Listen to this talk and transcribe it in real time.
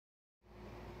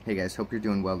Hey guys, hope you're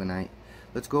doing well tonight.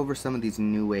 Let's go over some of these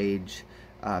New Age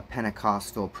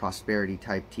Pentecostal prosperity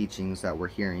type teachings that we're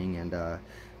hearing, and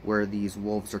where these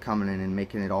wolves are coming in and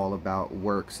making it all about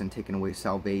works and taking away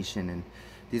salvation, and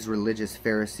these religious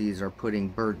Pharisees are putting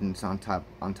burdens on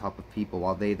top of people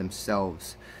while they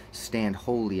themselves stand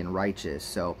holy and righteous.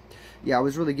 So yeah, I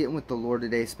was really getting with the Lord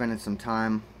today, spending some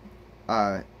time,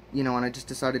 and I just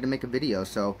decided to make a video.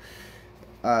 So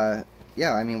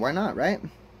yeah, I mean, why not, right?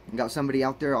 You got somebody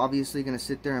out there obviously going to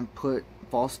sit there and put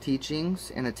false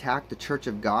teachings and attack the church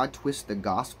of God, twist the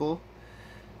gospel,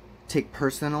 take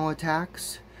personal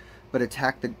attacks, but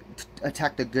attack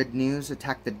the good news,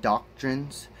 attack the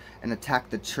doctrines, and attack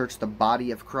the church, the body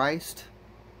of Christ.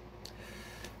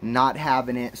 Not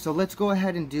having it. So let's go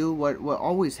ahead and do what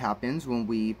always happens when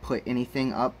we put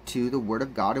anything up to the Word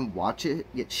of God and watch it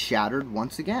get shattered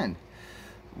once again.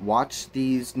 Watch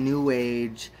these New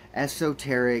Age,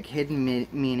 esoteric, hidden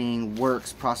meaning,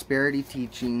 works, prosperity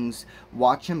teachings.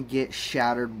 Watch them get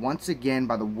shattered once again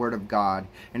by the Word of God.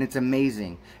 And it's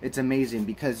amazing. It's amazing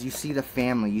because you see the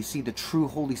family. You see the true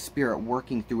Holy Spirit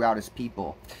working throughout His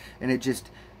people. And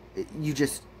it's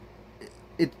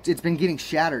been getting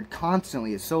shattered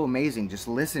constantly. It's so amazing just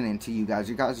listening to you guys.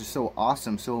 You guys are so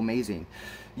awesome, so amazing.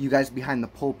 You guys behind the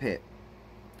pulpit,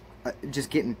 just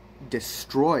getting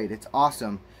destroyed. It's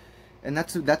awesome. And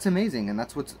that's amazing, and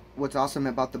that's what's awesome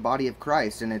about the body of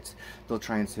Christ. And they'll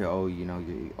try and say, oh,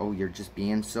 you're just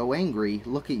being so angry.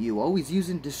 Look at you, always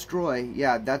using destroy.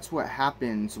 Yeah, that's what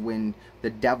happens when the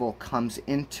devil comes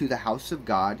into the house of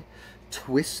God,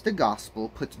 twists the gospel,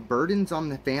 puts burdens on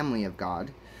the family of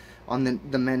God, on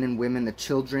the men and women, the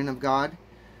children of God,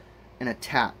 and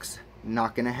attacks.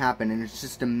 Not gonna happen. And it's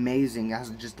just amazing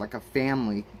as just like a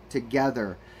family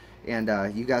together.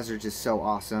 And you guys are just so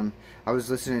awesome. I was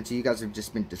listening to you guys, have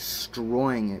just been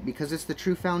destroying it because it's the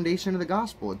true foundation of the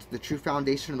gospel. It's the true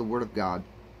foundation of the Word of God.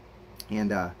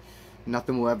 And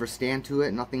nothing will ever stand to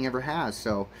it. Nothing ever has.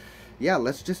 So yeah,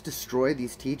 let's just destroy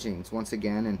these teachings once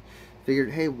again. And figured,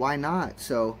 hey, why not?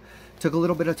 So took a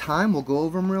little bit of time. We'll go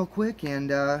over them real quick. And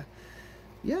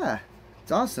yeah,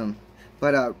 it's awesome.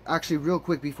 But actually, real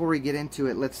quick, before we get into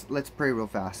it, let's pray real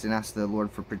fast and ask the Lord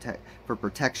for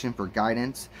protection, for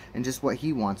guidance, and just what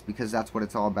He wants, because that's what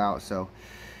it's all about. So,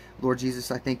 Lord Jesus,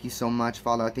 I thank you so much.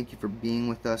 Father, I thank you for being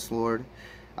with us, Lord.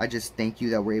 I just thank you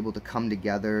that we're able to come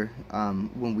together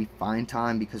when we find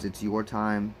time, because it's your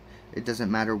time. It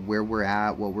doesn't matter where we're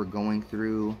at, what we're going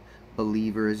through.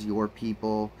 Believers, your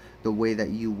people, the way that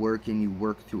you work, and you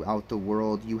work throughout the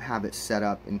world, you have it set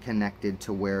up and connected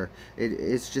to where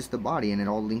it's just the body, and it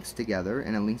all links together,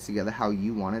 and it links together how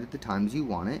you want it at the times you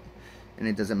want it. And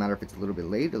it doesn't matter if it's a little bit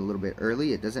late, a little bit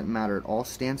early, it doesn't matter. It all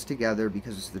stands together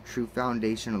because it's the true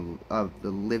foundation of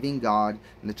the living God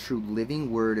and the true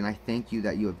living Word. And I thank you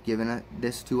that you have given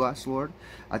this to us, Lord.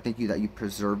 I thank you that you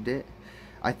preserved it.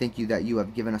 I thank you that you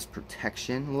have given us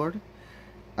protection, Lord.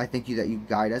 I thank you that you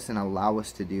guide us and allow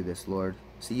us to do this, Lord.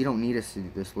 So you don't need us to do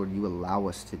this, Lord. You allow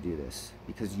us to do this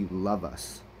because you love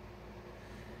us.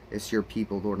 It's your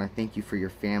people, Lord, and I thank you for your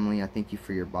family. I thank you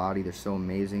for your body. They're so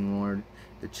amazing, Lord.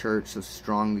 The church, so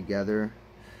strong together,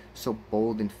 so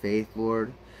bold in faith,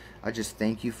 Lord. I just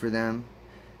thank you for them.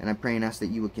 And I pray and ask that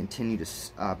you would continue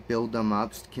to build them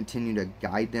up, continue to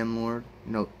guide them, Lord.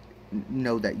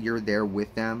 Know that you're there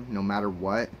with them no matter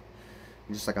what.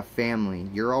 Just like a family,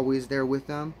 you're always there with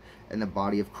them, and the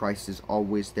body of Christ is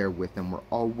always there with them. We're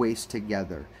always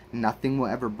together. Nothing will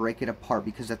ever break it apart,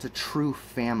 because that's a true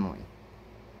family.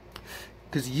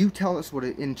 Because you tell us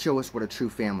and show us what a true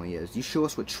family is. You show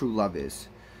us what true love is.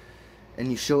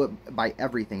 And you show it by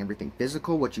everything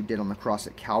physical, what you did on the cross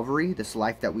at Calvary, this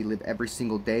life that we live every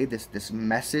single day, this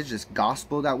message, this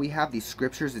gospel that we have, these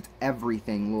scriptures, it's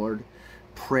everything, Lord.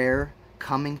 Prayer,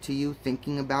 coming to you,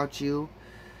 thinking about you,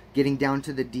 getting down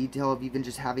to the detail of even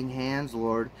just having hands,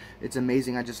 Lord. It's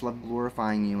amazing. I just love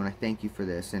glorifying you, and I thank you for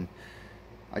this. And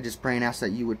I just pray and ask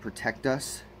that you would protect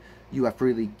us. You have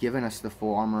freely given us the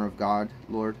full armor of God,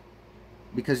 Lord,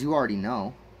 because you already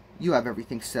know. You have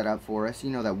everything set up for us. You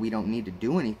know that we don't need to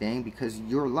do anything because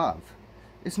your love.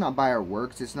 It's not by our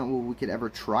works. It's not what we could ever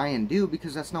try and do,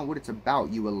 because that's not what it's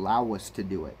about. You allow us to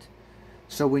do it.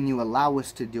 So when you allow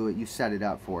us to do it, you set it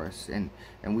up for us. And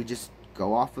we just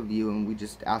go off of you, and we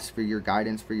just ask for your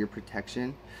guidance, for your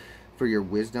protection, for your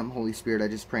wisdom. Holy Spirit, I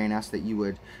just pray and ask that you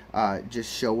would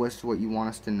just show us what you want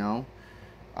us to know.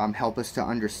 Help us to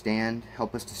understand.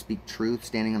 Help us to speak truth,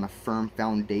 standing on a firm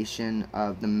foundation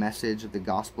of the message of the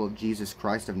gospel of Jesus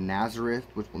Christ of Nazareth,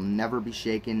 which will never be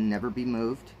shaken, never be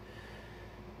moved.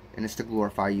 And it's to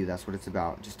glorify you. That's what it's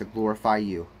about, just to glorify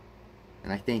you.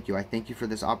 And I thank you. I thank you for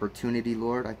this opportunity,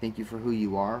 Lord. I thank you for who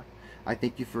you are. I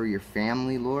thank you for your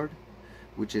family, Lord,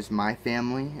 which is my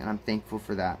family, and I'm thankful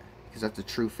for that, because that's a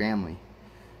true family,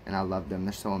 and I love them.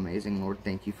 They're so amazing, Lord.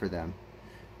 Thank you for them.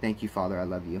 Thank you, Father. I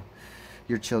love you.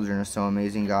 Your children are so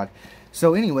amazing, God.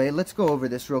 So anyway, let's go over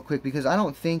this real quick, because I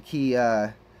don't think he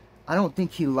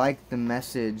liked the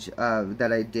message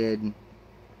that I did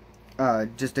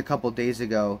just a couple days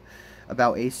ago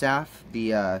about Asaph,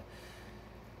 the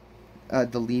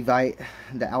Levite,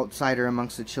 the outsider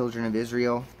amongst the children of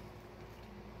Israel.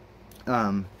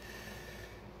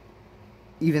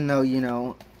 Even though, you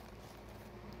know,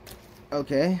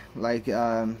 okay, like,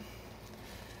 you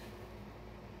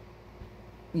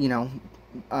know,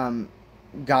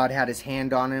 God had his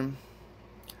hand on him,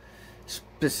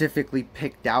 specifically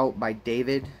picked out by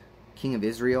David, king of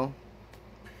Israel.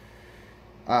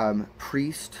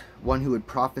 Priest, one who would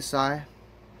prophesy,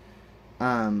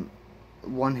 one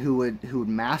who would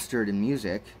mastered in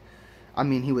music. I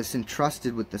mean, he was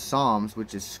entrusted with the Psalms,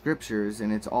 which is scriptures,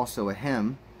 and it's also a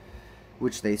hymn,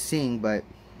 which they sing. But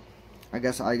I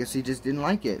guess he just didn't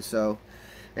like it. So,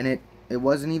 and it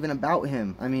wasn't even about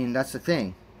him. I mean, that's the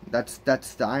thing. That's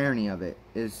the irony of it.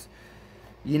 Is,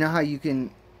 you know how you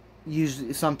can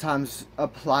usually sometimes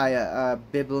apply a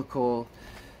biblical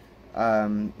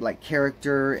like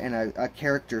character and a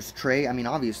character's trait. I mean,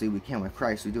 obviously we can with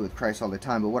Christ. We do with Christ all the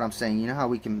time. But what I'm saying, you know how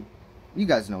we can, you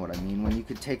guys know what I mean, when you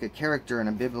could take a character and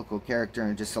a biblical character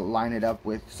and just line it up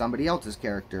with somebody else's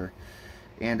character.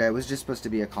 And it was just supposed to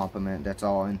be a compliment, that's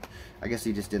all. And I guess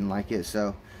he just didn't like it.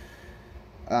 So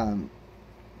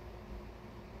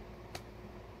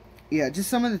yeah, just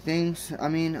some of the things. I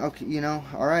mean, okay, you know,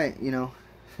 alright, you know,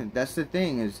 that's the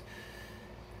thing, is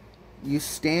you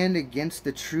stand against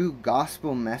the true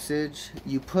gospel message.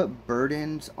 You put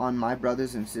burdens on my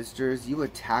brothers and sisters. You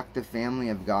attack the family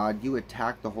of God. You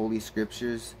attack the Holy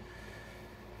Scriptures.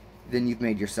 Then you've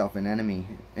made yourself an enemy.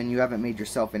 And you haven't made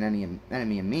yourself an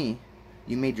enemy of me.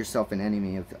 You made yourself an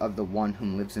enemy of the one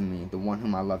whom lives in me. The one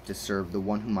whom I love to serve. The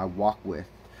one whom I walk with.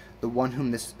 The one whom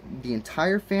the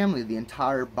entire family, the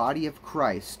entire body of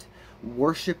Christ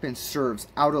worship and serves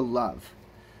out of love.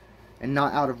 And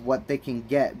not out of what they can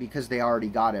get, because they already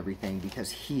got everything, because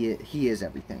he is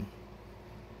everything.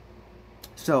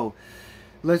 So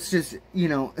let's just, you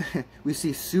know, we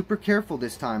see super careful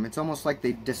this time. It's almost like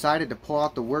they decided to pull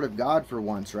out the word of God for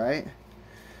once, right?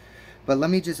 But let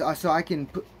me just,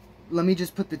 let me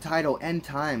just put the title End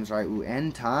Times, right? Ooh,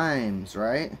 End Times,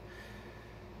 right?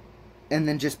 And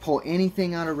then just pull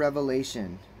anything out of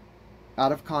Revelation,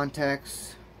 out of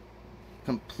context,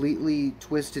 completely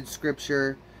twisted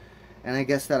scripture. And I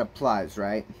guess that applies,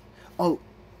 right? Oh,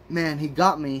 man, he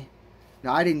got me.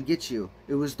 No, I didn't get you.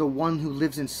 It was the one who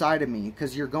lives inside of me,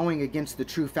 because you're going against the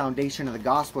true foundation of the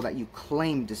gospel that you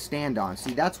claim to stand on.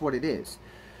 See, that's what it is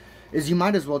you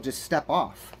might as well just step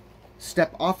off.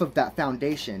 Step off of that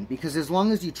foundation, because as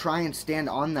long as you try and stand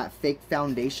on that fake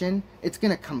foundation, it's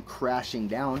going to come crashing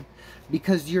down.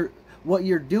 Because what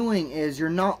you're doing is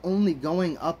you're not only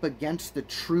going up against the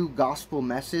true gospel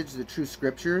message, the true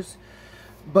scriptures,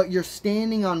 but you're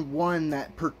standing on one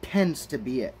that pretends to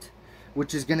be it,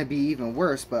 which is going to be even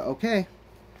worse. But okay,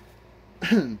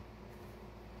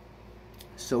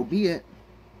 so be it.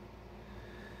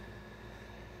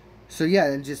 So yeah,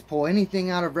 and just pull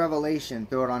anything out of Revelation,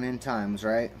 throw it on End Times,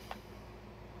 right?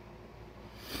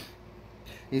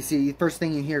 You see, first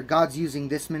thing you hear, God's using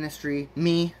this ministry,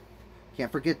 me.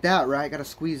 Can't forget that, right? Got to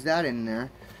squeeze that in there.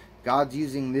 God's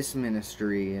using this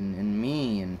ministry and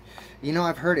me. And, you know,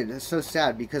 I've heard it. It's so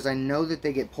sad, because I know that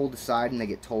they get pulled aside and they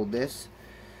get told this.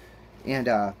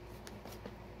 And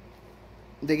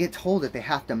they get told that they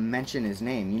have to mention his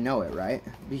name. You know it, right?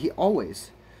 But he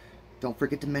always, don't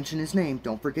forget to mention his name.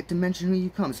 Don't forget to mention who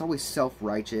you come. It's always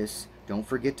self-righteous. Don't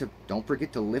forget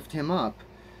to lift him up.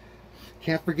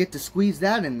 Can't forget to squeeze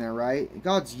that in there, right?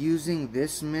 God's using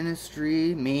this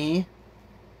ministry, me.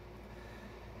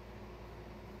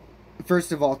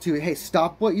 First of all, too, hey,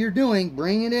 stop what you're doing,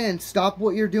 bring it in, stop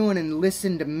what you're doing and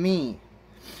listen to me.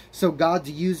 So God's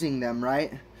using them,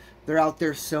 right? They're out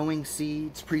there sowing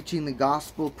seeds, preaching the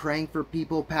gospel, praying for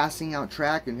people, passing out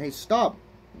tract, and hey, stop,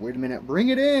 wait a minute, bring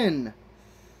it in.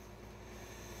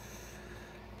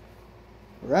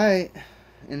 Right?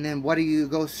 And then what do you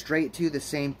go straight to? The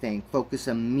same thing. Focus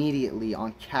immediately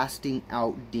on casting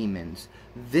out demons.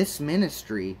 This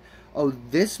ministry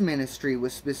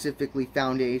was specifically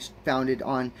founded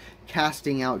on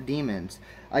casting out demons.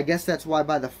 I guess that's why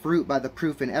by the fruit, by the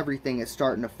proof and everything, it's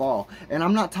starting to fall. And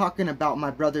I'm not talking about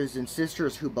my brothers and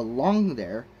sisters who belong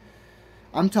there.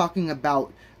 I'm talking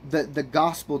about the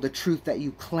gospel, the truth that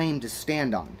you claim to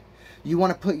stand on. You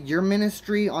want to put your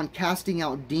ministry on casting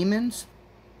out demons?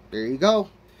 There you go.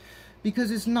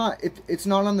 Because it's not, if it's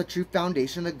not on the true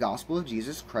foundation of the gospel of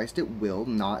Jesus Christ, it will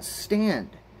not stand.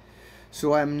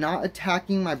 So I'm not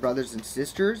attacking my brothers and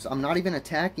sisters. I'm not even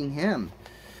attacking him.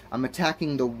 I'm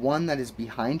attacking the one that is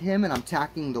behind him, and I'm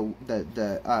attacking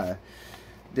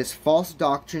this false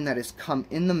doctrine that has come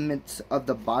in the midst of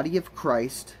the body of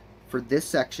Christ for this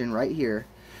section right here.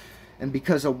 And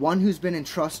because of one who's been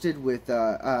entrusted with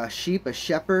a sheep, a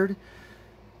shepherd,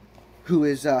 who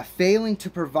is failing to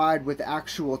provide with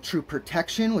actual true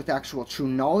protection, with actual true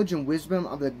knowledge and wisdom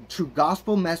of the true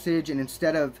gospel message, and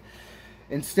instead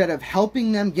of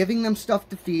helping them, giving them stuff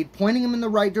to feed, pointing them in the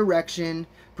right direction,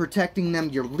 protecting them,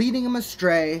 you're leading them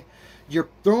astray, you're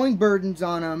throwing burdens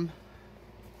on them.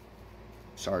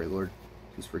 Sorry, Lord,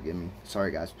 please forgive me.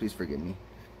 Sorry, guys, please forgive me.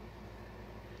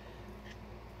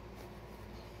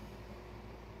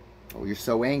 Oh, you're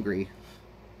so angry.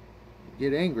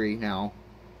 Get angry now.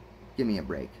 Give me a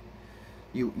break.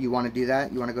 You want to do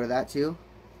that? You want to go to that too?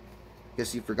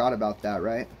 Guess you forgot about that,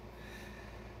 right?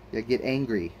 Yeah, get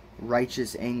angry.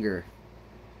 Righteous anger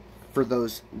for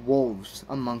those wolves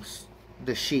amongst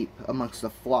the sheep, amongst the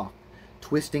flock,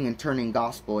 twisting and turning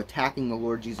gospel, attacking the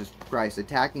Lord Jesus Christ,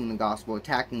 attacking the gospel,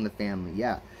 attacking the family.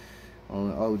 Yeah.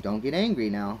 Oh, don't get angry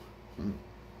now.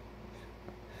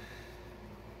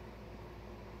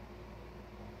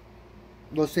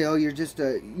 They'll say, oh, you're just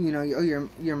oh,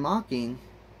 you're mocking.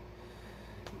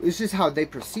 It's just how they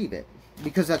perceive it,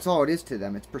 because that's all it is to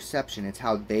them. It's perception. It's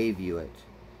how they view it.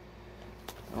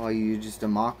 Oh, you're just a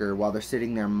mocker, while they're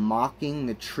sitting there mocking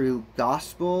the true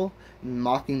gospel,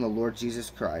 mocking the Lord Jesus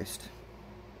Christ.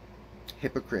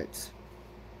 Hypocrites.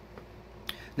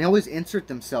 They always insert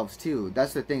themselves too.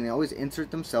 That's the thing. They always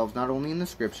insert themselves, not only in the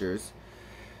scriptures,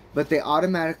 but they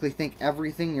automatically think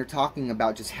everything you're talking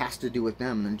about just has to do with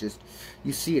them. And just,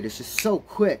 you see it, it's just so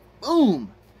quick.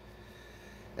 Boom!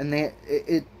 And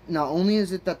it not only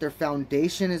is it that their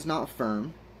foundation is not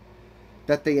firm,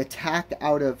 that they attack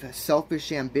out of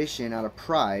selfish ambition, out of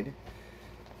pride,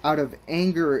 out of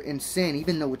anger and sin,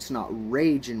 even though it's not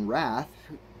rage and wrath.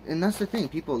 And that's the thing,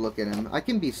 people look at him. I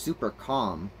can be super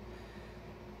calm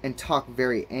and talk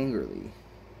very angrily.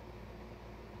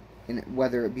 And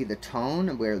whether it be the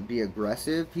tone, whether it be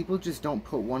aggressive, people just don't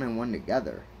put one and one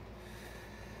together.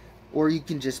 Or you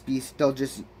can just be, they'll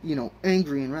just,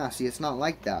 angry and wrath. See, it's not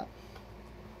like that.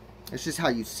 It's just how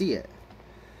you see it.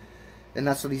 And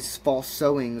that's what these false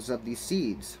sowings of these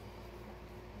seeds.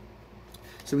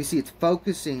 So we see it's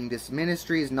focusing, this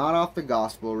ministry is not off the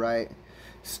gospel, right?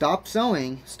 Stop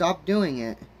sowing, stop doing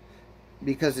it,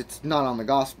 because it's not on the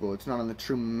gospel, it's not on the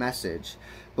true message.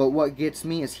 But what gets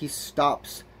me is he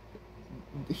stops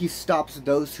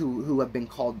those who have been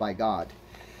called by God,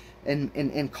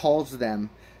 and calls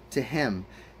them to him,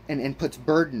 and puts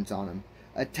burdens on them,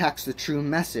 attacks the true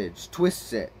message,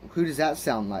 twists it. Who does that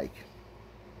sound like?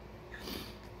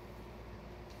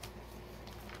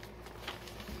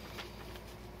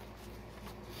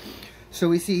 So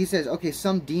we see, he says, okay,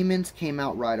 some demons came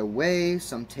out right away,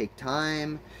 some take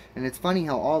time. And it's funny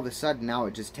how all of a sudden now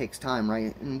it just takes time,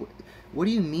 right? And what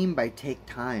do you mean by take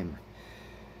time?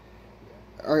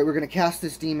 Alright, we're going to cast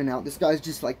this demon out. This guy's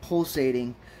just like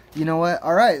pulsating. You know what?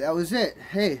 Alright, that was it.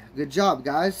 Hey, good job,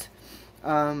 guys.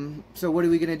 So what are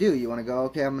we going to do? You want to go,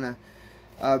 okay, I'm going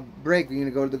to break. We're going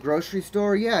to go to the grocery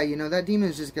store. Yeah, that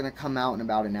demon's just going to come out in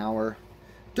about an hour.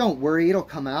 Don't worry, it'll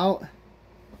come out.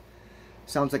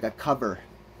 Sounds like a cover.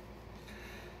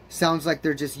 Sounds like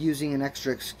they're just using an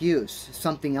extra excuse.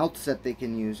 Something else that they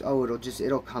can use. Oh,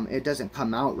 it'll come. It doesn't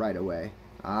come out right away.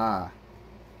 Ah.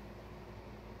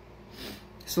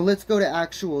 So let's go to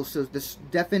actual. So this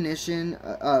definition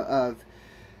of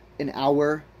an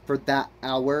hour, for that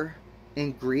hour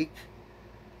in Greek,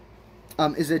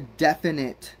 is a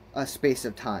definite space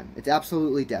of time. It's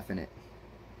absolutely definite.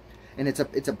 And it's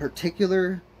a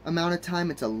particular amount of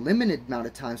time. It's a limited amount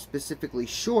of time, specifically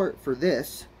short for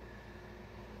this,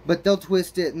 but they'll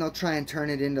twist it and they'll try and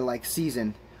turn it into like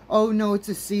season. Oh no, it's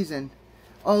a season.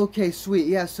 Okay, sweet.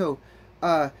 Yeah, so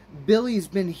Billy's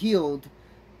been healed,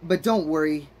 but don't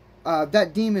worry,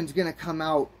 that demon's gonna come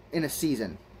out in a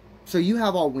season, so you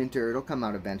have all winter. It'll come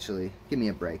out eventually. Give me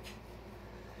a break.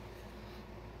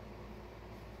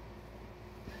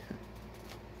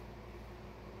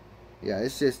 Yeah,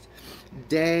 it's just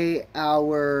day,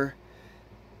 hour,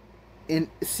 in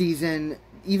season.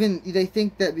 Even they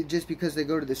think that just because they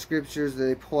go to the scriptures,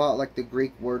 they pull out like the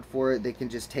Greek word for it, they can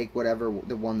just take whatever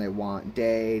the one they want.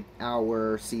 Day,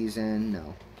 hour, season.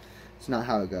 No, it's not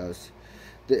how it goes.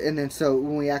 And then so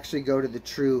when we actually go to the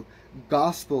true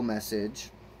gospel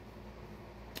message,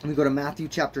 we go to Matthew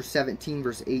chapter 17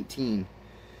 verse 18.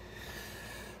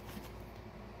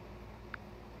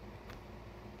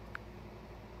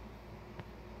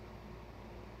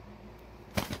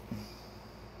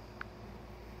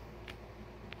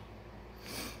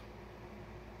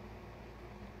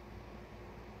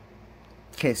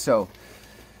 Okay, so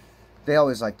they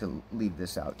always like to leave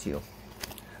this out too.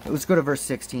 Let's go to verse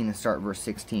 16 and start verse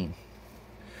 16.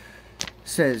 It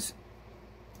says,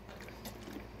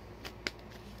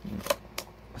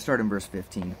 start in verse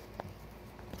 15.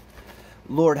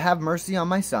 Lord, have mercy on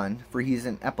my son, for he is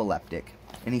an epileptic,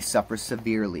 and he suffers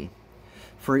severely.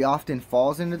 For he often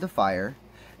falls into the fire,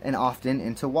 and often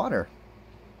into water.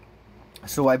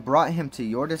 So I brought him to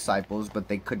your disciples, but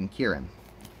they couldn't cure him.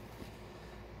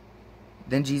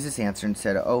 Then Jesus answered and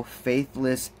said, "O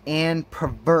faithless and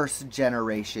perverse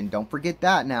generation." Don't forget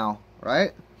that now,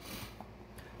 right?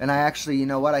 And I actually, you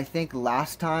know what, I think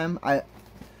last time,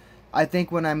 I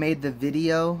think when I made the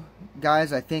video,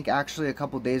 guys, I think actually a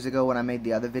couple days ago when I made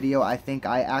the other video, I think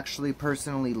I actually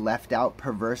personally left out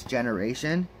perverse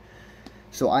generation.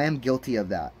 So I am guilty of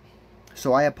that.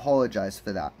 So I apologize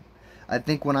for that. I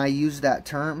think when I used that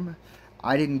term,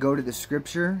 I didn't go to the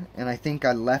scripture, and I think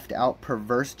I left out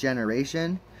perverse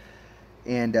generation.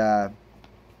 And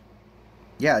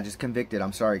yeah, just convicted.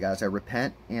 I'm sorry, guys. I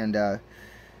repent, and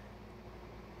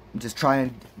just try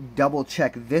and double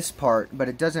check this part, but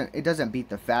it doesn't beat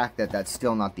the fact that that's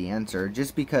still not the answer.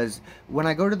 Just because when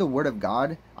I go to the Word of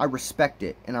God, I respect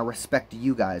it, and I respect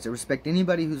you guys. I respect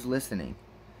anybody who's listening,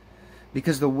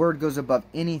 because the Word goes above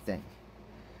anything.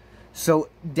 So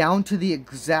down to the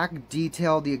exact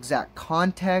detail, the exact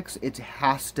context, it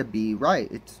has to be right.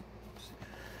 It's,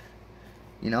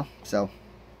 you know, so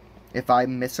if I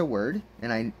miss a word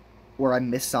and I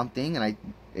miss something and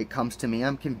it comes to me,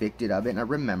 I'm convicted of it and I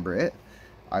remember it,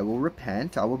 I will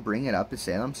repent, I will bring it up and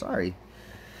say I'm sorry.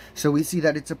 So we see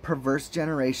that it's a perverse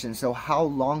generation. So how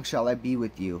long shall I be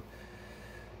with you?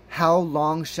 How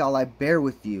long shall I bear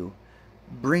with you?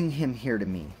 Bring him here to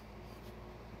me.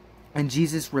 And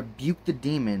Jesus rebuked the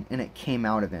demon, and it came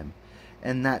out of him.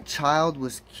 And that child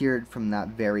was cured from that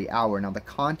very hour. Now, the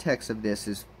context of this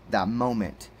is that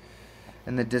moment.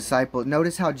 And the disciple,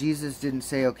 notice how Jesus didn't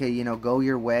say, okay, you know, go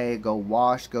your way, go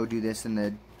wash, go do this,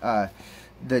 and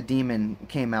the demon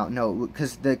came out. No,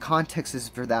 because the context is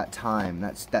for that time.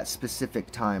 That's that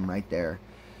specific time right there.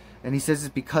 And he says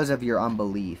it's because of your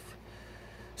unbelief.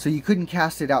 So you couldn't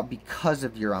cast it out because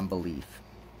of your unbelief.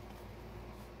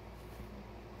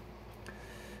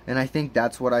 And I think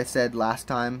that's what I said last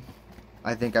time.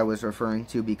 I think I was referring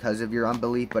to because of your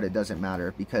unbelief, but it doesn't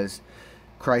matter, because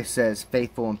Christ says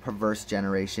faithful and perverse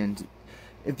generation.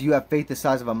 If you have faith the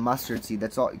size of a mustard seed,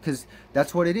 that's all, because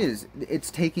that's what it is. It's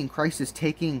taking, Christ is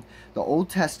taking the Old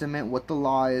Testament, what the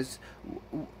law is,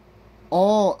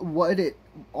 all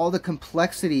the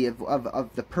complexity of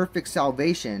the perfect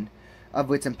salvation of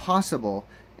what's impossible,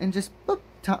 and just boop,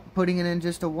 putting it in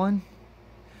just a one.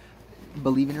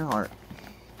 Believe in your heart.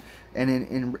 And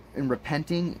in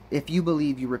repenting, if you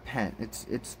believe, you repent.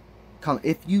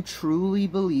 If you truly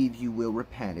believe, you will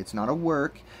repent. It's not a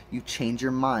work. You change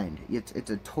your mind. It's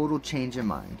a total change of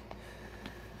mind.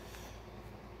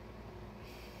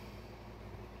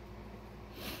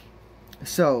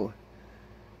 So,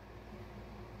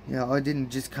 you know, it didn't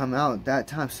just come out that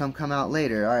time. Some come out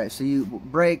later. All right, so you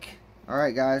break. All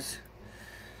right, guys.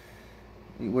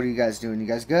 What are you guys doing? You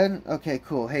guys good? Okay,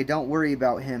 cool. Hey, don't worry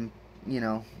about him. You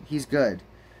know, he's good.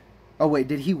 Oh, wait,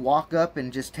 did he walk up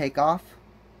and just take off?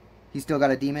 He still got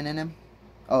a demon in him?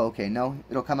 Oh, okay, no,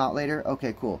 it'll come out later?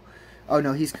 Okay, cool. Oh,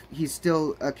 no, he's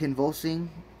still convulsing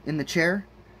in the chair?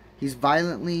 He's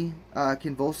violently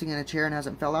convulsing in a chair and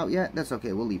hasn't fell out yet? That's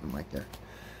okay, we'll leave him right there.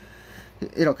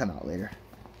 It'll come out later.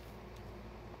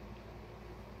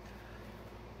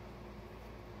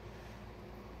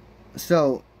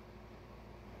 So,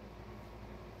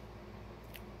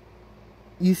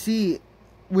 you see,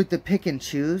 with the pick and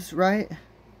choose, right?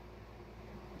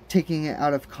 Taking it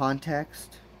out of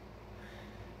context,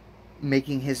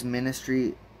 making his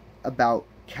ministry about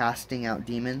casting out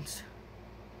demons.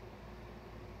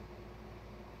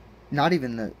 Not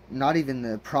even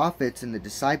the prophets and the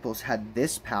disciples had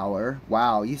this power.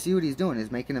 Wow, you see what he's doing?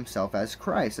 He's making himself as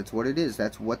Christ. That's what it is.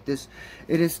 That's what it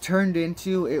is turned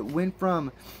into. It went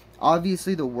from,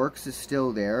 obviously the works is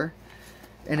still there,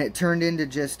 and it turned into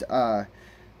just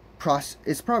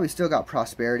it's probably still got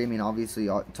prosperity. I mean, obviously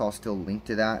it's all still linked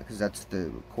to that, because that's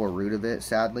the core root of it,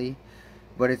 sadly.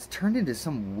 But it's turned into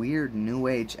some weird new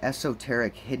age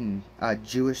esoteric hidden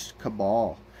Jewish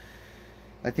cabal.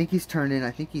 I think he's turned in,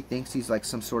 I think he thinks he's like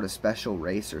some sort of special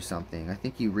race or something. I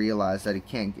think he realized that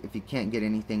if he can't get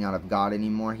anything out of God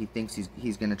anymore, he thinks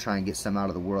he's going to try and get some out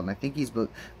of the world. And I think he's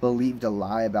believed a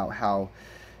lie about how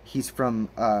he's from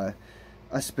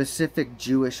a specific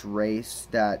Jewish race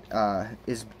that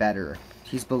is better.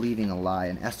 He's believing a lie,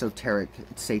 an esoteric,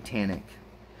 satanic.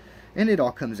 And it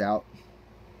all comes out.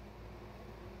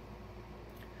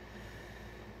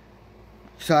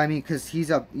 So, I mean, because he's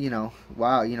up, you know,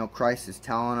 wow, you know, Christ is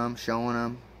telling them, showing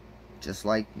them, just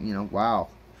like, you know, wow.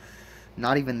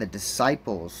 Not even the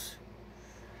disciples,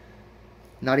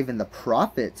 not even the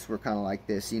prophets were kind of like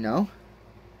this, you know?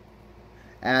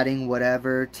 Adding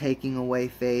whatever, taking away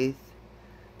faith,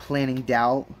 planting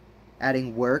doubt,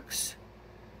 adding works.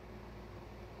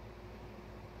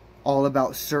 All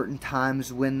about certain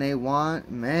times when they want.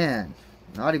 Man,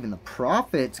 not even the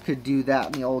prophets could do that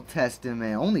in the Old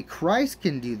Testament. Only Christ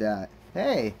can do that.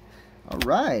 Hey, all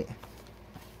right.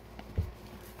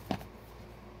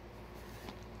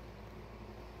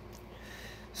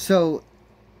 So,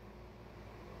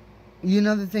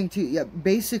 another thing too, yeah,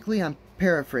 basically I'm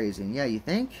paraphrasing. Yeah, you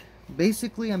think?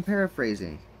 Basically I'm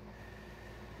paraphrasing.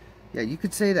 Yeah, you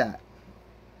could say that.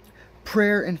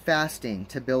 Prayer and fasting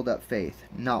to build up faith,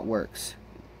 not works.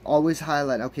 Always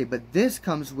highlight, okay, but this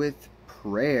comes with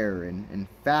prayer and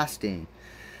fasting.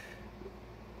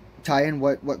 Tie in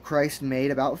what Christ made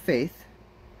about faith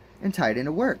and tie it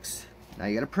into works. Now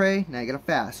you gotta pray, now you gotta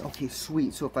fast. Okay,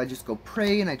 sweet. So if I just go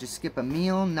pray and I just skip a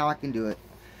meal, now I can do it.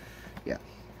 Yeah.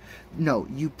 No,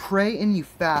 you pray and you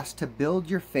fast to build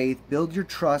your faith, build your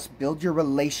trust, build your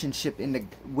relationship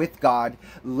with God.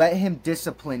 Let Him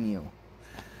discipline you.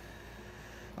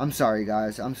 I'm sorry,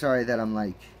 guys. I'm sorry that I'm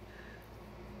like...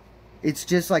 It's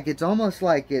just like, it's almost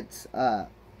like it's,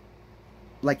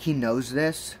 like He knows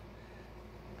this.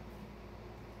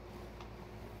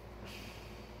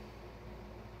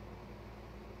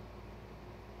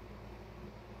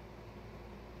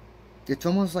 It's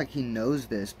almost like He knows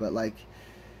this, but like...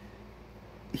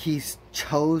 He's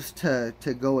chose to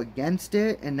go against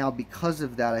it, and now because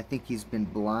of that, I think He's been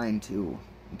blind to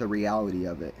the reality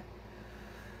of it.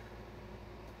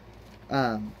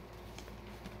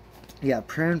 Yeah,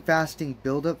 prayer and fasting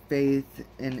build up faith,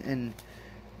 and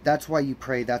that's why you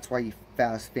pray, that's why you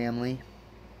fast, family.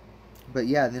 But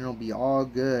yeah, then it'll be all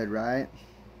good, right?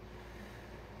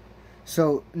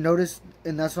 So notice,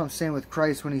 and that's what I'm saying with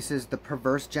Christ when He says the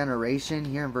perverse generation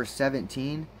here in verse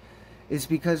 17. Is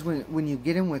because when you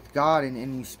get in with God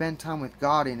and you spend time with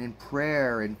God and in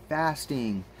prayer and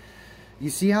fasting, you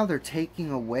see how they're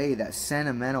taking away that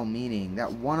sentimental meaning,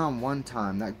 that one-on-one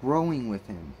time, that growing with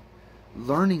Him,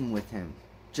 learning with Him,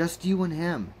 just you and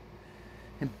Him,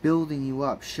 and building you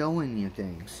up, showing you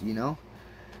things, you know,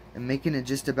 and making it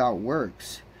just about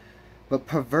works. But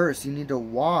perverse, you need to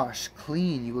wash,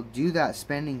 clean. You will do that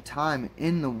spending time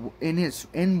in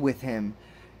with Him,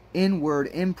 in word,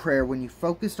 in prayer. When you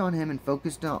focused on Him and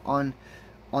focused on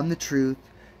the truth,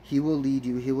 He will lead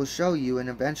you, He will show you, and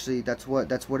eventually that's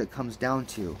what it comes down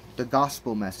to. The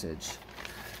gospel message.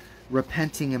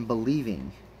 Repenting and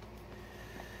believing.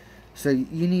 So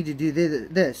you need to do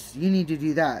this, you need to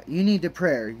do that, you need to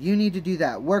prayer, you need to do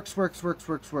that. Works.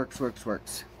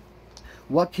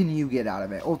 What can you get out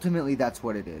of it? Ultimately, that's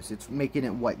what it is. It's making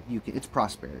it what you can. It's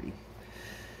prosperity.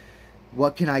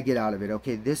 What can I get out of it?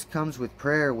 Okay, this comes with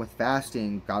prayer, with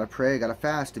fasting. Gotta pray, gotta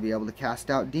fast to be able to cast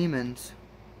out demons.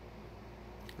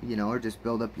 You know, or just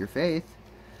build up your faith.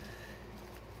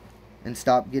 And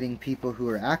stop getting people who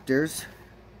are actors,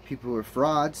 people who are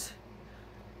frauds.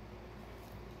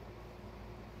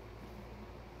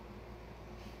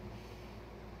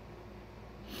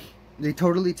 They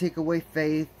totally take away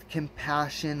faith,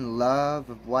 compassion, love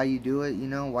of why you do it, you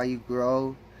know, why you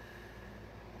grow.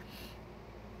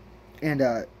 And,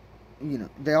 you know,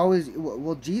 they always,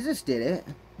 well, Jesus did it.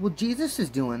 Well, Jesus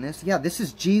is doing this. Yeah, this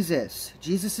is Jesus.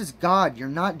 Jesus is God. You're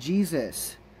not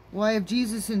Jesus. Well, I have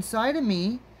Jesus inside of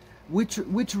me. Which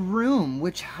room,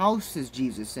 which house is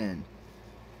Jesus in?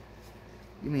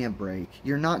 Give me a break.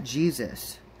 You're not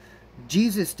Jesus.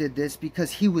 Jesus did this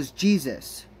because He was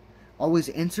Jesus. Always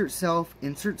insert self,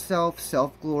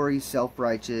 self-glory,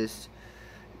 self-righteous.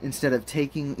 Instead of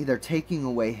either taking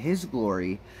away His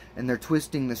glory, and they're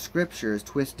twisting the scriptures,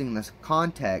 twisting the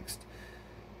context,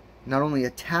 not only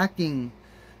attacking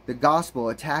the gospel,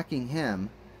 attacking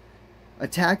Him,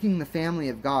 attacking the family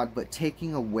of God, but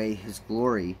taking away His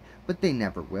glory. But they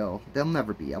never will. They'll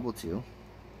never be able to.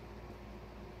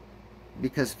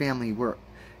 Because family,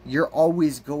 you're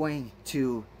always going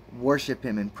to worship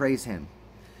Him and praise Him.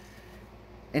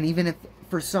 And even if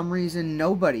for some reason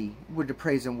nobody would to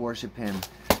praise and worship Him,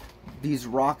 these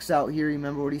rocks out here,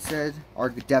 remember what He said, are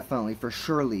definitely, for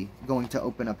surely, going to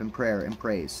open up in prayer and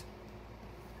praise.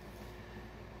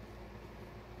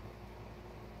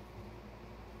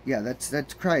 Yeah,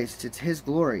 that's Christ. It's His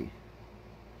glory.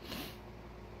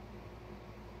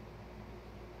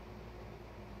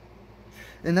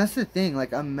 And that's the thing,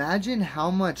 like, imagine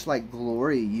how much, like,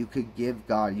 glory you could give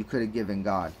God, you could have given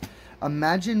God.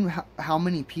 Imagine how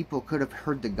many people could have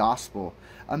heard the gospel.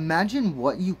 Imagine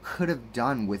what you could have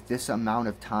done with this amount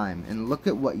of time. And look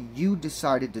at what you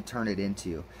decided to turn it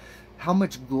into. How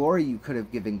much glory you could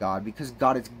have given God, because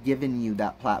God has given you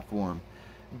that platform.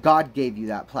 God gave you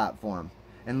that platform.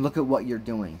 And look at what you're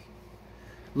doing.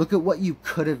 Look at what you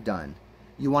could have done.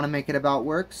 You want to make it about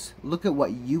works? Look at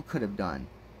what you could have done.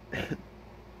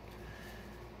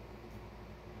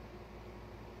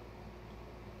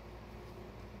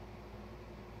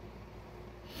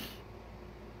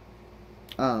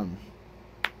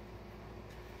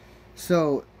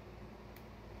 So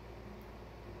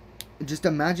just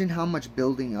imagine how much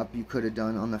building up you could have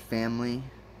done on the family,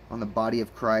 on the body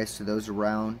of Christ, to those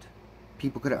around.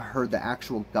 People could have heard the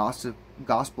actual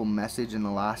gospel message in the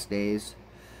last days.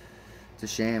 It's a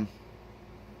shame.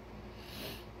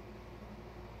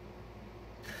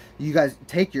 You guys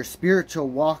take your spiritual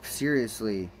walk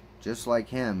seriously, just like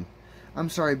him. I'm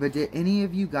sorry, but did any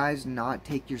of you guys not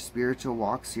take your spiritual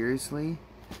walk seriously?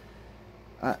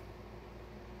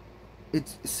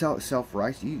 It's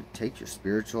self-righteous. You take your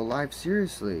spiritual life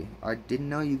seriously. I didn't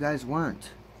know you guys weren't.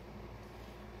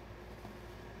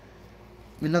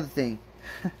 Another thing.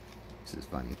 This is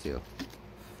funny too.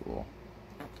 Fool.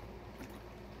 I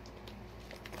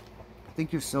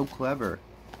think you're so clever.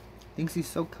 Thinks he's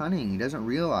so cunning. He doesn't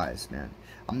realize, man.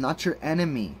 I'm not your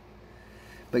enemy.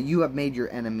 But you have made your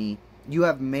enemy. You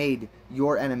have made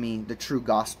your enemy the true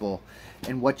gospel.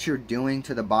 And what you're doing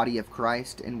to the body of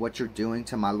Christ, and what you're doing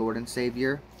to my Lord and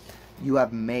Savior, you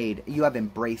have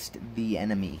embraced the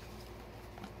enemy.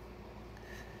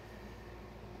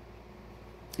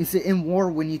 You see, in war,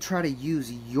 when you try to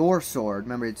use your sword,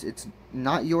 remember, it's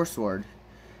not your sword.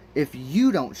 If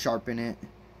you don't sharpen it,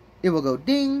 it will go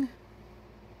ding.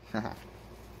 Haha.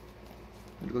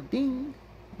 It'll go ding,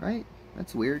 right?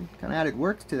 That's weird. Kind of added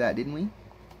works to that, didn't we?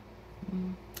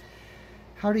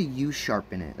 How do you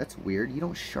sharpen it? That's weird. You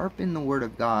don't sharpen the Word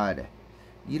of God.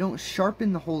 You don't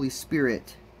sharpen the Holy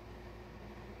Spirit.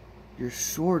 Your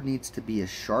sword needs to be as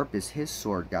sharp as His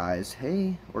sword, guys.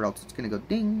 Hey, or else it's going to go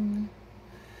ding.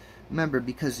 Remember,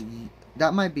 because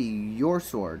that might be your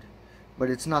sword, but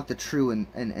it's not the true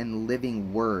and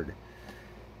living Word.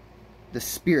 The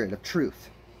Spirit of truth.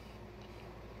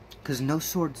 Because no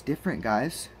sword's different,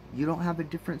 guys. You don't have a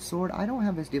different sword. I don't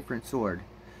have a different sword.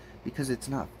 Because it's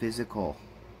not physical.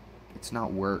 It's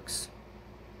not works.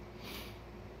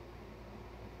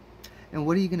 And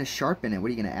what are you going to sharpen it? What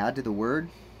are you going to add to the Word?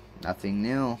 Nothing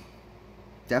new.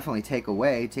 Definitely take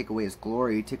away. Take away His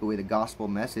glory. Take away the gospel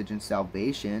message and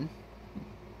salvation.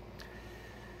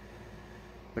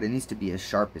 But it needs to be as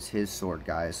sharp as His sword,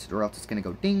 guys. Or else it's going to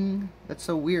go ding. That's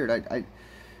so weird.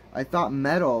 I thought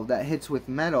metal that hits with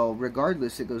metal,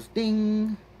 regardless, it goes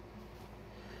ding.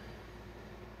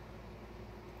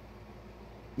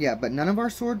 Yeah, but none of our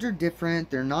swords are different.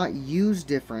 They're not used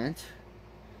different.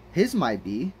 His might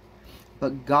be,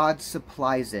 but God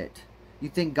supplies it. You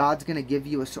think God's going to give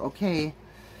you a sword? Okay,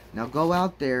 now go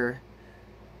out there,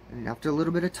 and after a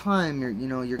little bit of time,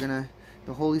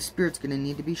 the Holy Spirit's going to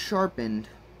need to be sharpened,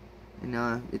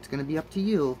 and it's going to be up to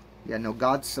you. Yeah, no,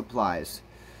 God supplies.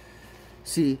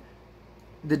 See,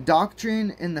 the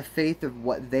doctrine and the faith of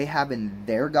what they have in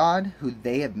their God, who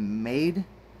they have made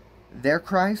their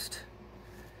Christ,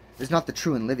 is not the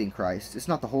true and living Christ. It's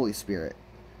not the Holy Spirit.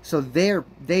 So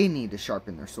they need to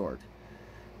sharpen their sword.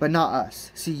 But not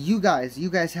us. See, you guys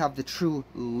have the true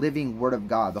living Word of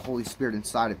God, the Holy Spirit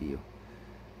inside of you.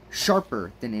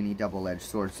 Sharper than any double-edged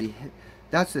sword. See,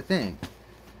 that's the thing.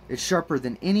 It's sharper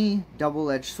than any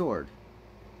double-edged sword.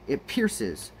 It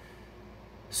pierces.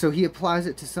 So He applies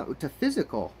it to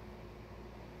physical.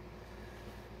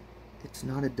 It's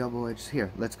not a double-edged...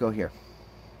 Here, let's go here.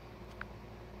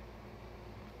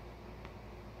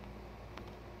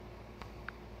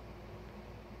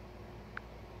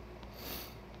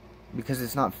 Because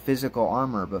it's not physical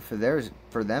armor, but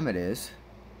for them it is.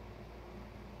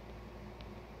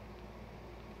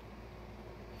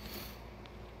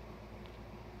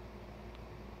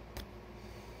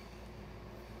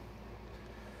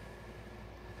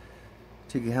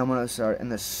 Take your helmet off, and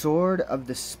the sword of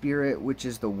the Spirit, which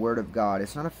is the Word of God.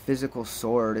 It's not a physical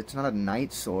sword. It's not a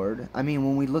knight sword. I mean,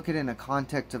 when we look at it in a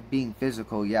context of being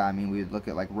physical, yeah, I mean, we would look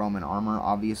at like Roman armor,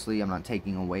 obviously. I'm not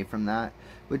taking away from that.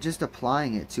 But just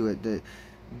applying it to it,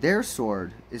 their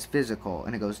sword is physical,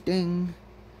 and it goes ding,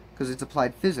 because it's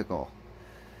applied physical.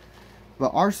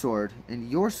 But our sword,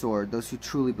 and your sword, those who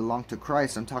truly belong to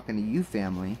Christ, I'm talking to you,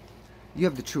 family, you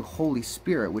have the true Holy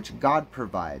Spirit, which God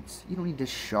provides. You don't need to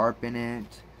sharpen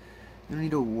it. You don't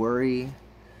need to worry.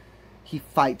 He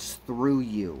fights through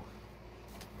you.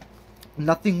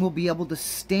 Nothing will be able to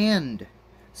stand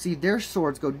See, their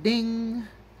swords go ding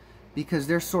because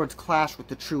their swords clash with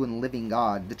the true and living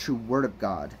God, the true Word of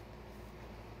God.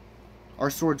 Our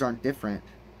swords aren't different,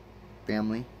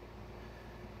 family.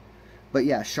 But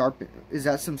yeah, sharpen. Is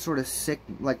that some sort of sick,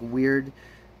 like weird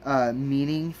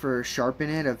meaning for sharpen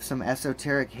it, of some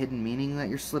esoteric hidden meaning that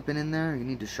you're slipping in there? You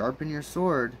need to sharpen your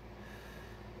sword.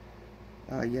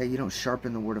 Yeah, you don't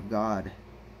sharpen the Word of God.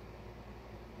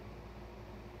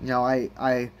 Now,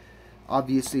 I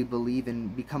obviously believe in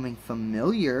becoming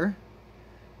familiar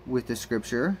with the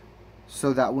Scripture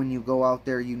so that when you go out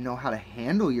there, you know how to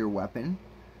handle your weapon.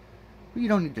 But you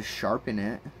don't need to sharpen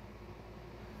it.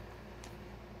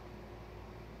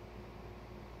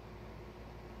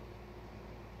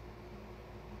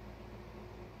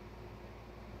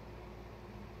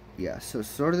 Yeah, so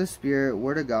sword of the Spirit,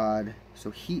 Word of God. So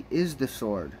he is the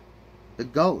sword. The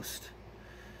ghost.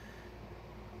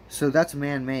 So that's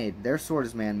man-made. Their sword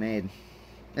is man-made.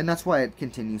 And that's why it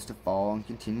continues to fall and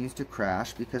continues to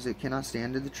crash, because it cannot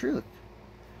stand to the truth.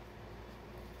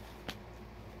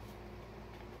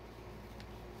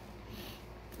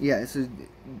 Yeah, so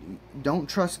don't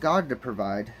trust God to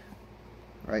provide.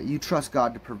 Right? You trust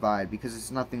God to provide, because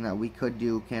it's nothing that we could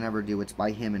do, can ever do. It's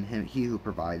by Him and Him, He who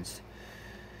provides.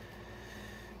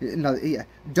 No, yeah.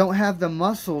 Don't have the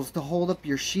muscles to hold up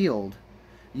your shield.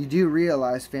 You do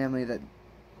realize, family, that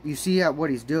you see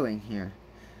what he's doing here.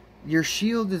 Your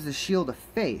shield is the shield of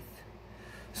faith.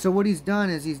 So what he's done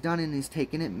is he's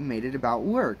taken it and made it about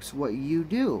works. What you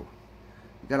do.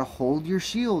 You got to hold your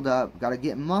shield up. Got to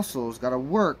get muscles. Got to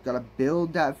work. Got to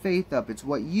build that faith up. It's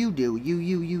what you do. You.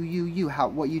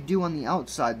 What you do on the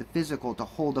outside, the physical, to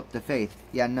hold up the faith.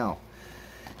 Yeah, no.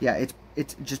 Yeah,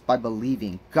 it's just by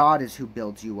believing. God is who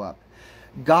builds you up.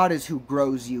 God is who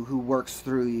grows you, who works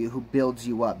through you, who builds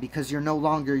you up, because you're no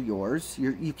longer yours.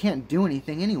 You can't do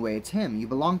anything anyway. It's Him. You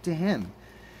belong to Him,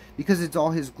 because it's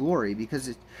all His glory.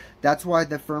 Because that's why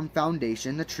the firm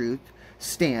foundation, the truth,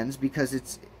 stands, because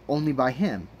it's only by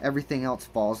Him. Everything else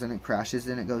falls and it crashes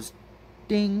and it goes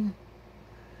ding.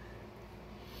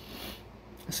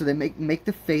 So they make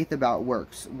the faith about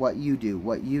works. What you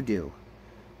do.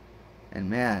 And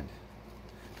man,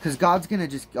 because God's going to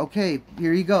just, okay,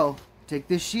 here you go. Take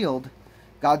this shield.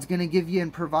 God's going to give you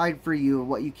and provide for you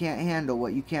what you can't handle,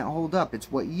 what you can't hold up.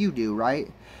 It's what you do, right?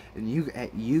 And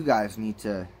you guys need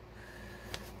to,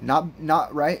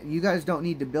 not right? You guys don't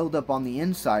need to build up on the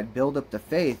inside. Build up the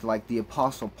faith, like the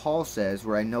Apostle Paul says,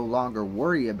 where I no longer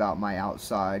worry about my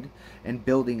outside, and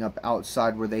building up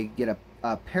outside where they get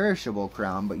a perishable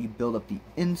crown, but you build up the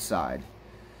inside.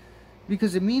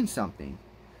 Because it means something.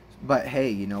 But hey,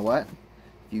 you know what?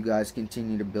 If you guys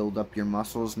continue to build up your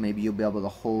muscles, maybe you'll be able to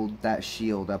hold that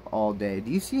shield up all day. Do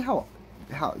you see how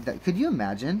that, could you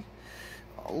imagine?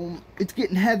 Oh, it's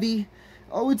getting heavy.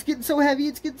 Oh, it's getting so heavy.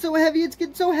 It's getting so heavy. It's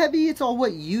getting so heavy. It's all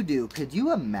what you do. Could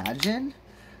you imagine?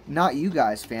 Not you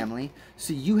guys, family.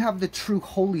 So you have the true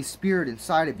Holy Spirit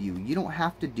inside of you. You don't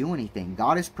have to do anything.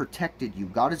 God has protected you.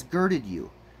 God has girded you.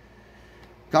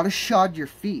 God has shod your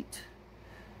feet.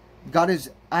 God has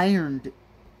ironed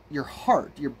your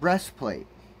heart, your breastplate.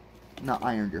 Not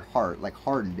ironed your heart, like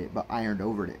hardened it, but ironed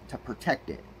over it to protect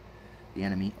it. The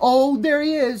enemy. Oh, there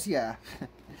he is. Yeah.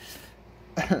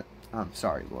 I'm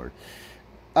sorry, Lord.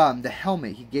 The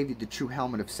helmet. He gave you the true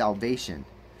helmet of salvation.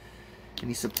 And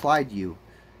He supplied you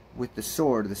with the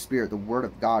sword of the Spirit, the Word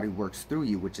of God who works through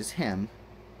you, which is Him.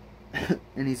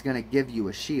 And He's going to give you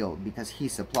a shield because He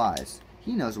supplies.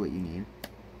 He knows what you need.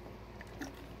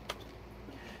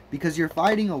 Because you're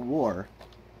fighting a war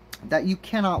that you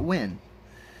cannot win,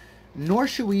 nor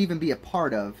should we even be a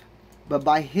part of, but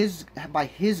by his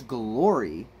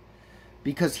glory,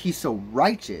 because He's so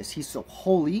righteous, He's so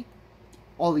holy.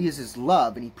 All He is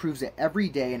love, and He proves it every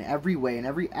day, in every way, in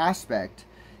every aspect.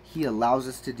 He allows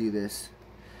us to do this,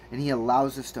 and He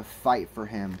allows us to fight for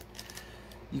Him.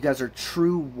 You guys are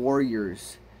true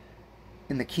warriors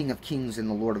in the King of Kings and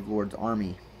the Lord of Lords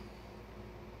army.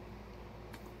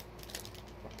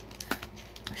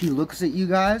 He looks at you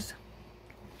guys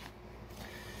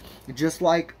just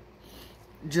like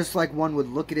one would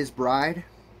look at his bride,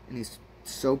 and He's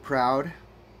so proud.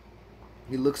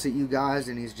 He looks at you guys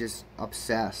and He's just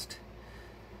obsessed.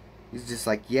 He's just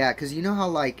like, yeah, because you know how,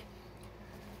 like,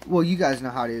 well, you guys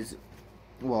know how it is.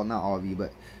 Well, not all of you,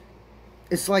 but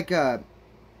it's like I'm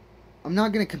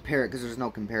not going to compare it because there's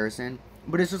no comparison,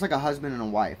 but it's just like a husband and a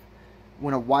wife.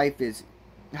 When a wife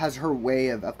has her way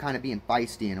of kind of being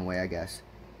feisty in a way, I guess,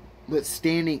 but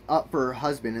standing up for her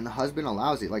husband, and the husband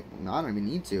allows it. Like, no, I don't even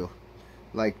need to.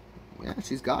 Like, yeah,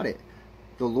 she's got it.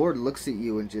 The Lord looks at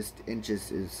you and just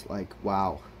is like,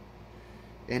 wow,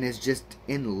 and is just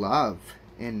in love.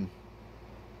 And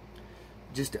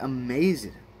just amazed,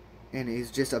 and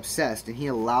is just obsessed, and he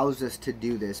allows us to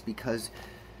do this because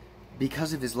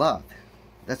of his love.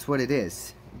 That's what it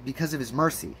is. Because of his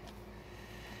mercy.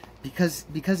 Because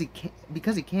he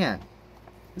can.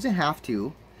 He doesn't have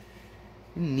to.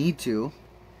 He doesn't need to.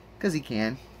 Because he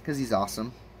can. Because he's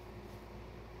awesome.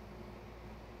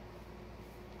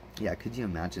 Yeah, could you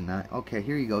imagine that? Okay,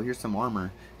 here you go. Here's some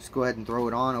armor. Just go ahead and throw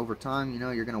it on over time. You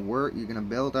know, you're going to work. You're going to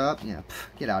build up. Yeah,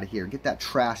 get out of here. Get that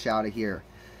trash out of here.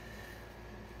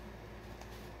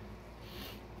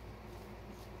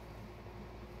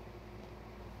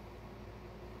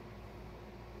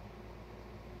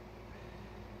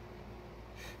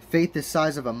 Faith the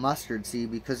size of a mustard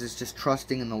seed because it's just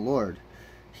trusting in the Lord.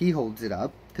 He holds it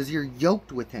up because you're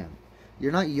yoked with him.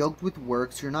 You're not yoked with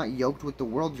works. You're not yoked with the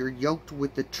world. You're yoked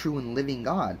with the true and living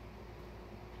God.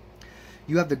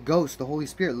 You have the Ghost, the Holy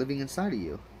Spirit, living inside of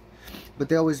you. But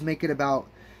they always make it about,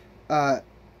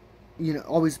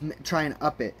 always try and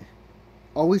up it.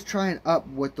 Always try and up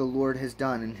what the Lord has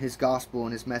done in his gospel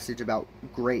and his message about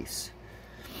grace.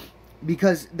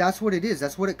 Because that's what it is.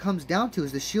 That's what it comes down to,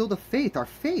 is the shield of faith, our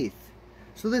faith.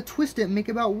 So they twist it and make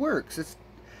it about works.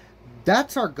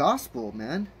 That's our gospel,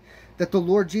 man. That the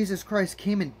Lord Jesus Christ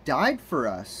came and died for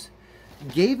us.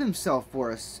 Gave himself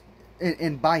for us.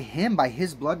 And by him, by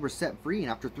his blood, we're set free.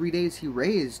 And after 3 days he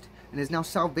raised. And is now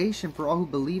salvation for all who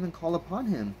believe and call upon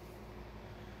him.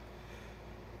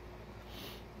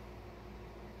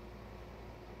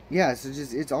 Yeah, so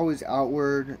it's always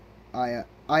outward. I,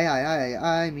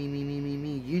 me.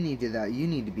 You need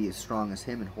to be as strong as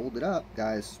him and hold it up,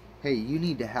 guys. Hey, you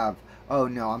need to have, oh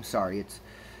no, I'm sorry, it's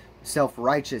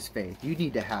self-righteous faith. You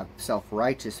need to have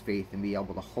self-righteous faith and be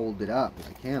able to hold it up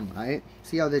like him, right?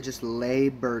 See how they just lay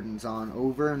burdens on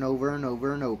over and over and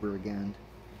over and over again.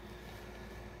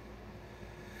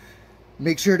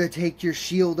 Make sure to take your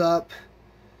shield up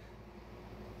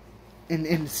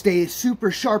and stay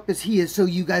super sharp as he is so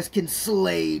you guys can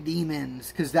slay demons.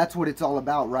 Because that's what it's all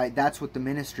about, right? That's what the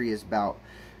ministry is about.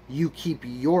 You keep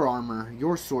your armor,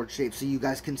 your sword shape, so you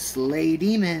guys can slay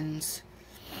demons.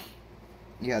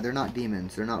 Yeah, they're not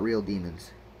demons. They're not real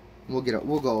demons. We'll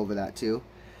go over that too.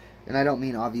 And I don't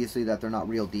mean obviously that they're not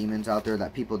real demons out there,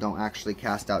 that people don't actually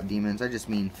cast out demons. I just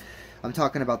mean, I'm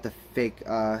talking about the fake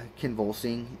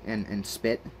convulsing and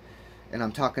spit. And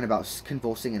I'm talking about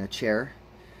convulsing in a chair.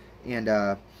 And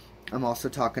I'm also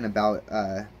talking about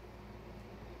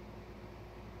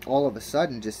all of a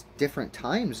sudden just different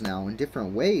times now in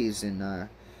different ways. And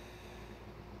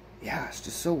yeah, it's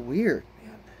just so weird,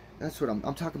 man. That's what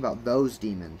I'm talking about, those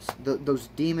demons. Those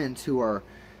demons who are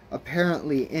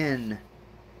apparently in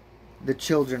the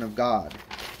children of God.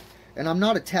 And I'm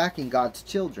not attacking God's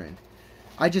children.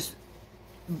 I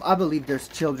believe there's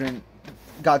children,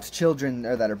 God's children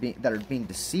there that are being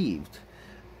deceived.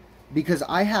 Because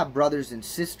I have brothers and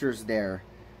sisters there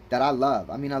that I love.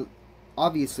 I mean,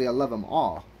 obviously I love them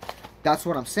all. That's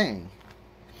what I'm saying.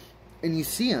 And you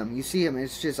see them.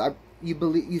 It's just,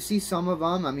 you see some of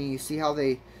them. I mean, you see how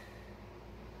they,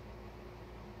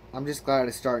 I'm just glad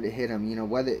I started to hit them. You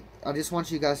know, I just want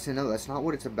you guys to know that's not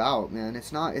what it's about, man.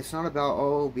 It's not about,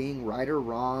 oh, being right or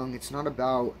wrong. It's not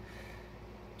about,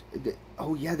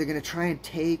 oh yeah, they're going to try and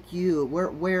take you.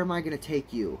 Where am I going to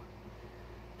take you?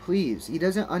 Please. He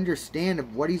doesn't understand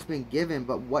of what he's been given,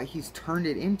 but what he's turned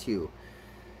it into.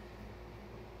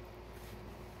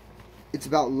 It's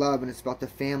about love, and it's about the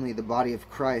family, the body of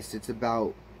Christ. It's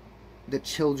about the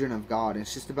children of God.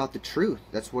 It's just about the truth.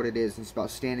 That's what it is. It's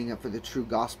about standing up for the true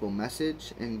gospel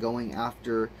message and going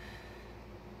after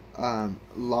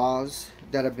laws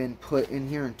that have been put in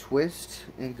here and twist,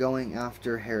 and going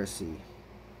after heresy.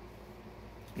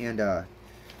 And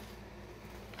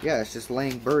yeah, it's just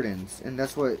laying burdens. And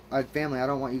that's what, family, I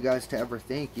don't want you guys to ever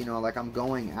think, you know, like I'm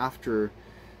going after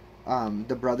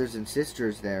the brothers and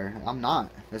sisters there. I'm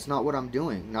not. That's not what I'm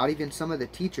doing. Not even some of the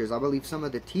teachers. I believe some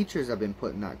of the teachers have been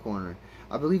put in that corner.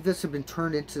 I believe this has been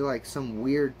turned into like some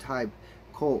weird type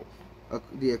cult.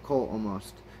 The occult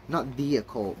almost. Not the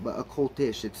occult, but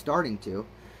occultish. It's starting to.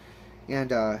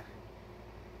 And,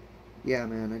 yeah,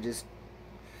 man, it's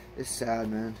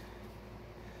sad, man.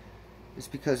 It's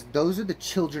because those are the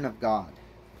children of God.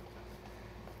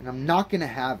 And I'm not going to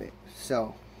have it.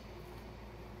 So.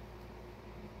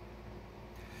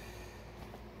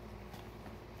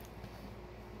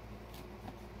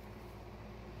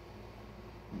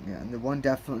 Yeah, and the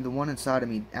one inside of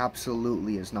me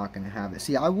absolutely is not going to have it.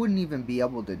 See, I wouldn't even be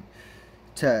able to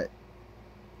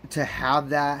have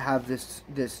that, have this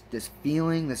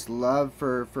feeling, this love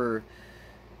for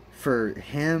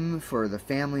him, for the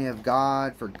family of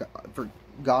God, for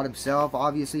God himself,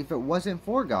 obviously, if it wasn't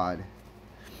for God.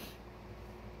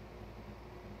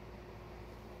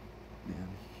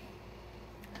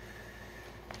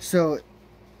 So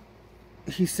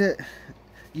he said,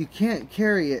 you can't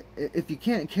carry it. If you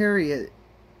can't carry it,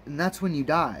 and that's when you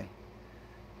die.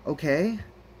 Okay.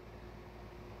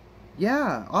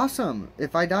 Yeah, awesome.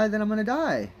 If I die, then I'm going to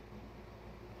die.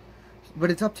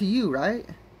 But it's up to you, right?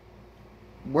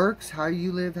 Works, how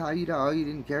you live, how you die. Oh, you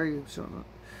didn't carry it. So,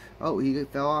 oh, he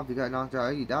fell off. He got knocked out. Oh,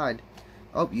 you died.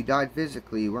 Oh, you died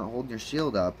physically. You weren't holding your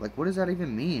shield up. Like, what does that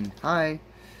even mean? Hi.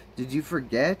 Did you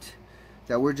forget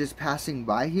that we're just passing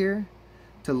by here?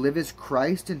 To live as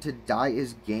Christ and to die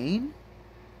is gain?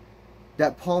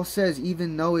 That Paul says,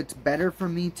 even though it's better for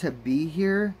me to be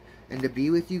here and to be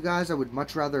with you guys, I would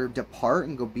much rather depart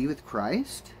and go be with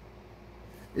Christ?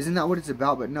 Isn't that what it's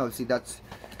about? But no, see,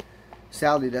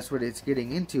 sadly, that's what it's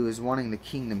getting into, is wanting the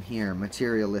kingdom here.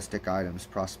 Materialistic items,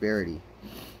 prosperity.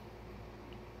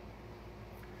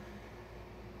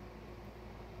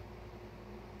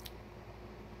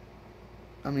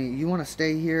 I mean, you want to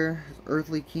stay here,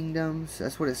 earthly kingdoms?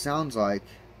 That's what it sounds like.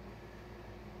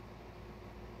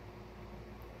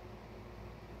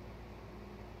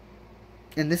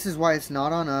 And this is why it's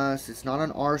not on us. It's not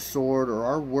on our sword or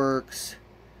our works.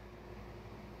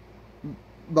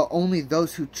 But only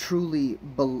those who truly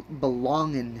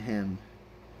belong in Him,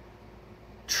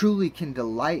 truly can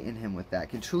delight in Him with that,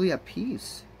 can truly have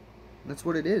peace. That's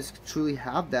what it is. Truly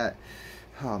have that.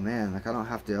 Oh man, like I don't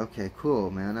have to, okay,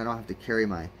 cool, man. I don't have to carry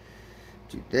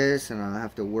do this, and I don't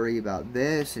have to worry about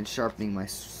this and sharpening my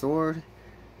sword.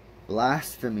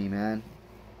 Blasphemy, man.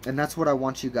 And that's what I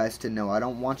want you guys to know. I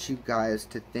don't want you guys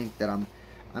to think that I'm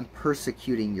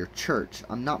persecuting your church.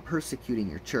 I'm not persecuting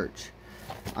your church.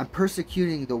 I'm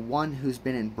persecuting the one who's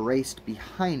been embraced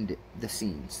behind the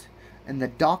scenes and the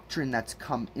doctrine that's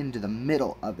come into the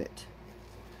middle of it.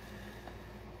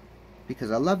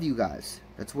 Because I love you guys.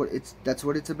 That's what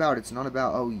it's about. It's not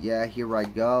about, oh yeah, here I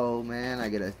go, man.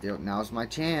 Now's my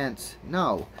chance.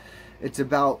 No, it's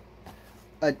about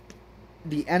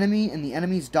the enemy and the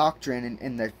enemy's doctrine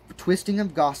and the twisting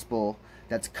of gospel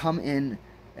that's come in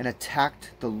and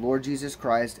attacked the Lord Jesus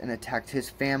Christ and attacked His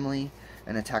family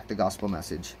and attacked the gospel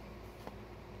message.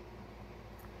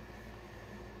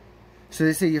 So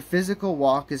they say your physical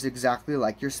walk is exactly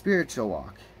like your spiritual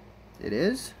walk. It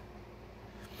is.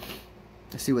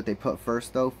 Let's see what they put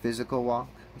first, though. Physical walk.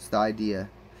 What's the idea?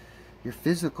 Your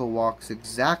physical walk's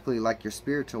exactly like your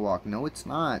spiritual walk. No, it's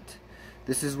not.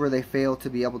 This is where they fail to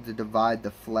be able to divide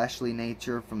the fleshly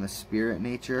nature from the spirit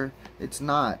nature. It's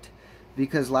not.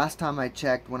 Because last time I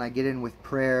checked, when I get in with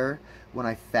prayer, when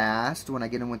I fast, when I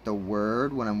get in with the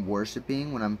word, when I'm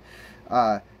worshiping, when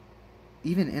I'm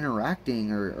even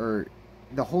interacting, or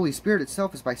the Holy Spirit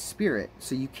itself is by spirit.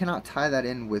 So you cannot tie that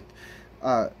in with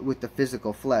the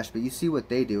physical flesh. But you see what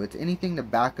they do. It's anything to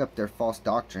back up their false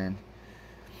doctrine.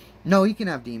 No, you can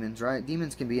have demons, right?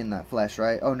 Demons can be in that flesh,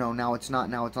 right? Oh, no, now it's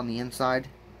not. Now it's on the inside.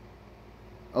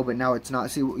 Oh, but now it's not.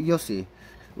 See, you'll see.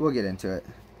 We'll get into it.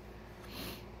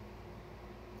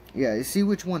 Yeah, you see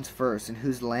which one's first and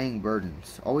who's laying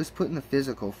burdens. Always putting the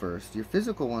physical first. Your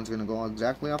physical one's going to go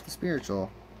exactly off the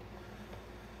spiritual.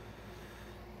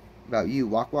 About you.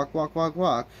 Walk, walk, walk, walk,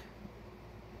 walk.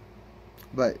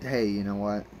 But, hey, you know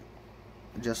what?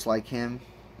 Just like him,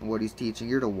 what he's teaching,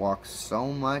 you're to walk so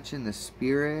much in the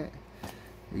spirit.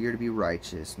 You're to be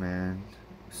righteous, man.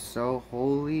 So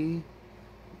holy.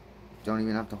 Don't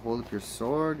even have to hold up your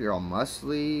sword. You're all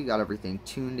muscly. Got everything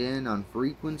tuned in on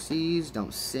frequencies.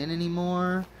 Don't sin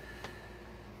anymore.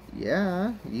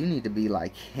 Yeah, you need to be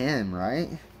like him, right?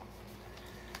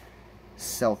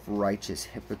 Self-righteous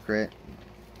hypocrite.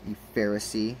 You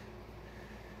Pharisee.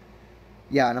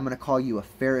 Yeah, and I'm going to call you a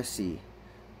Pharisee.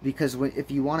 Because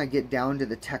if you want to get down to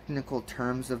the technical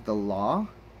terms of the law,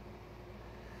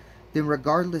 then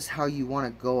regardless how you want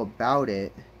to go about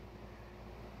it,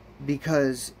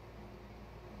 because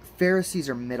Pharisees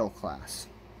are middle class.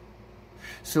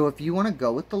 So if you want to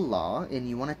go with the law and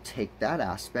you want to take that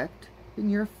aspect, then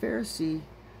you're a Pharisee.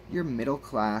 You're middle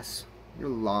class. You're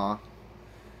law.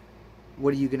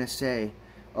 What are you going to say?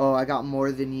 Oh, I got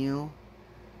more than you?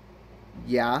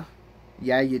 Yeah.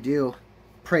 Yeah, you do.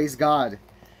 Praise God.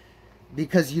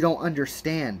 Because you don't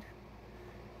understand.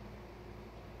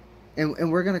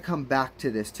 And we're going to come back to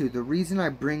this too. The reason I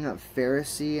bring up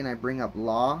Pharisee and I bring up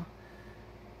law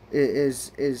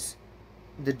is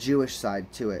the Jewish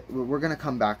side to it. We're going to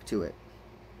come back to it.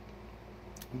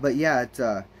 But yeah, it's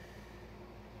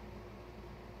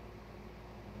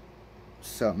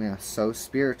so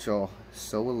spiritual,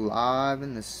 so alive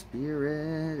in the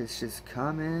spirit. It's just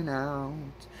coming out.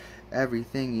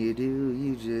 Everything you do,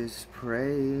 you just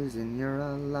praise, and you're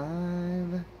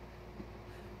alive.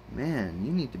 Man,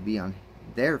 you need to be on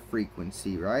their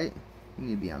frequency, right? You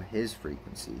need to be on his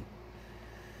frequency.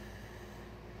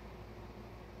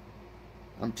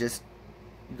 I'm just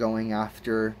going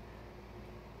after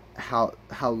how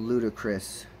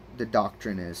ludicrous the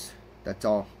doctrine is. That's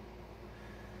all.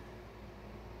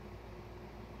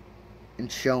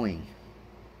 And showing.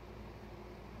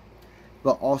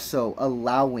 But also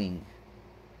allowing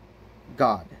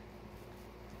God.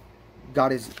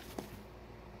 God is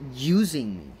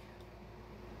using me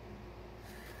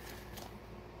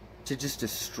to just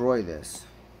destroy this.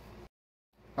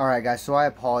 Alright guys, so I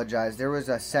apologize. There was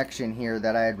a section here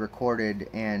that I had recorded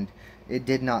and it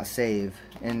did not save.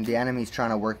 And the enemy's trying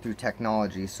to work through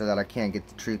technology so that I can't get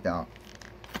the truth out.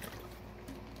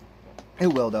 It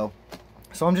will though.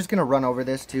 So I'm just going to run over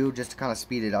this too, just to kind of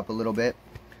speed it up a little bit.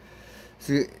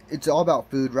 So it's all about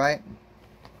food, right?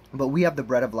 But we have the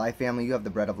bread of life, family. You have the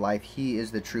bread of life. He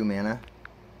is the true manna.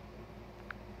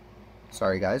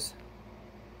 Sorry guys.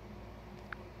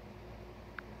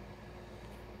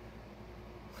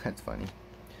 That's funny.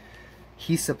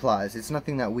 He supplies. It's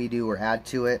nothing that we do or add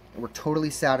to it. We're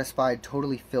totally satisfied,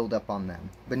 totally filled up on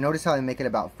them. But notice how I make it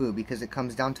about food, because it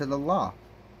comes down to the law.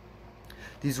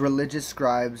 These religious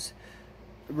scribes,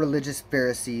 religious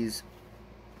Pharisees,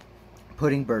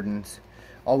 putting burdens,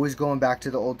 always going back to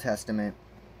the Old Testament.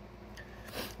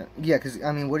 Yeah, because,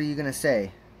 I mean, what are you going to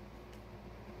say?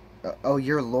 Oh,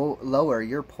 you're lower,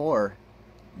 you're poor.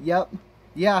 Yep,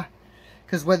 yeah.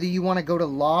 Because whether you want to go to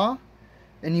law,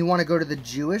 and you want to go to the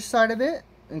Jewish side of it,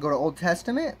 and go to Old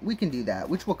Testament, we can do that,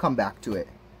 which we'll come back to it.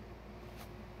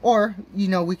 Or, you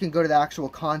know, we can go to the actual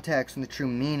context and the true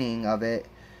meaning of it,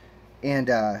 and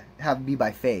have it be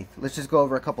by faith. Let's just go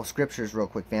over a couple scriptures real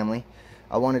quick, family.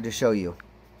 I wanted to show you.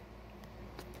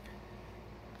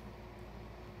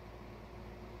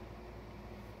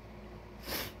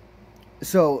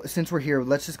 So, since we're here,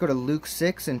 let's just go to Luke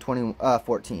 6 and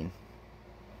 14.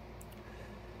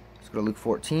 Let's go to Luke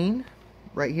 14.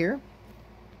 Right here,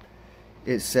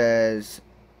 it says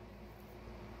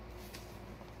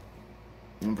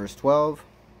in verse 12,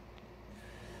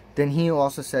 then he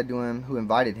also said to him who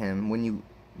invited him, when you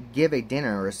give a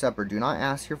dinner or a supper, do not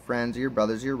ask your friends or your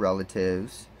brothers or your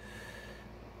relatives,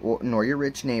 nor your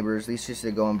rich neighbors, lest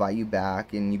they go invite you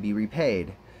back and you be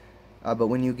repaid. But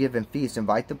when you give a feast,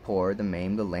 invite the poor, the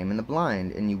maimed, the lame, and the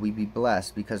blind, and you will be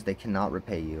blessed, because they cannot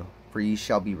repay you, for ye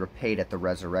shall be repaid at the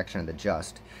resurrection of the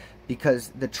just. Because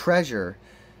the treasure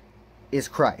is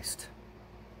Christ.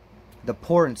 The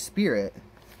poor in spirit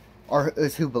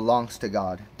is who belongs to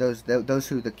God. Those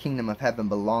who the kingdom of heaven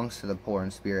belongs to the poor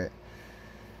in spirit.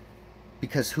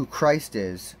 Because who Christ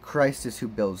is who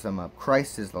builds them up.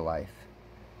 Christ is the life.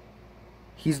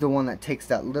 He's the one that takes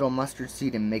that little mustard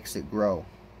seed and makes it grow.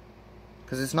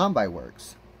 Because it's not by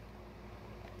works.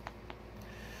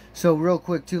 So real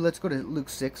quick too, let's go to Luke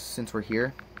 6 since we're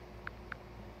here.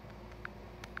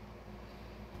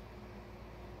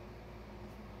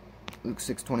 Luke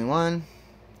 6:21.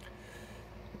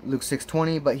 Luke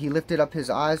 6:20. But he lifted up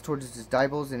his eyes towards his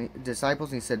disciples and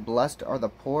he said, blessed are the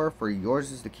poor, for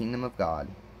yours is the kingdom of God.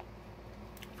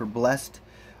 For blessed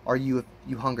are you if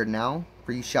you hunger now,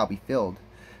 for you shall be filled.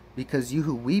 Because you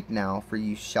who weep now, for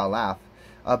you shall laugh.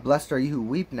 Blessed are you who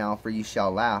weep now, for you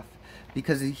shall laugh.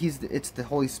 Because it's the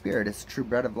Holy Spirit, it's the true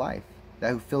bread of life, that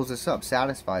who fills us up,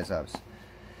 satisfies us,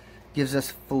 gives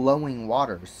us flowing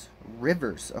waters,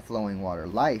 rivers of flowing water,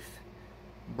 life.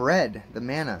 Bread, the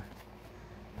manna,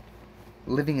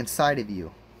 living inside of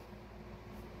you.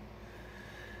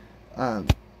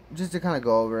 Just to kind of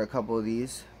go over a couple of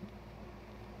these.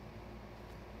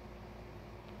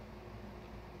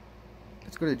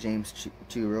 Let's go to James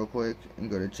 2 real quick and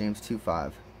go to James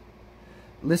 2:5.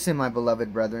 Listen, my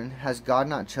beloved brethren, has God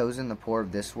not chosen the poor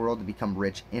of this world to become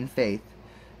rich in faith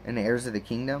and the heirs of the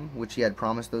kingdom, which he had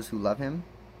promised those who love him?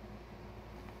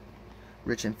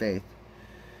 Rich in faith.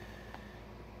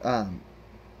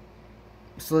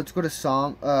 So let's go to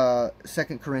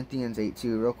 2 Corinthians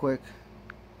 8:2 real quick.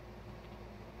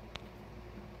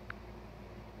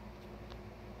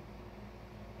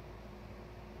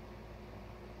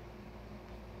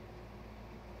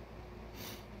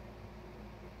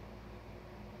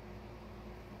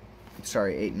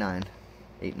 Sorry, 8:9.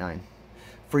 8:9.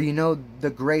 For you know the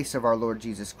grace of our Lord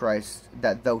Jesus Christ,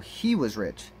 that though he was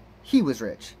rich,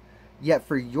 yet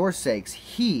for your sakes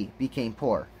he became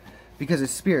poor. Because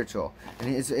it's spiritual. And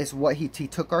it's what he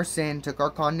took our sin, took our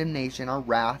condemnation, our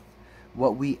wrath,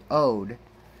 what we owed,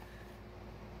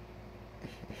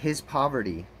 his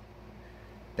poverty,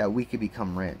 that we could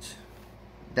become rich.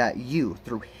 That you,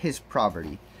 through his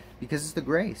poverty, because it's the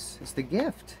grace, it's the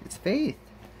gift, it's faith.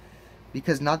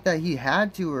 Because not that he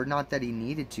had to or not that he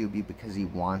needed to, but because he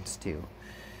wants to.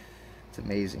 It's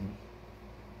amazing.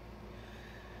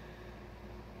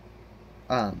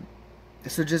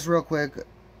 So just real quick,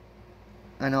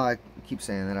 I know I keep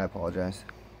saying that, I apologize.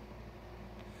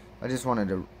 I just wanted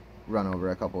to run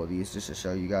over a couple of these just to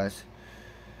show you guys.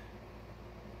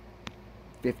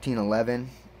 15:11.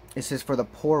 It says, "For the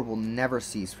poor will never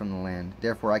cease from the land.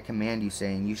 Therefore I command you,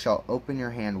 saying, you shall open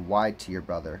your hand wide to your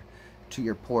brother, to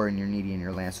your poor and your needy in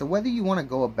your land." So whether you want to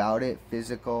go about it,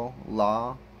 physical,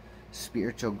 law,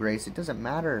 spiritual grace, it doesn't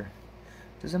matter.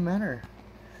 It doesn't matter.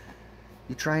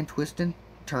 You try and twist and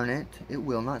turn it, it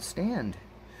will not stand.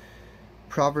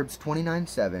 Proverbs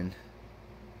 29:7.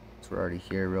 So we're already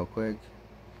here real quick.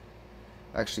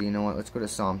 Actually, you know what? Let's go to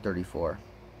Psalm 34.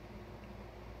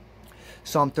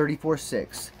 Psalm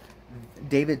 34:6.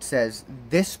 David says,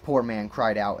 "This poor man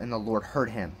cried out, and the Lord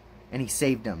heard him, and he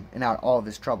saved him, and out of all of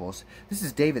his troubles." This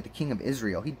is David, the king of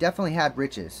Israel. He definitely had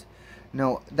riches.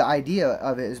 No, the idea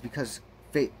of it is because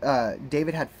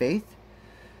David had faith.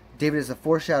 David is a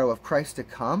foreshadow of Christ to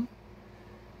come.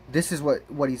 This is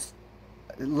what he's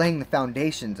laying the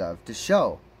foundations of to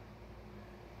show.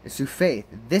 It's through faith.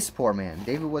 This poor man,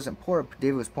 David wasn't poor,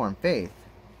 David was poor in faith.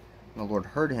 And the Lord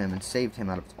heard him and saved him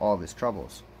out of all of his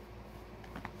troubles.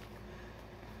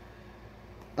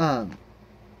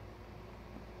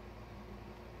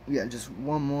 Yeah, just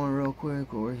one more real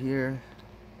quick over here.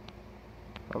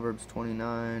 Proverbs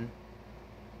 29.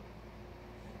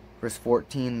 Verse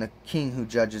 14, "The king who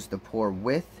judges the poor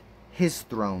with his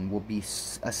throne will be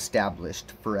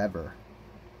established forever."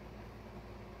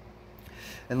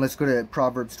 And let's go to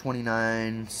Proverbs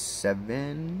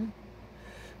 29:7.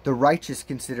 "The righteous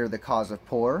consider the cause of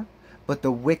poor, but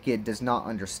the wicked does not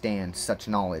understand such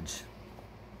knowledge."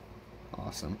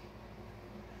 Awesome.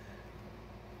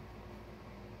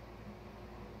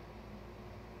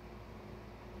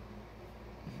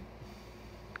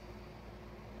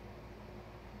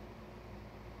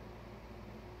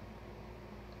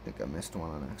 I think I missed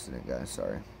one on accident, guys.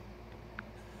 Sorry.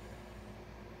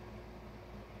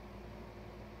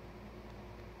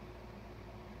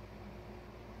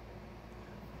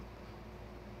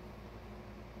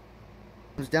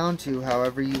 Comes down to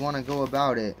however you want to go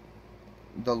about it.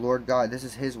 The Lord God, this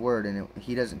is his word, and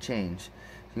he doesn't change.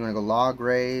 If you want to go law,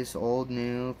 grace, old,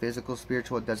 new, physical,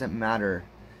 spiritual, it doesn't matter.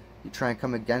 You try and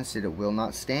come against it, it will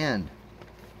not stand.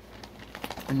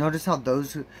 And notice how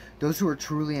those who are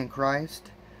truly in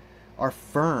Christ are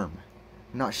firm,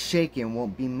 not shaken,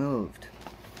 won't be moved.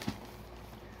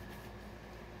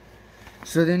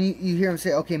 So then you hear him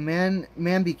say, okay, man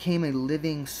became a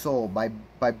living soul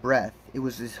by breath. It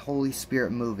was his Holy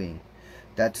Spirit moving.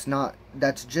 That's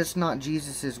just not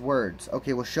Jesus's words.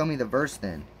 Okay, well, show me the verse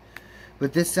then.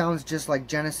 But this sounds just like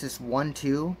Genesis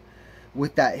 1:2,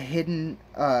 with that hidden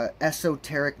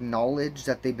esoteric knowledge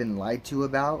that they've been lied to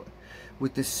about,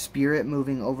 with the Spirit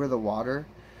moving over the water.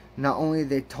 Not only are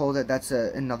they told that that's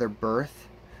another birth,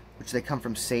 which they come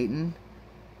from Satan,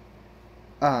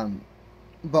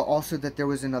 but also that there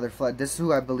was another flood. This is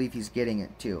who I believe he's getting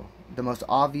it to. The most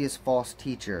obvious false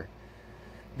teacher.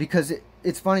 Because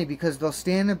it's funny, because they'll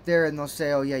stand up there and they'll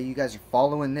say, oh yeah, you guys are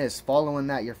following this, following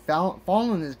that. You're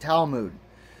following the Talmud.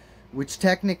 Which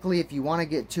technically, if you want to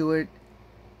get to it,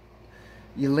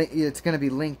 it's going to be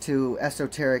linked to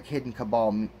esoteric hidden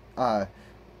Kabbalah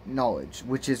knowledge,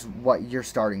 which is what you're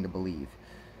starting to believe.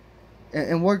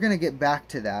 And we're going to get back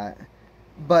to that.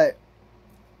 But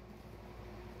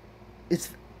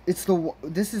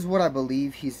this is what I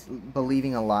believe. He's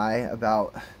believing a lie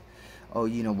about, oh,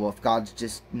 you know, well, if God's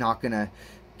just not going to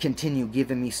continue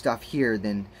giving me stuff here,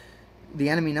 then the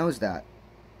enemy knows that.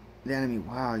 The enemy,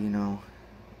 wow, you know,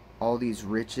 all these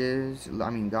riches, I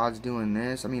mean, God's doing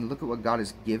this. I mean, look at what God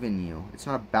has given you. It's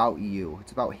not about you.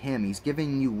 It's about him. He's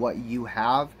giving you what you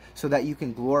have so that you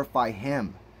can glorify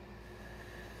him.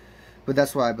 But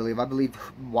that's what I believe. I believe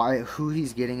who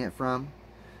he's getting it from.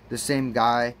 The same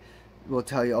guy will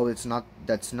tell you, oh,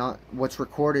 that's not what's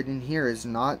recorded in here is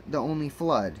not the only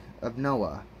flood of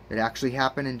Noah. It actually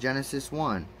happened in Genesis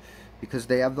 1 because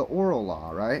they have the oral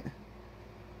law, right?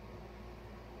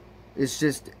 It's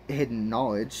just hidden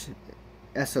knowledge,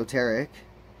 esoteric.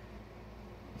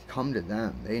 Come to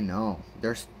them. They know.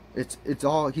 It's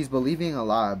all, he's believing a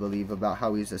lie, I believe, about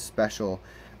how he's a special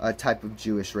type of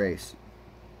Jewish race.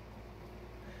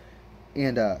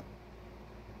 And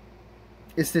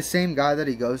it's the same guy that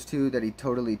he goes to that he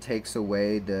totally takes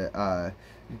away the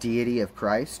deity of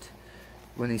Christ.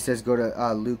 When he says, go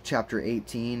to Luke chapter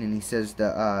 18, and he says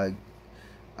the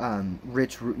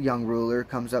rich young ruler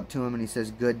comes up to him and he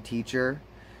says, good teacher.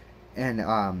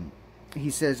 And he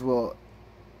says, well,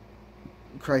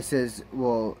 Christ says,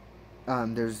 well,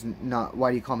 there's not,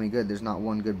 why do you call me good? There's not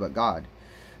one good but God.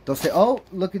 They'll say, oh,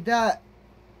 look at that.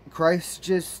 Christ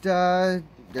just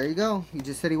there you go. You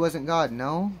just said he wasn't God.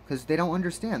 No, because they don't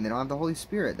understand. They don't have the Holy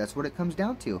Spirit. That's what it comes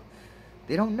down to.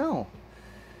 They don't know.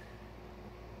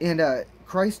 And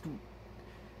Christ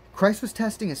was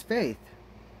testing his faith.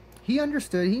 He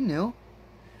understood. He knew.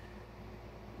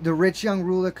 The rich young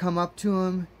ruler come up to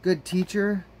him. Good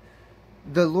teacher.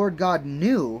 The Lord God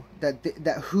knew that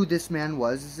who this man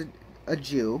was is a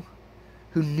Jew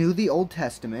who knew the Old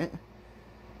Testament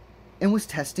and was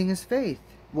testing his faith.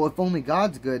 Well, if only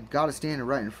God's good, God is standing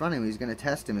right in front of him. He's going to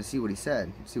test him and see what he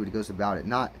said, see what he goes about it.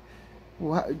 Not,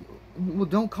 well,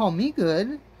 don't call me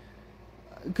good,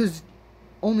 because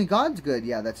only God's good.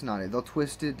 Yeah, that's not it. They'll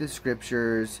twist it, the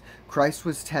scriptures. Christ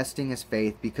was testing his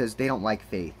faith because they don't like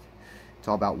faith. It's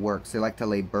all about works. They like to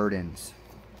lay burdens.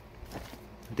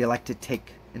 They like to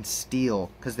take and steal,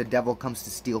 because the devil comes to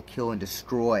steal, kill, and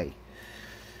destroy.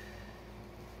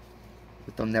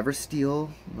 But they'll never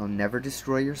steal, they'll never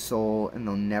destroy your soul, and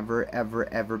they'll never,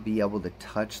 ever, ever be able to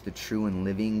touch the true and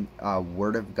living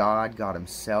Word of God, God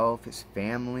himself, his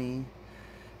family.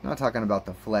 I'm not talking about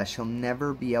the flesh. He'll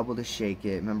never be able to shake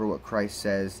it. Remember what Christ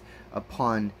says,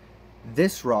 upon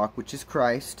this rock, which is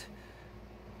Christ,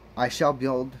 I shall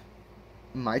build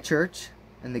my church,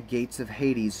 and the gates of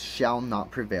Hades shall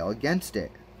not prevail against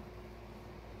it.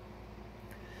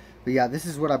 But yeah, this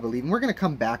is what I believe. And we're going to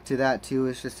come back to that too.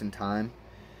 It's just in time.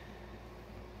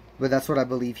 But that's what I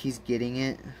believe he's getting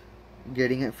it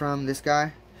from, this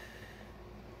guy.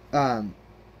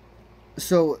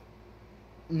 So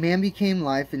man became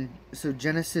life. And so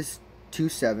Genesis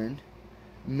 2:7.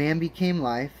 Man became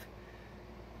life.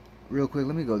 Real quick.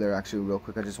 Let me go there actually real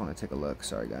quick. I just want to take a look.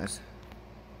 Sorry guys.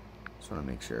 Just want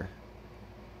to make sure.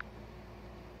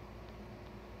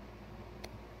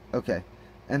 Okay.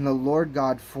 And the Lord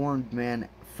God formed man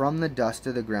from the dust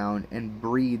of the ground and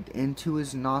breathed into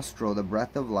his nostril the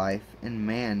breath of life, and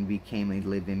man became a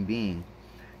living being.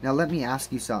 Now let me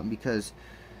ask you something, because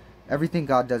everything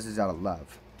God does is out of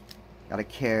love. Out of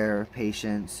care,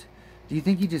 patience. Do you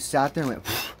think he just sat there and went,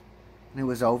 and it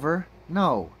was over?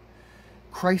 No.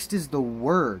 Christ is the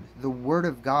Word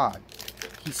of God.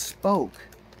 He spoke.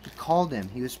 He called him.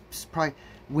 He was probably...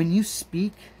 When you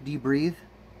speak, do you breathe?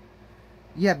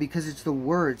 Yeah, because it's the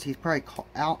words. He's probably called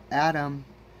out Adam,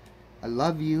 I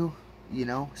love you, you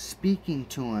know, speaking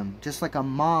to him. Just like a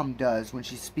mom does when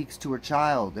she speaks to her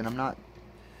child. And I'm not...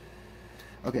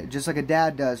 Okay, just like a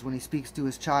dad does when he speaks to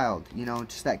his child. You know,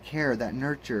 just that care, that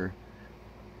nurture.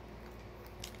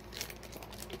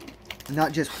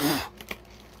 Not just...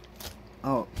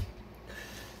 Oh.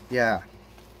 Yeah.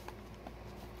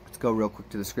 Let's go real quick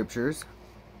to the scriptures.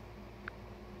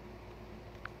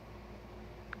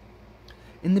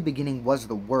 In the beginning was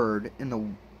the Word, and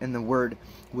the Word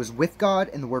was with God,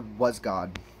 and the Word was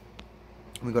God.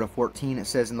 When we go to 14, it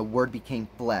says, and the Word became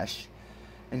flesh,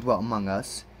 and dwelt among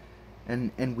us,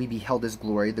 and we beheld his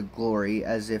glory, the glory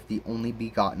as if the only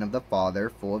begotten of the Father,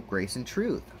 full of grace and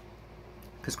truth.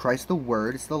 Because Christ the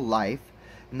Word is the life,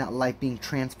 and that life being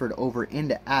transferred over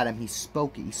into Adam, he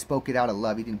spoke it. He spoke it out of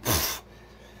love. He didn't...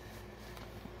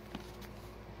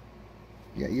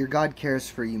 Yeah, your God cares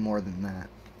for you more than that.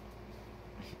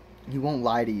 He won't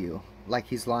lie to you like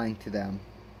he's lying to them.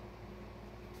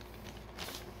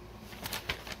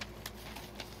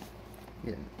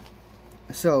 Yeah.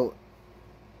 So,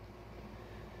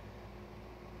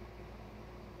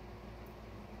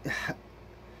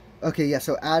 okay, yeah,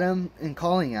 so Adam, and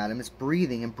calling Adam, is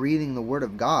breathing, and breathing the Word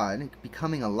of God,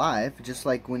 becoming alive, just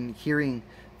like when hearing,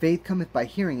 faith cometh by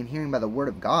hearing, and hearing by the Word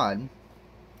of God.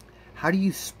 How do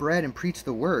you spread and preach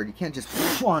the Word? You can't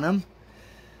just on them.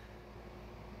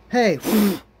 Hey,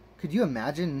 could you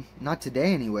imagine? Not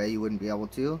today anyway, you wouldn't be able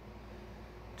to.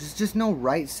 There's just no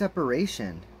right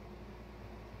separation.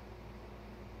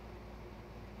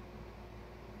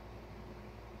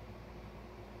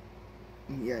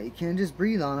 Yeah, you can't just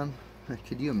breathe on them.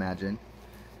 Could you imagine?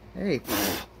 Hey,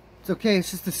 it's okay,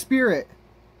 it's just the Spirit.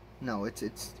 No,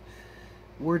 it's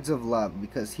words of love,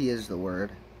 because he is the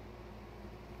Word.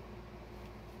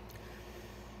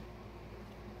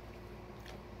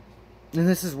 And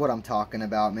this is what I'm talking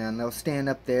about, man. They'll stand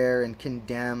up there and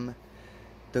condemn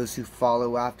those who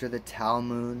follow after the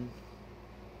Talmud.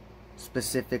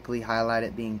 Specifically highlight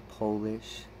it being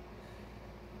Polish.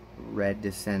 Red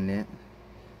descendant.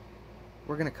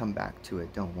 We're going to come back to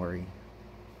it, don't worry.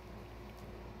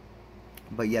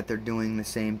 But yet they're doing the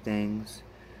same things.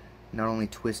 Not only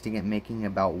twisting it, making it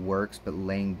about works, but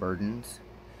laying burdens.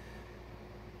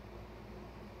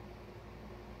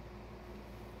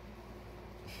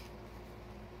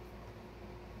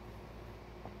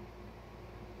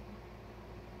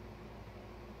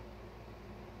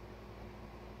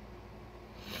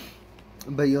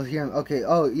 But you'll hear him. Okay.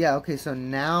 Oh, yeah. Okay. So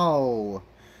now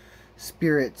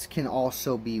spirits can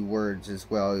also be words as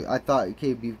well. I thought,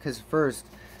 okay, because first,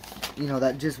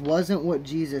 that just wasn't what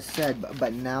Jesus said,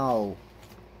 but now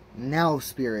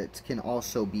spirits can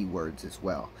also be words as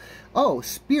well. Oh,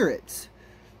 spirits.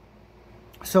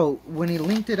 So when he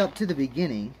linked it up to the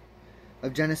beginning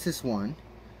of Genesis 1,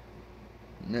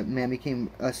 man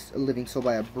became a living soul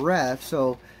by a breath.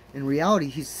 So in reality,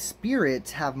 his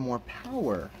spirits have more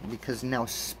power, because now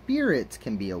spirits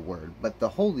can be a word, but the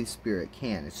Holy Spirit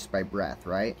can. It's just by breath,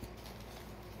 right?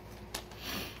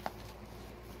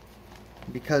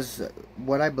 Because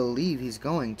what I believe he's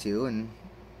going to, and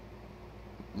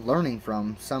learning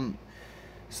from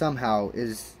somehow,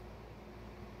 is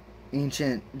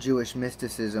ancient Jewish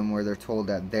mysticism, where they're told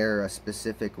that they're a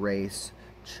specific race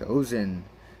chosen,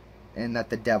 and that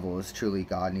the devil is truly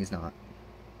God and he's not.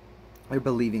 They're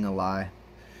believing a lie.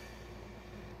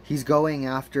 He's going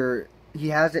after, he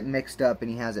has it mixed up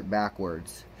and he has it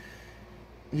backwards.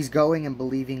 He's going and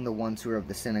believing the ones who are of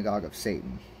the synagogue of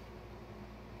Satan.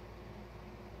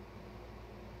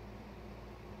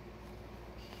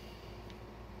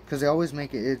 Because they always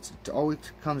make it, it always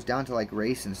comes down to like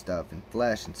race and stuff, and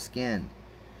flesh and skin.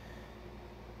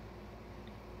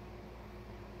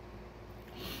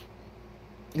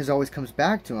 It always comes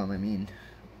back to him. I mean,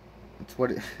 it's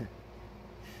what it...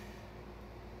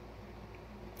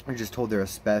 They're just told they're a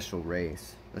special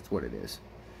race. That's what it is.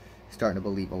 He's starting to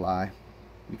believe a lie,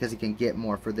 because he can get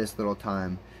more for this little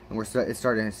time. And it's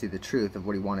starting to see the truth of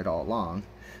what he wanted all along.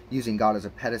 Using God as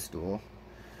a pedestal.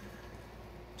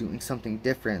 Doing something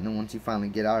different. And then once you finally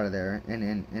get out of there,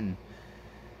 and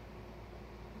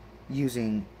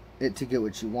using it to get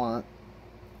what you want.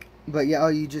 But yeah,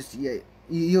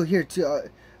 you'll hear too...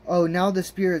 oh, now the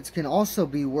spirits can also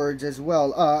be words as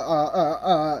well.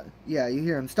 Yeah, you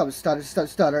hear him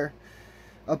stutter.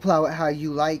 Apply it how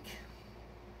you like.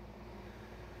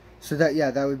 So that, yeah,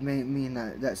 that would mean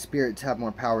that spirits have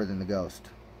more power than the ghost.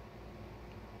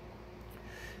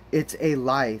 It's a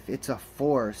life. It's a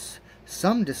force.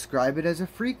 Some describe it as a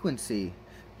frequency.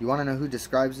 You want to know who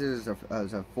describes it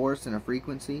as a force and a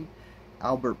frequency?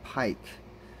 Albert Pike,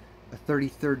 a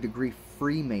 33rd degree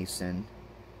Freemason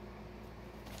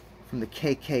from the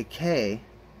KKK,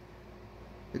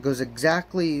 that goes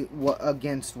exactly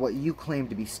against what you claim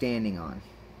to be standing on,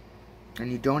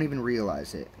 and you don't even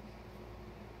realize it.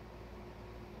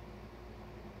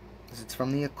 Because it's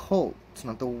from the occult. It's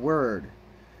not the word.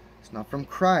 It's not from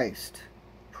Christ,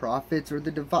 prophets, or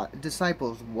the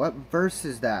disciples. What verse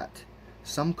is that?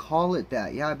 Some call it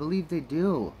that. Yeah, I believe they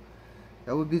do.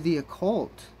 That would be the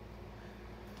occult.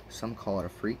 Some call it a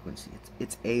frequency.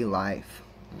 It's a life.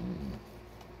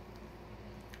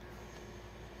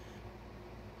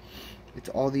 It's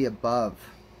all the above,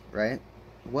 right?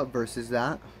 What verse is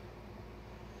that?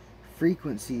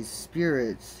 Frequencies,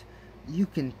 spirits, you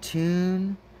can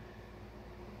tune.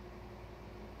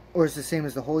 Or it's the same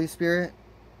as the Holy Spirit?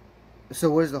 So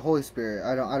what is the Holy Spirit?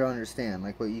 I don't understand.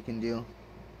 Like what you can do.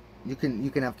 You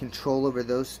can have control over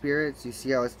those spirits. You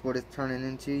see how what it's turning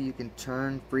into? You can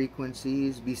turn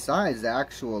frequencies besides the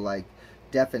actual like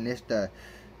definition,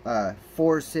 the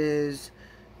forces,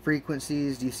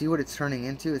 frequencies. Do you see what it's turning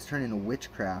into? It's turning into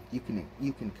witchcraft. You can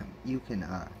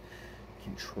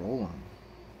control them,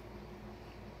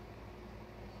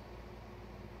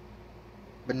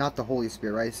 but not the Holy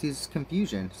Spirit, right? He's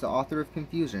confusion. It's the author of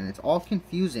confusion. It's all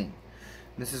confusing.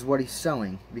 This is what he's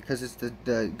sowing, because it's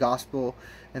the gospel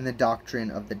and the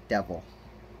doctrine of the devil.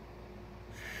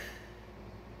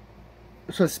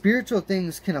 So spiritual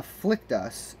things can afflict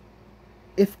us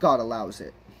if God allows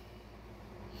it.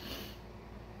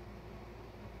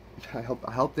 I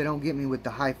hope they don't get me with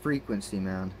the high frequency,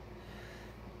 man.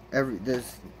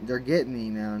 They're getting me,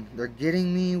 man. They're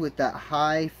getting me with that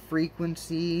high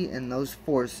frequency and those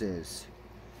forces.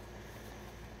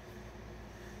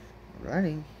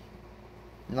 Alrighty.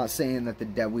 I'm not saying that the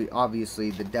devil, obviously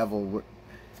the devil,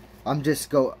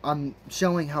 I'm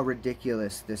showing how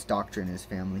ridiculous this doctrine is,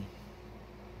 family.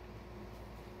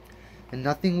 And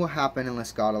nothing will happen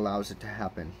unless God allows it to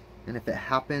happen. And if it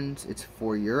happens, it's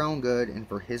for your own good and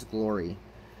for His glory.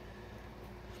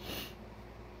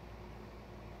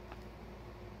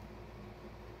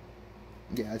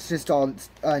 Yeah, it's just all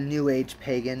New Age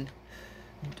pagan.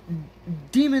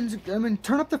 Demons, I mean,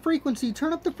 turn up the frequency,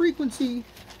 turn up the frequency.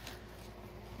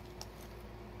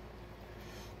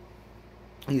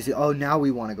 You see, oh, now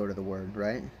we want to go to the Word,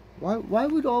 right? Why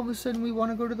would all of a sudden we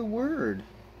want to go to the Word?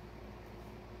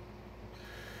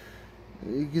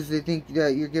 Because they think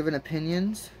that you're giving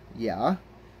opinions? Yeah.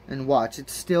 And watch,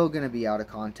 it's still going to be out of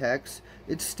context.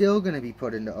 It's still going to be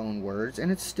put into own words.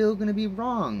 And it's still going to be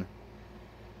wrong.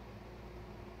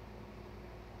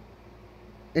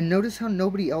 And notice how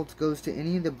nobody else goes to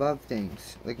any of the above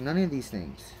things. Like, none of these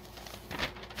things.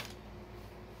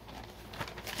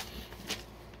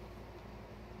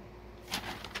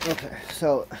 Okay,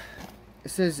 so it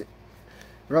says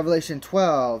Revelation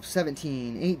 12,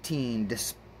 17, 18,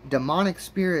 demonic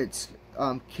spirits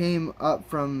came up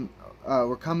from,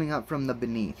 were coming up from the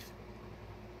beneath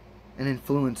and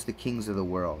influenced the kings of the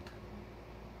world.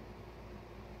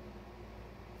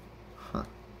 Huh.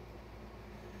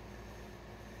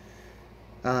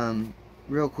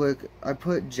 Real quick, I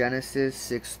put Genesis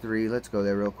 6:3. Let's go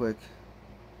there real quick.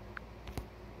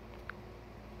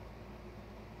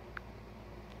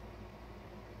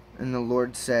 And the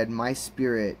Lord said, my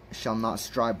spirit shall not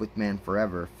strive with man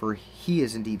forever, for he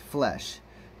is indeed flesh,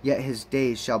 yet his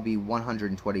days shall be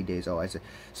 120 days. Oh, I said.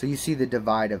 So you see the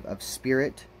divide of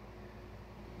spirit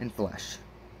and flesh.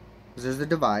 Because there's the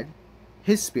divide,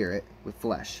 his spirit with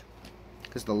flesh,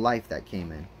 because the life that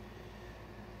came in.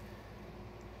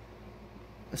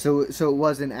 So it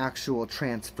was an actual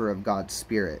transfer of God's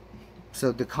spirit.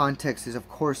 So the context is, of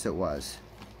course it was.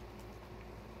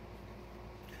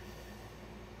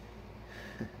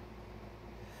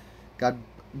 God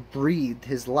breathed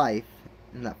his life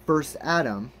in that first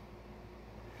Adam,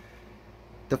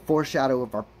 the foreshadow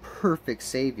of our perfect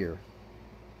Savior.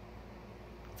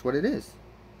 That's what it is.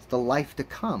 It's the life to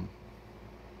come.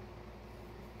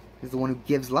 He's the one who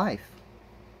gives life.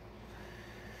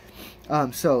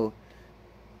 So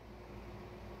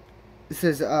it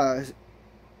says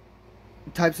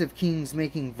types of kings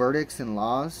making verdicts and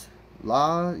laws.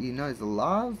 Law, you know, it's the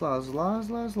laws.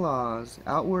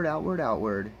 Outward, outward,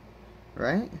 outward.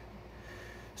 Right?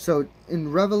 So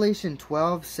in Revelation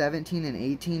 12, 17, and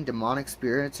 18, demonic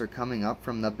spirits are coming up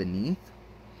from the beneath.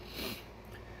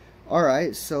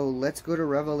 Alright, so let's go to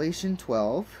Revelation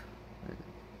 12.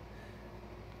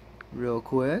 Real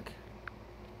quick.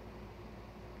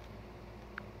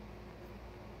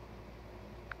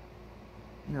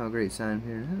 No great sign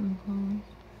here.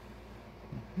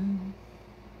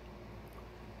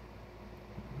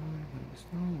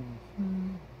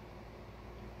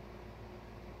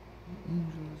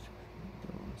 Angels,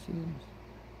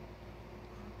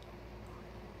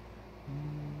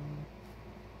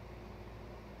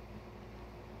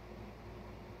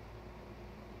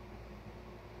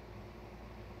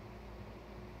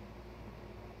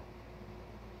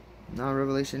 now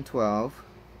Revelation 12.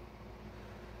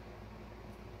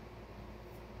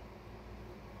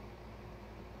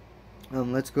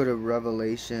 Let's go to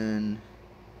Revelation.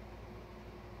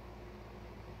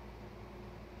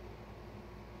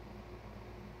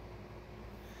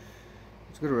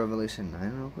 Let's go to Revelation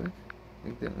 9 real quick. I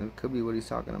think that could be what he's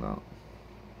talking about.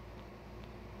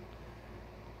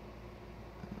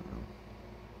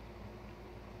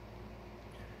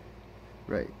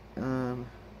 Right.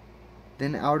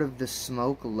 Then out of the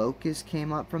smoke locusts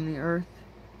came up from the earth,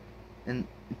 and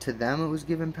to them it was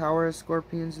given power as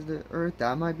scorpions of the earth.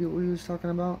 That might be what he was talking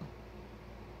about.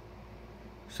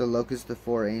 So locusts, the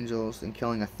 4 angels, and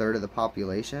killing 1/3 of the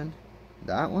population.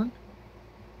 That one.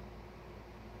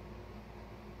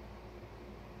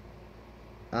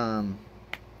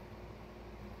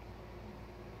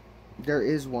 There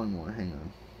is one more. Hang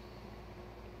on.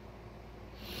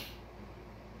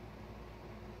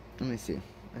 Let me see.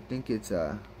 I think it's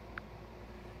I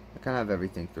kind of have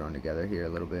everything thrown together here a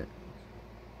little bit.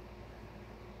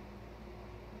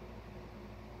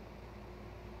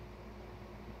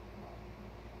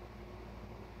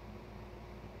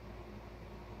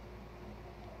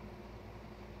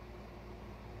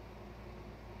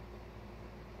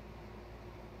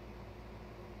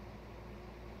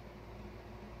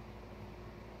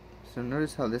 So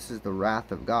notice how this is the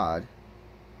wrath of God.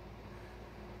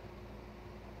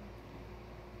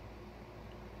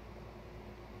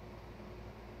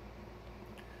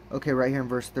 Okay, right here in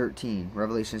verse 13,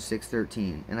 Revelation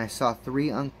 6:13. And I saw 3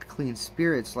 unclean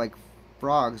spirits like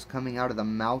frogs coming out of the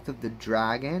mouth of the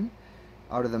dragon,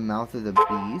 out of the mouth of the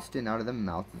beast, and out of the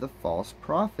mouth of the false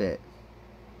prophet.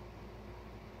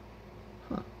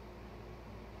 Huh.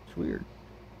 It's weird.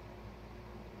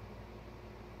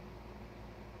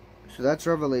 So that's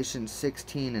Revelation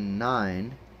 16 and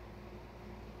 9.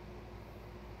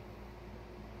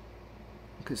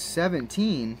 Because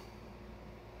 17...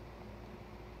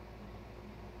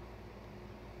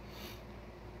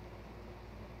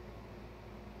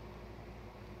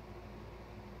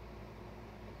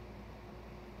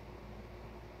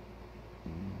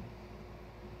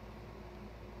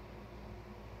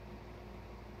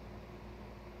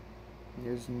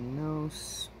 there's no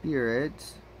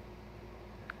spirit.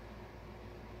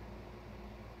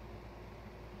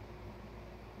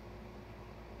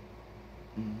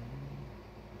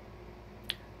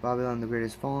 Babylon the Great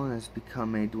has fallen, has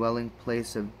become a dwelling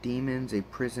place of demons, a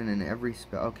prison in every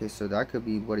spell. Okay, so that could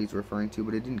be what he's referring to,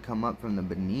 but it didn't come up from the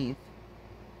beneath.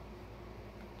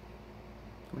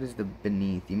 What is the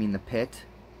beneath? You mean the pit?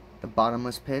 The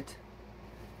bottomless pit?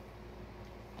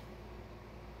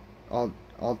 I'll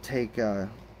take I'll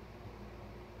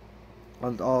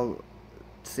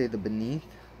say the beneath.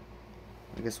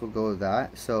 I guess we'll go with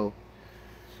that. So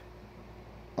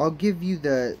I'll give you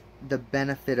the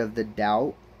benefit of the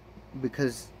doubt,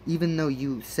 because even though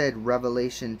you said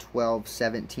Revelation 12,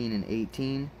 17, and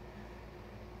 18,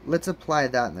 let's apply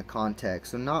that in the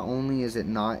context. So not only is it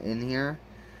not in here,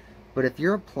 but if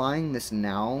you're applying this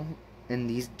now, and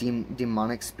these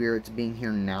demonic spirits being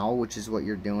here now, which is what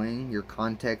you're doing, your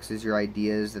context is your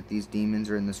ideas that these demons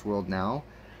are in this world now.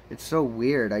 It's so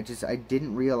weird. I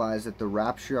didn't realize that the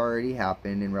rapture already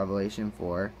happened in Revelation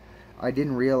 4. I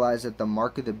didn't realize that the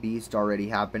mark of the beast already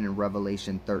happened in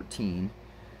Revelation 13.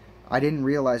 I didn't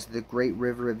realize that the great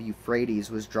river of Euphrates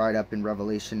was dried up in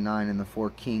Revelation 9, and the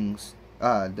four kings,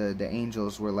 the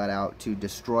angels were let out to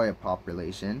destroy a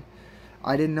population.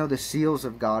 I didn't know the seals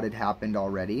of God had happened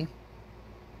already.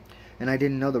 And I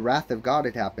didn't know the wrath of God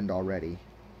had happened already.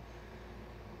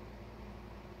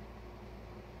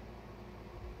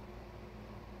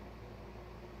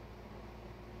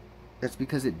 That's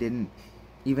because it didn't.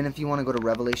 Even if you want to go to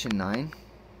Revelation 9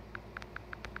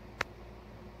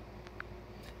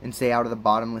 and say, out of the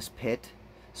bottomless pit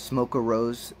smoke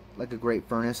arose like a great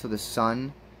furnace, so the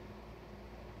sun,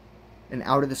 and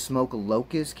out of the smoke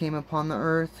locusts came upon the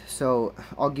earth. So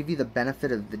I'll give you the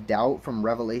benefit of the doubt from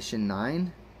Revelation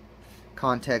 9.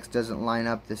 Context doesn't line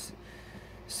up this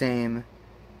same,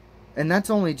 and that's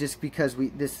only just because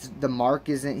the mark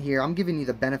isn't here. I'm giving you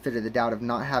the benefit of the doubt of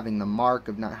not having the mark,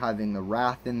 of not having the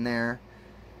wrath in there.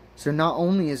 So not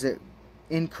only is it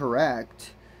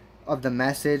incorrect of the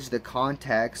message, the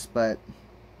context, but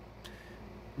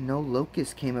no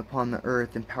locust came upon the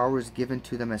earth, and power was given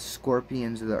to them as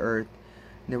scorpions of the earth,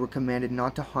 and they were commanded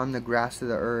not to harm the grass of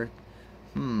the earth.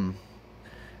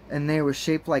 And they were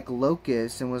shaped like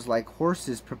locusts, and was like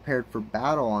horses prepared for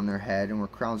battle on their head, and were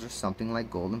crowns of something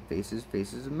like golden faces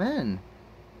of men.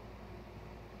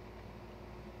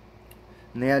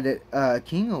 And they had a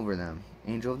king over them,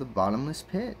 angel of the bottomless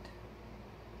pit,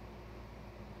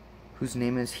 whose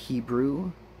name is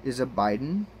Hebrew is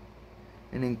Abidan,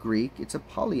 and in Greek it's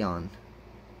Apollyon.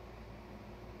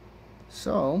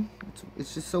 So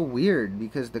it's just so weird,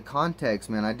 because the context,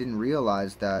 man, I didn't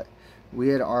realize that we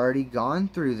had already gone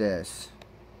through this.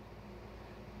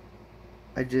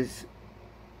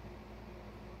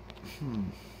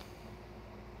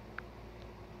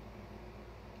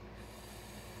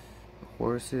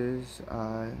 Horses,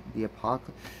 the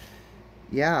apocalypse.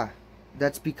 Yeah,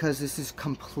 that's because this is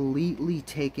completely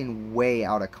taken way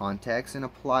out of context and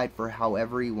applied for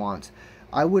however he wants.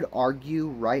 I would argue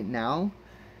right now,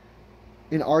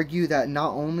 and argue that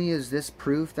not only is this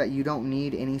proof that you don't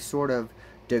need any sort of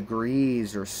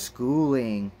degrees or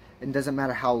schooling, it doesn't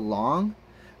matter how long,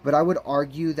 but I would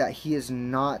argue that he is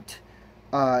not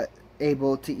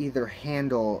able to either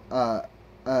handle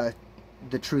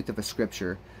the truth of a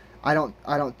scripture. I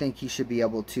don't think he should be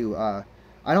able to.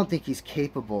 I don't think he's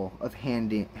capable of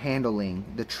handling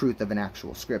the truth of an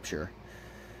actual scripture.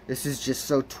 This is just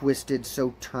so twisted,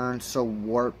 so turned, so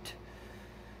warped.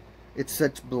 It's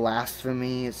such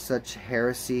blasphemy. It's such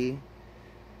heresy.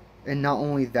 And not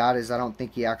only that, is I don't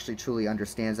think he actually truly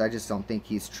understands. I just don't think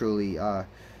he's truly, I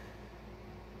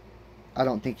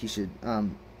don't think he should,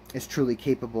 is truly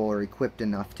capable or equipped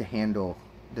enough to handle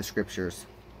the scriptures.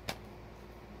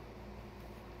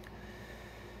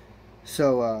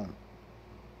 So,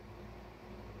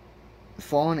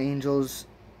 fallen angels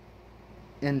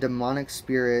and demonic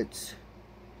spirits,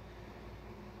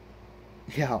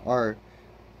 yeah, are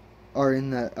in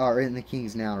the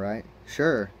kings now, right?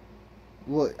 Sure.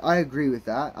 Well, I agree with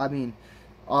that. I mean,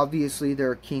 obviously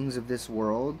there are kings of this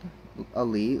world,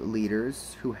 elite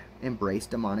leaders who embrace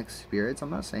demonic spirits. I'm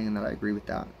not saying that I agree with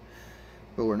that,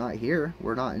 but we're not here.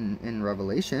 We're not in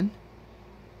Revelation.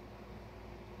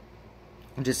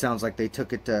 It just sounds like they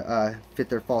took it to fit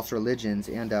their false religions.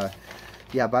 And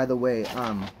yeah, by the way,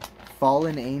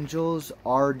 fallen angels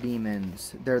are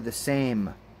demons. They're the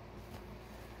same.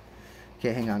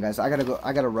 Okay, hang on, guys. I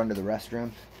gotta run to the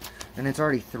restroom. And it's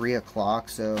already 3 o'clock,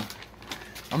 so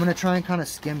I'm going to try and kind of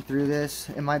skim through this.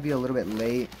 It might be a little bit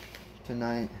late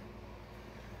tonight,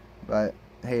 but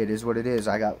hey, it is what it is.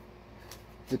 I got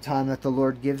the time that the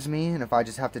Lord gives me, and if I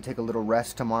just have to take a little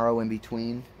rest tomorrow in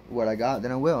between what I got,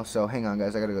 then I will. So hang on,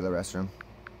 guys. I got to go to the restroom.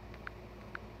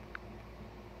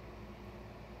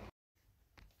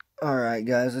 Alright,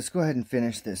 guys. Let's go ahead and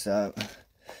finish this up.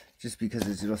 just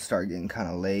because it'll start getting kind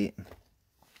of late.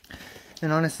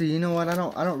 And honestly, you know what? I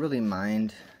don't really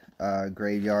mind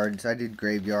graveyards. I did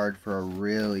graveyard for a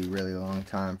really, really long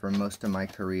time, for most of my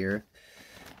career.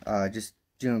 Just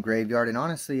doing graveyard, and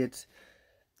honestly, it's,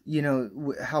 you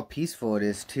know, how peaceful it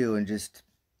is too, and just,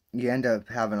 you end up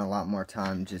having a lot more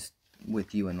time just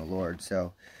with you and the Lord.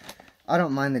 So I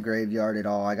don't mind the graveyard at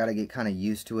all. I got to get kind of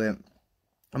used to it.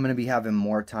 I'm going to be having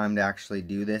more time to actually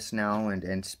do this now,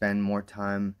 and spend more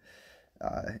time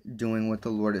doing what the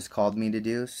Lord has called me to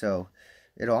do. So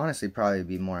it'll honestly probably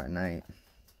be more at night.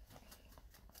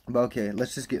 But okay,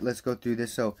 let's go through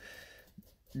this. So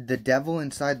the devil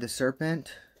inside the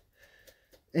serpent,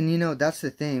 and you know, that's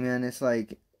the thing, man. It's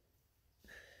like,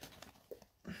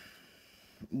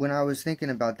 when I was thinking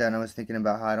about that, and I was thinking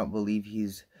about how I don't believe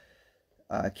he's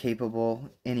capable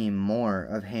anymore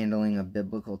of handling a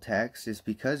biblical text, is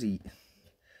because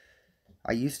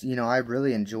I used to, you know, I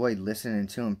really enjoyed listening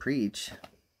to him preach.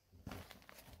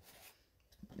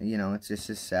 You know, it's just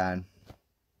sad.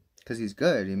 Because he's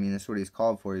good. I mean, that's what he's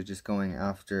called for. He's just going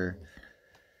after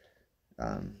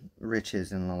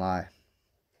riches and the lie.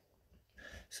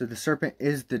 So the serpent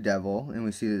is the devil. And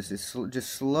we see this is just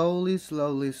slowly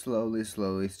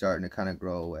starting to kind of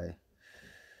grow away.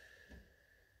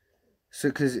 So,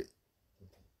 because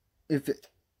if it...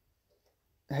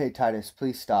 Hey, Titus,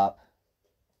 please stop.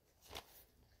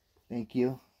 Thank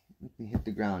you. Let me hit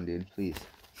the ground, dude, please.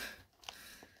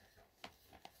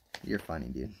 You're funny,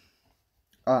 dude.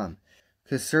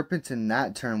 Because serpents in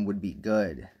that term would be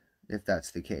good, if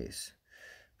that's the case.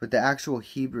 But the actual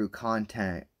Hebrew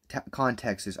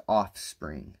context is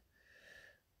offspring.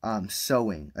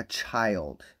 Sowing, a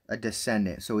child, a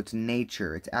descendant. So it's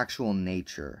nature, it's actual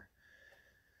nature.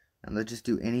 And they'll just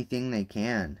do anything they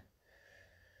can.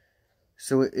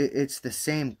 So it's the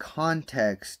same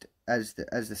context as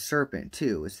the serpent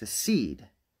too. It's the seed.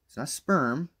 It's not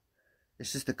sperm.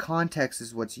 It's just the context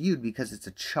is what's used because it's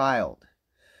a child.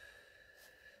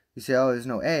 You say, oh, there's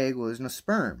no egg. Well, there's no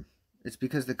sperm. It's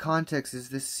because the context is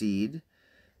the seed.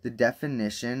 The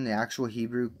definition, the actual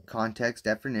Hebrew context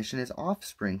definition is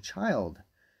offspring, child.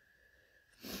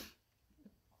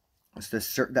 It's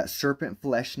that serpent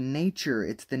flesh nature.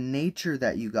 It's the nature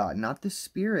that you got, not the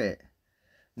spirit.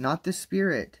 Not the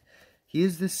spirit. He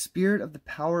is the spirit of the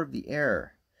power of the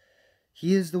air.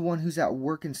 He is the one who's at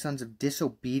work in sons of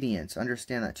disobedience.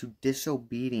 Understand that, to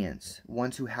disobedience.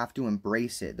 Ones who have to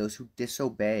embrace it. Those who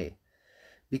disobey.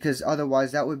 Because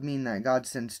otherwise that would mean that God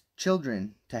sends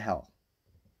children to hell.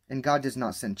 And God does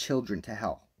not send children to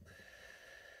hell.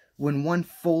 When one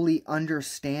fully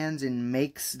understands and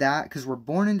makes that, because we're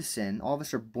born into sin. All of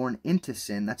us are born into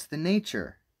sin. That's the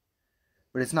nature.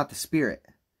 But it's not the spirit.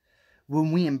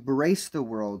 When we embrace the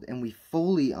world and we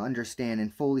fully understand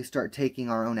and fully start taking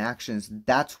our own actions,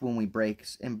 that's when we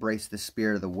embrace the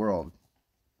spirit of the world.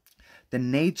 The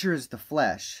nature is the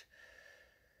flesh.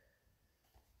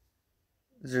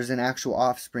 There's an actual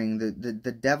offspring.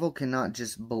 The devil cannot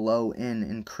just blow in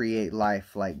and create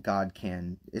life like God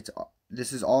can.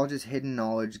 This is all just hidden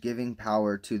knowledge, giving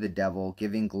power to the devil,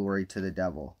 giving glory to the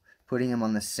devil, putting him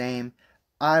on the same,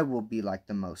 I will be like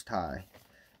the Most High.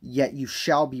 Yet you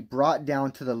shall be brought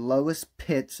down to the lowest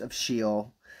pits of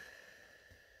Sheol.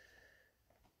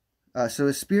 So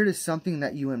the spirit is something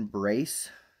that you embrace.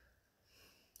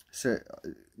 So,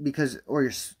 because or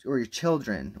your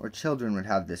children would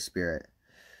have this spirit.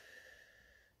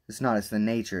 It's not. It's the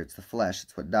nature. It's the flesh.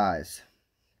 It's what dies.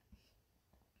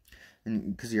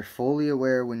 And because you're fully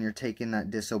aware when you're taking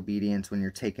that disobedience, when you're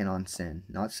taking on sin.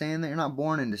 Not saying that you're not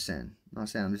born into sin. I'm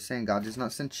just saying God does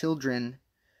not send children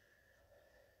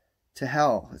to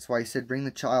hell. That's why he said, bring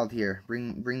the child here.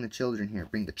 Bring the children here.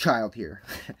 Bring the child here.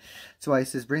 That's why he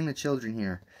says, bring the children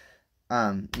here.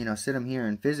 You know, sit them here.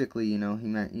 And physically, you know, he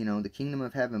meant, you know, the kingdom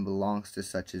of heaven belongs to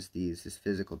such as these, his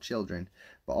physical children.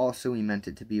 But also he meant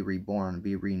it to be reborn,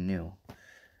 be renew.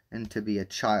 And to be a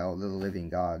child of the living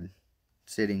God.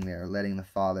 Sitting there, letting the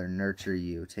Father nurture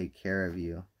you, take care of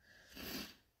you.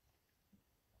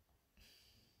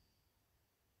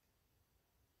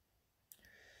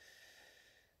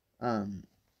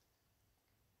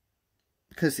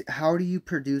 Because how do you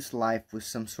produce life with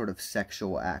some sort of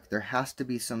sexual act? There has to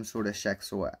be some sort of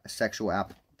sexual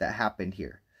act that happened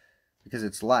here. Because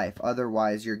it's life.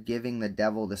 Otherwise, you're giving the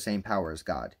devil the same power as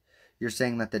God. You're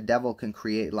saying that the devil can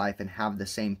create life and have the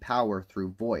same power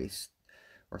through voice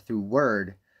or through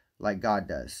word like God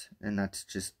does. And that's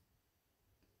just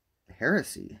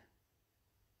heresy.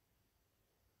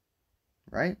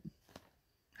 Right?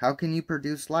 How can you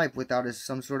produce life without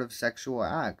some sort of sexual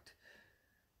act?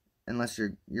 Unless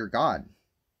you're God.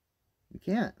 You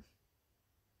can't.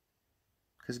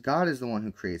 Because God is the one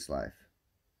who creates life.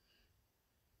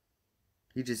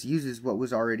 He just uses what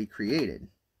was already created.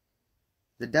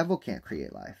 The devil can't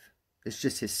create life. It's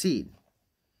just his seed.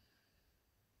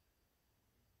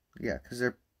 Yeah, because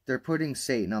they're putting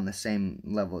Satan on the same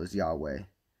level as Yahweh.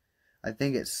 I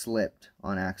think it slipped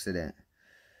on accident.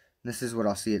 This is what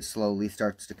I'll see. It slowly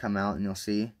starts to come out, and you'll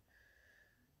see.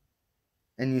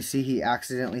 And you see he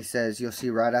accidentally says, you'll see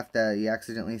right after that, he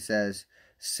accidentally says,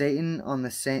 Satan on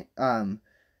the same,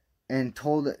 and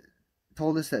told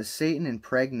us that Satan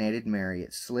impregnated Mary.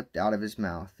 It slipped out of his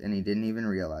mouth, and he didn't even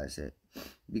realize it.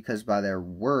 Because by their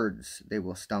words, they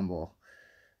will stumble.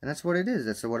 And that's what it is.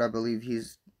 That's what I believe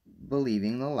he's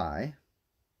believing, the lie.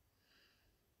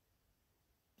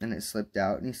 And it slipped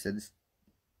out, and he said,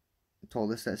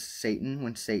 told us that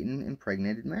when Satan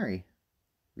impregnated Mary.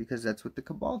 Because that's what the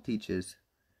Cabal teaches.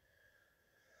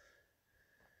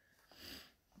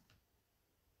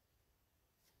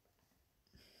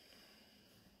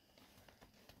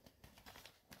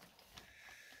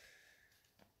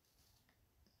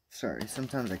 Sorry,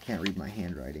 sometimes I can't read my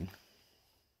handwriting.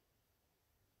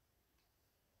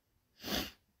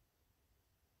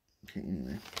 Okay,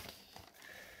 anyway.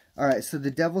 Alright, so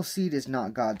the devil's seed is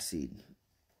not God's seed.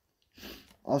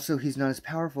 Also, he's not as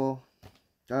powerful.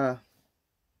 Duh.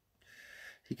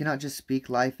 He cannot just speak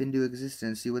life into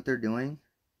existence. See what they're doing?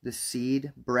 The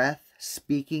seed, breath,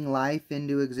 speaking life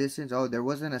into existence. Oh, there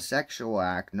wasn't a sexual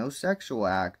act. No sexual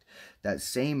act. That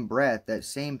same breath, that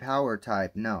same power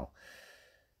type. No.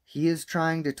 He is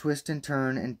trying to twist and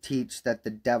turn and teach that the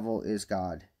devil is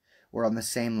God. We're on the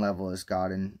same level as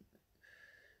God. And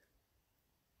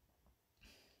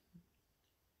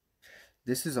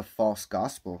this is a false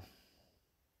gospel.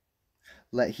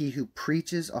 Let he who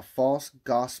preaches a false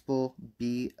gospel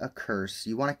be accursed.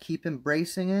 You want to keep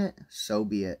embracing it? So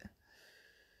be it.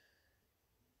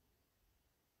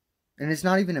 And it's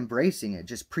not even embracing it,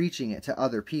 just preaching it to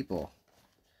other people.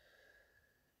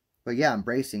 But yeah,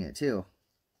 embracing it too.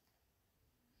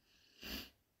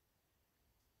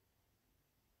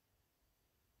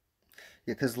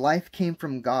 Yeah, because life came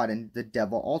from God and the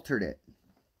devil altered it.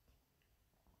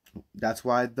 That's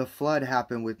why the flood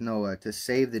happened with Noah, to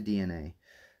save the DNA.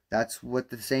 That's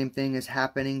what the same thing is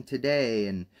happening today,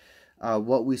 and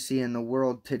what we see in the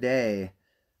world today.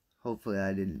 Hopefully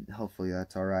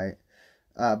that's all right.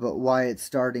 But why it's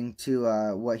starting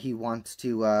to, what he wants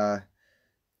to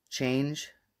change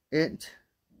it.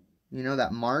 You know,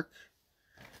 that mark.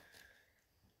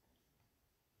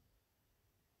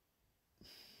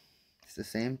 It's the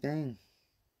same thing.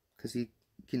 Because he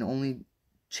can only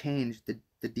change the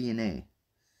DNA.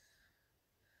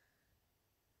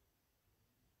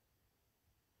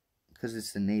 Because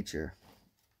it's the nature.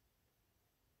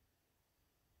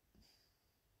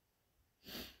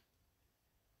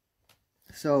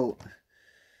 So,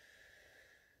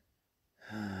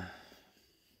 it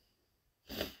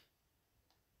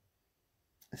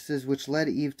says, which led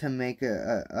Eve to make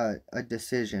a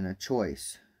decision, a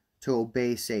choice, to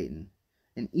obey Satan.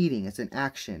 And eating, it's an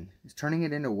action. It's turning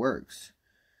it into works.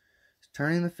 It's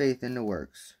turning the faith into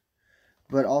works.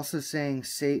 But also saying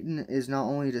Satan is not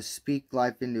only to speak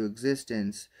life into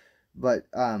existence, but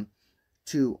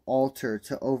to alter,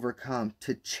 to overcome,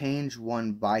 to change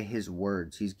one by his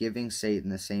words. He's giving Satan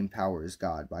the same power as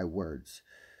God by words.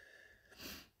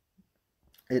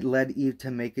 It led Eve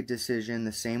to make a decision.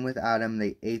 The same with Adam.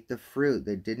 They ate the fruit.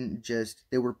 They didn't just,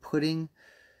 they were putting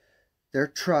their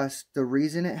trust. The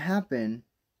reason it happened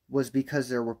was because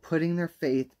they were putting their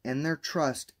faith and their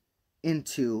trust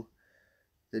into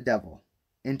the devil,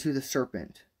 into the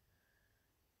serpent.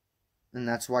 And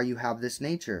that's why you have this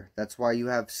nature. That's why you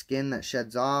have skin that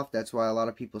sheds off. That's why a lot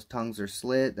of people's tongues are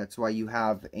slit. That's why you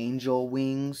have angel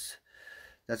wings.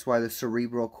 That's why the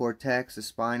cerebral cortex, the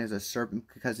spine, is a serpent,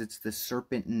 because it's the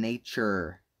serpent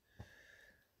nature.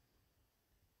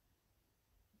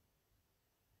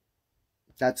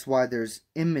 That's why there's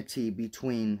enmity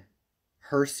between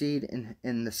her seed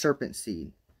and the serpent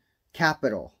seed.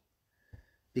 Capital.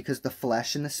 Because the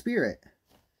flesh and the spirit.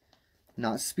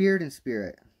 Not spirit and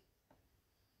spirit.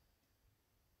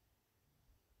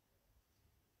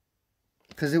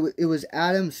 Because it was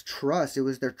Adam's trust. It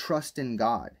was their trust in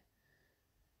God.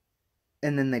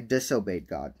 And then they disobeyed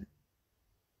God.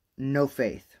 No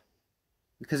faith.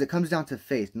 Because it comes down to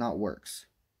faith, not works.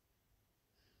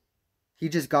 He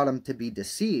just got them to be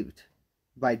deceived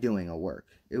by doing a work.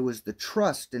 It was the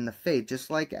trust and the faith.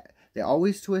 Just like they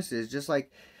always twist it. It's just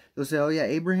like they'll say, oh yeah,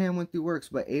 Abraham went through works.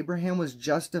 But Abraham was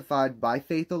justified by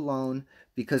faith alone,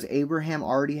 because Abraham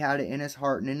already had it in his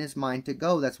heart and in his mind to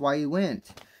go. That's why he went.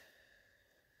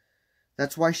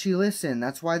 That's why she listened.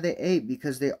 That's why they ate,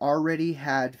 because they already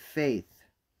had faith.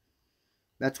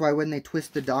 That's why when they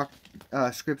twist the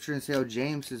scripture and say, oh,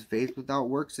 James says faith without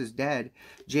works is dead,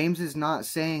 James is not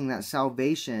saying that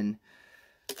salvation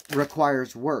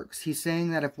requires works. He's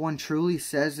saying that if one truly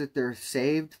says that they're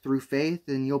saved through faith,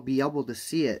 then you'll be able to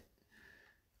see it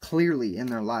clearly in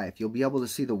their life. You'll be able to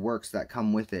see the works that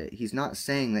come with it. He's not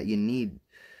saying that you need,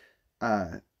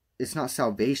 it's not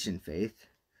salvation faith.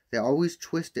 They always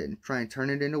twist it and try and turn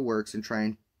it into works and try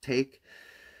and take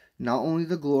not only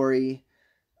the glory,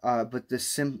 but the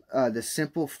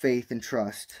simple faith and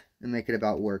trust and make it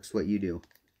about works, what you do.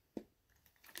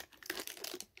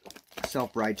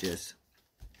 Self-righteous.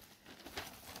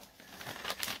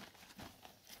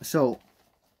 So,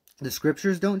 the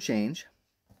scriptures don't change.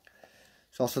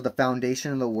 It's also the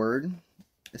foundation of the word.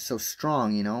 It's so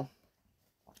strong, you know.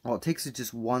 All it takes is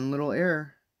just one little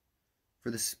error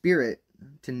for the spirit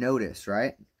to notice,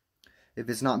 right? If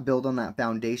it's not built on that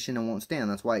foundation, it won't stand.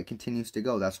 That's why it continues to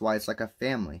go. That's why it's like a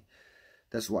family.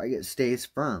 That's why it stays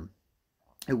firm.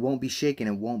 It won't be shaken.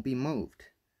 It won't be moved.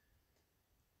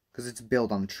 Because it's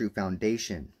built on the true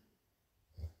foundation.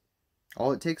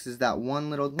 All it takes is that one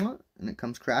little, and it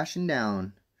comes crashing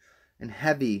down. And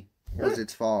heavy was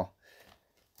its fall.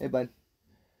 Hey, bud.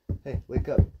 Hey, wake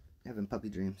up. Having puppy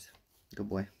dreams. Good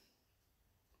boy.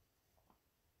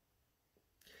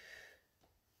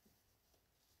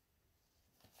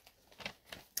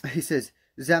 He says,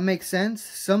 does that make sense?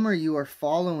 Some of you are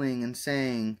following and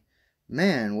saying,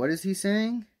 man, what is he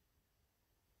saying?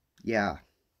 Yeah.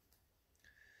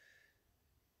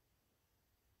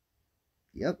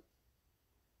 Yep.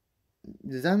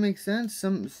 Does that make sense?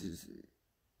 Some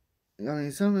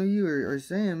of you are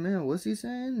saying, man, what's he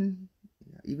saying?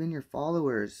 Even your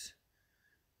followers.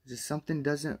 Just something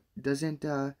doesn't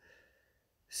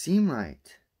seem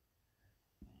right.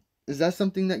 Is that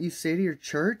something that you say to your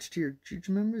church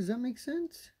members? Does that make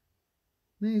sense?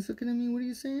 Man, he's looking at me. What are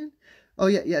you saying? Oh,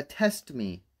 yeah, test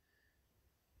me.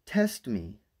 Test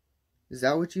me. Is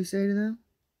that what you say to them?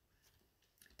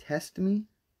 Test me?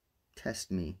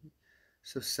 Test me.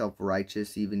 So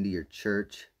self-righteous, even to your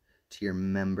church, to your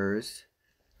members.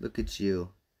 Look at you.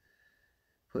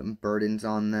 Putting burdens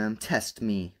on them. Test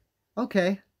me.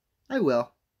 Okay, I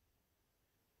will.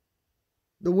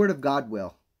 The Word of God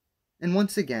will. And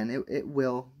once again, it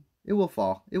will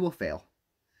fall. It will fail.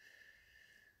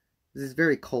 This is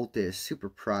very cultish, super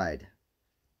pride.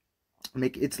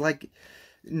 It's like,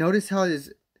 notice how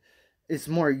it's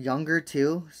more younger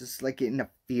too. It's just like getting a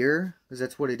fear, because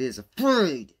that's what it is.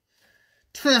 Afraid.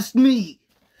 Test me.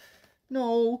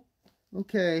 No.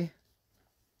 Okay.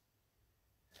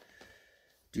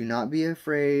 Do not be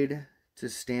afraid to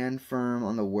stand firm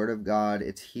on the Word of God.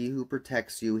 It's He who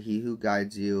protects you, He who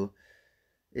guides you.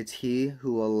 It's He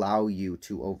who will allow you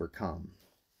to overcome.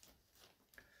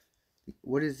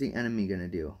 What is the enemy going to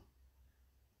do?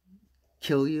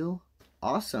 Kill you?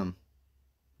 Awesome.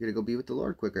 You're going to go be with the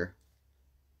Lord quicker.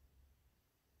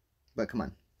 But come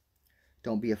on.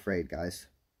 Don't be afraid, guys.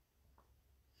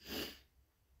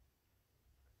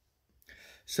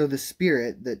 So the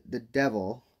spirit, the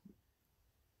devil,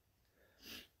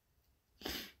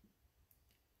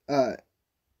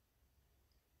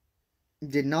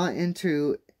 did not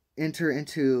enter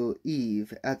into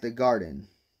Eve at the garden.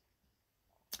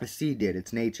 The seed did.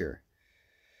 It's nature.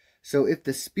 So if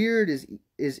the spirit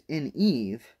is in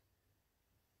Eve,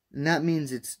 then that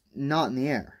means it's not in the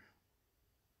air.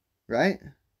 Right?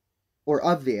 Or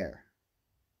of the air.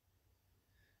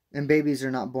 And babies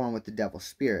are not born with the devil's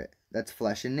spirit. That's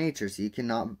flesh and nature. So you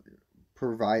cannot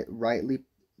rightly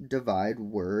divide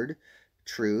word,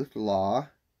 truth, law,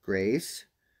 grace.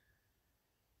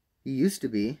 You used to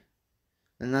be.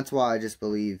 And that's why I just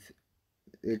believe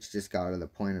it's just got to the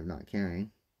point of not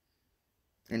caring.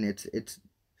 And it's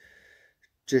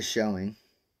just showing.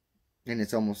 And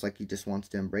it's almost like he just wants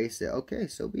to embrace it. Okay,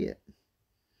 so be it.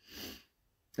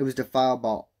 It was defiled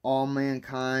by all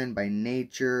mankind, by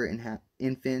nature, and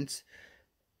infants,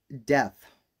 death.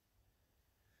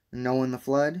 Noah and the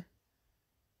flood.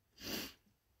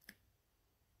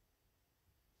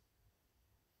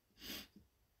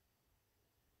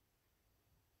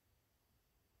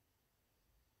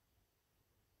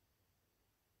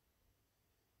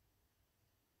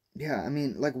 Yeah, I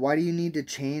mean, like, why do you need to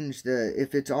change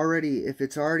if it's already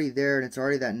there and it's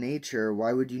already that nature,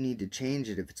 why would you need to change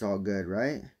it if it's all good,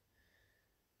 right?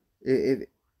 If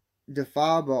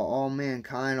defiled by all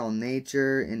mankind, all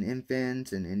nature, and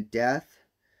infants, and death,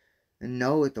 and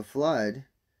Noah with the flood,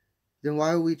 then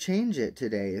why would we change it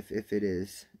today if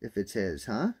it's his,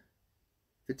 huh?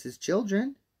 If it's his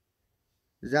children?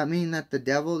 Does that mean that the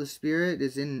devil, the spirit,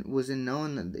 was in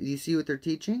Noah? You see what they're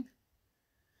teaching?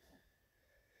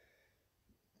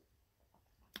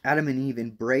 Adam and Eve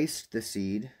embraced the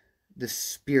seed, the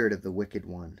spirit of the wicked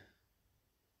one.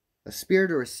 A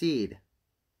spirit or a seed?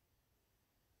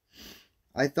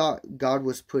 I thought God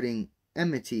was putting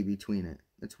enmity between it.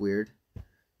 That's weird.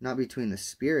 Not between the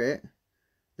spirit.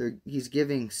 He's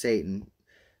giving Satan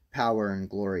power and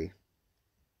glory.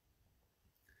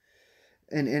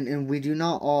 And we do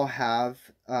not all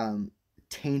have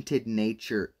tainted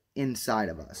nature inside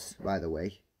of us, by the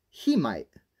way. He might,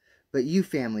 but you,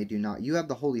 family, do not. You have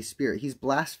the Holy Spirit. He's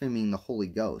blaspheming the Holy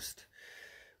Ghost.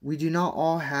 We do not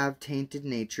all have tainted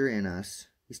nature in us.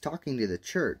 He's talking to the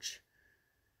church.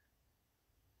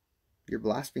 You're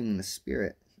blaspheming the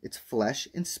Spirit. It's flesh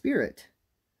and spirit.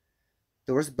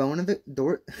 Door's bone of the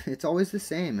door. It's always the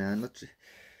same, man.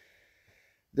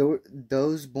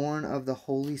 Those born of the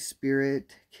Holy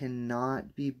Spirit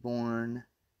cannot be born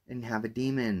and have a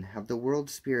demon, have the world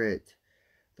spirit.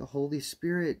 The Holy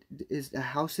Spirit is, a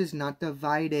house is not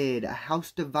divided. A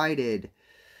house divided.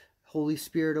 Holy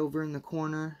Spirit over in the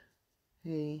corner.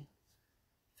 Hey,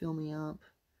 fill me up.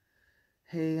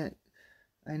 Hey,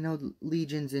 I know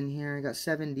Legion's in here. I got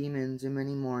 7 demons and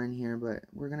many more in here, but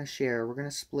we're going to share. We're going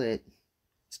to split.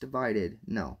 It's divided.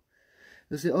 No.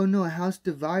 They'll say, oh no, a house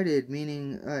divided,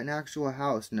 meaning an actual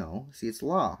house. No. See, it's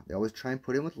law. They always try and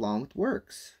put in with law and with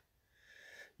works.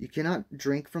 You cannot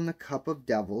drink from the cup of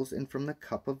devils and from the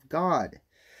cup of God.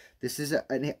 This is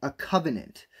a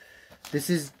covenant.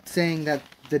 This is saying that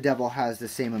the devil has the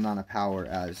same amount of power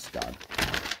as God.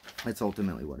 That's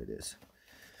ultimately what it is.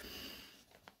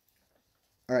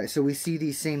 Alright, so we see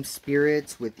these same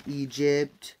spirits with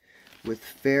Egypt, with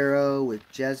Pharaoh, with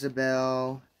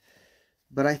Jezebel.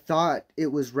 But I thought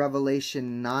it was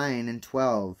Revelation 9 and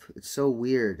 12. It's so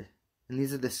weird. And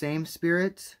these are the same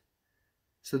spirits.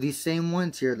 So these same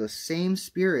ones here, those same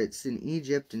spirits in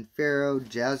Egypt and Pharaoh,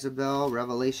 Jezebel,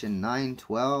 Revelation 9,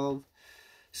 12.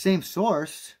 Same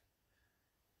source.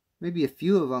 Maybe a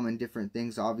few of them in different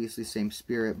things, obviously same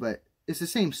spirit, but it's the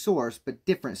same source, but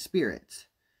different spirits.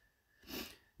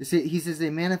 You see, he says they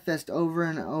manifest over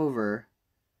and over.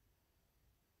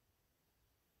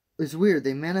 It's weird,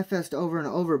 they manifest over and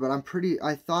over, but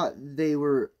I thought they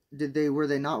were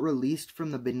they not released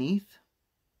from the beneath?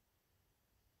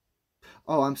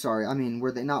 Oh, I'm sorry. I mean,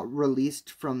 were they not released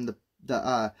from the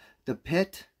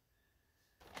pit?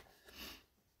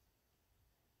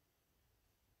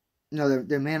 No,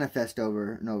 they're manifest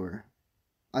over and over.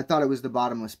 I thought it was the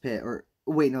bottomless pit. Or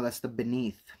wait, no, that's the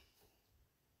beneath.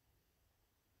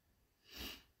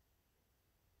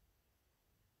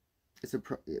 It's a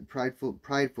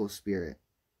prideful spirit.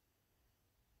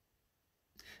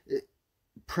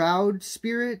 Proud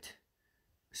spirit,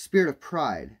 spirit of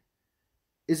pride.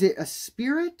 Is it a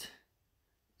spirit?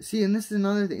 See, and this is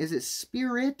another thing. Is it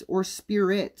spirit or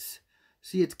spirits?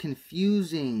 See, it's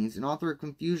confusing. He's an author of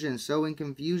confusion, sowing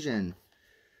confusion.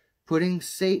 Putting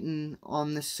Satan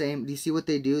on the same... Do you see what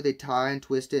they do? They tie and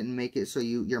twist it and make it so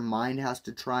your mind has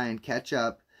to try and catch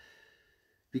up.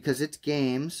 Because it's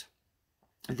games.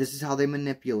 This is how they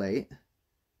manipulate.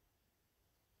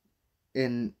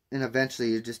 And eventually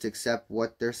you just accept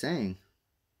what they're saying.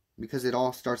 Because it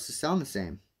all starts to sound the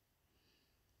same.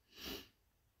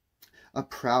 A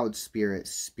proud spirit.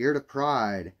 Spirit of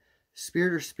pride.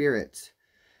 Spirit or spirits.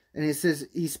 And it says,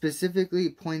 he specifically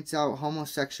points out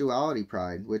homosexuality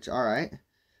pride, which, alright.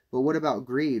 But what about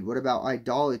greed? What about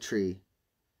idolatry?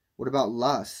 What about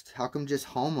lust? How come just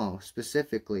homo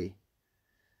specifically?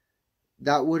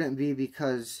 That wouldn't be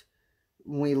because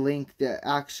when we link the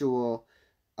actual,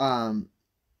 that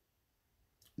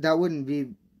wouldn't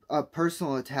be a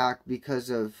personal attack because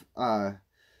of,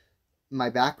 my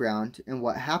background and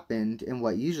what happened and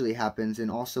what usually happens,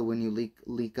 and also when you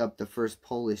leak up the first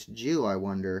Polish Jew, I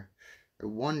wonder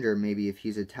maybe if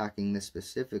he's attacking this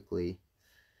specifically.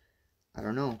 I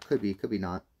don't know, could be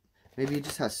not. Maybe he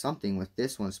just has something with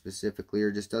this one specifically,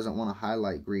 or just doesn't want to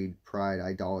highlight greed, pride,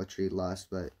 idolatry, lust,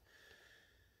 but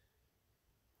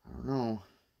I don't know.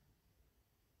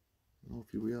 I don't know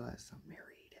if you realize I'm married.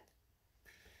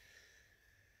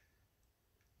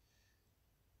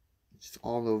 Just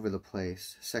all over the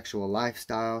place. Sexual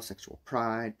lifestyle, sexual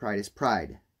pride. Pride is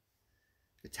pride.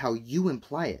 It's how you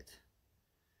imply it.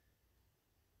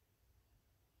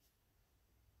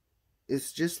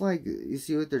 It's just like, you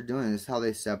see what they're doing. It's how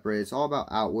they separate. It's all about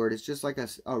outward. It's just like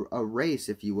a race,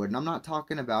 if you would. And I'm not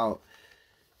talking about,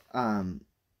 like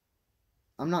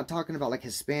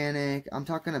Hispanic. I'm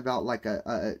talking about like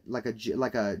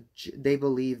they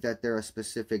believe that they're a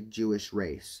specific Jewish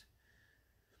race.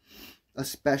 A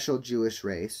special Jewish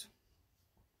race.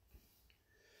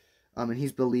 And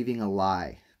he's believing a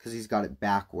lie because he's got it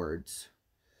backwards.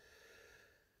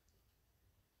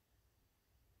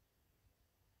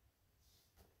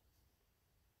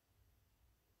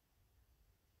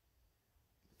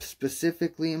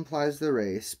 specifically implies the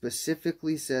race,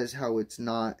 specifically says how it's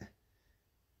not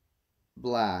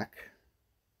black.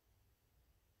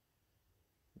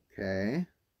 Okay.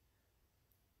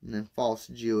 And then false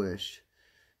Jewish.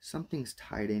 Something's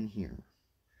tied in here.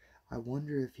 I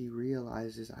wonder if he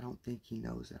realizes, I don't think he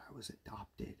knows that I was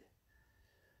adopted.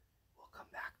 We'll come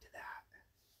back to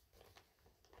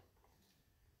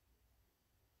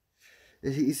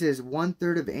that. He says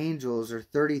 1/3 of angels, or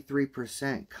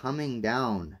 33%, coming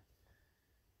down.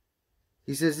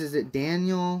 He says, is it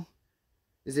Daniel,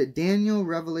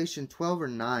 Revelation 12 or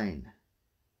 9?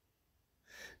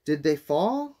 Did they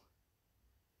fall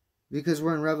because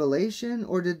we're in Revelation,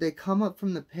 or did they come up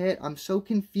from the pit? I'm so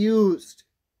confused.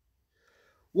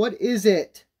 What is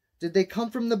it? Did they come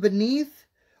from the beneath?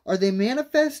 Are they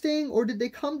manifesting, or did they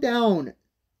come down?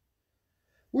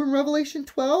 We're in Revelation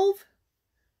 12?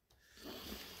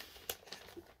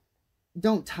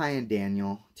 Don't tie in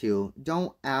Daniel, too.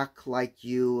 Don't act like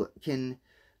you can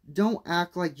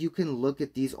look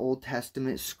at these Old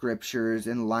Testament scriptures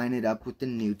and line it up with the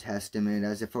New Testament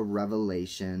as if a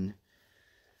revelation.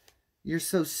 You're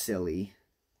so silly.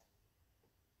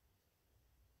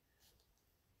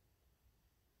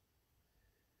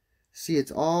 See,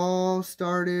 it's all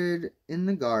started in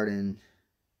the garden.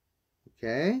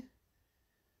 Okay?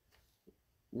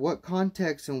 What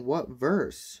context and what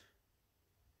verse?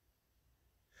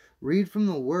 Read from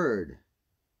the word.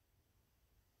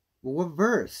 Well, what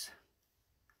verse?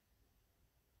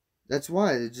 That's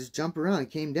why they just jump around.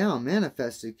 It came down,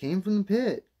 manifested, came from the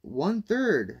pit.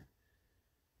 1/3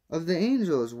 of the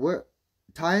angels.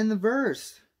 Tie in the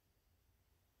verse.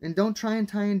 And don't try and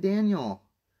tie in Daniel.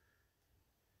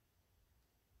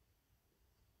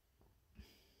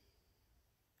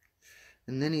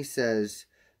 And then he says,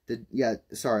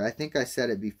 I think I said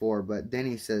it before, but then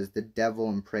he says the devil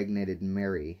impregnated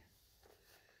Mary.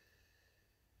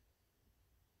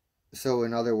 So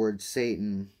in other words,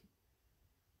 Satan,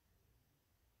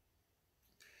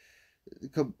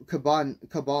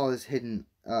 Cabal is hidden,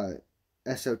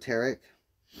 esoteric.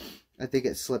 I think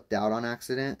it slipped out on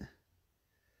accident.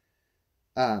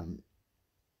 And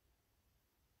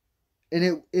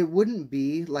it wouldn't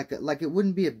be it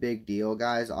wouldn't be a big deal,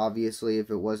 guys, obviously, if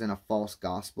it wasn't a false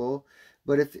gospel.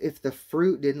 But if the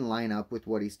fruit didn't line up with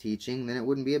what he's teaching, then it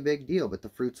wouldn't be a big deal. But the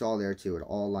fruit's all there too. It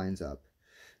all lines up.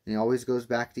 And he always goes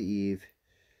back to Eve.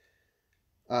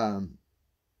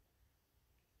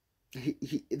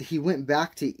 He went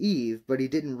back to Eve, but he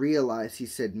didn't realize he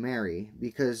said Mary,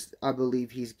 because I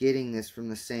believe he's getting this from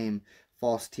the same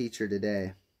false teacher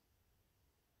today.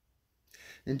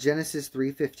 In Genesis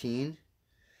 3:15,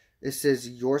 it says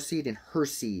your seed and her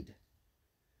seed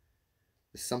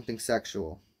is something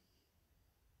sexual.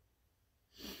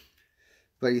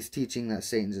 But he's teaching that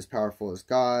Satan's as powerful as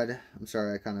God. I'm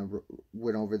sorry, I kind of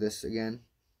went over this again.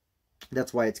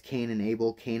 That's why it's Cain and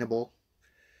Abel, Cainable.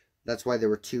 That's why there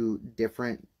were two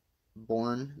different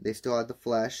born. They still had the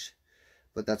flesh,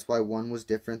 but that's why one was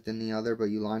different than the other. But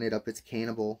you line it up, it's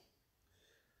Cainable.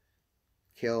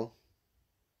 Kill.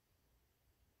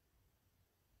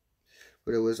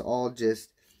 But it was all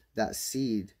just that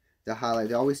seed, the highlight.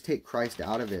 They always take Christ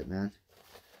out of it, man.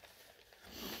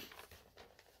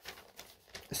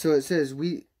 So it says,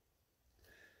 we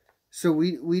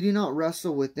do not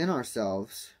wrestle within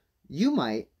ourselves. You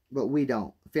might, but we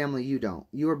don't. Family, you don't.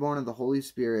 You are born of the Holy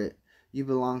Spirit. You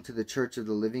belong to the church of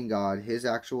the living God, his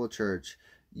actual church.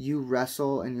 You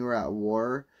wrestle and you're at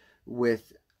war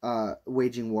with,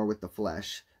 waging war with the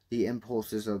flesh, the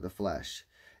impulses of the flesh.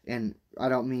 And I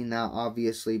don't mean that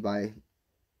obviously by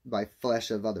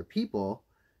flesh of other people,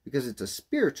 because it's a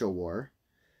spiritual war.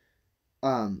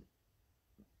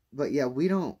 But yeah, we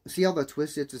don't see how the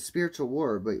twist. It's a spiritual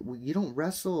war, but you don't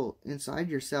wrestle inside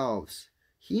yourselves.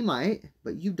 He might,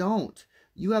 but you don't.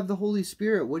 You have the Holy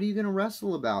Spirit. What are you going to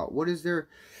wrestle about? What is the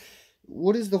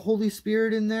Holy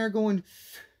Spirit in there going?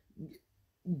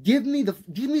 Give me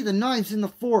the knives and the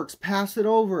forks. Pass it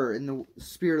over. And the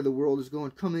spirit of the world is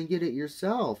going, come and get it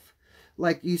yourself.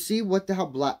 Like, you see how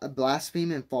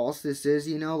blaspheme and false this is,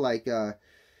 you know, like,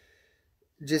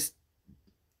 just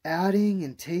adding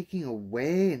and taking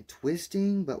away and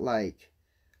twisting, but like,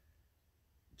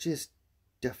 just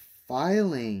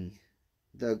defiling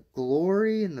the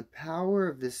glory and the power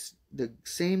of this, the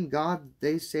same God.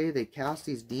 They say they cast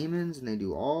these demons and they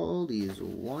do all these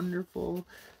wonderful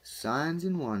signs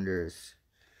and wonders.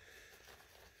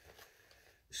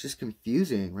 It's just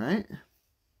confusing, right?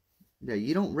 Yeah,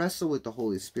 you don't wrestle with the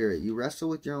Holy Spirit. You wrestle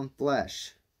with your own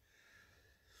flesh.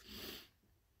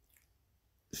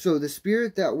 So the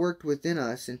Spirit that worked within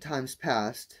us in times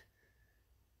past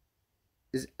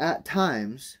is at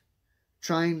times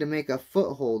trying to make a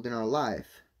foothold in our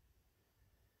life.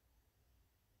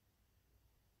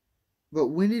 But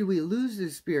when did we lose the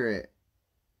Spirit?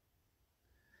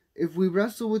 If we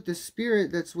wrestle with the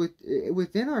Spirit that's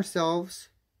within ourselves,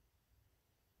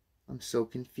 I'm so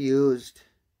confused.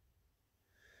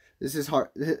 This is hard.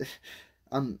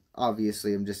 I'm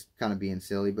just kind of being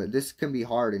silly, but this can be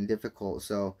hard and difficult.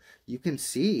 So you can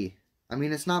see. I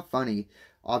mean, it's not funny.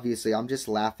 Obviously, I'm just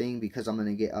laughing because I'm going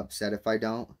to get upset if I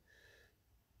don't.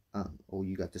 Oh,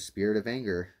 you got the spirit of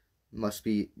anger. Must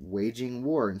be waging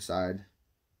war inside.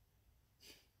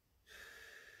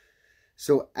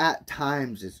 So at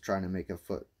times, it's trying to make a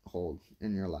foothold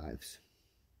in your lives.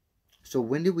 So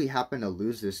when did we happen to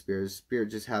lose this spirit? Does the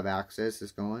spirit just have access?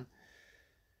 It's going?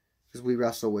 Because we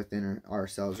wrestle within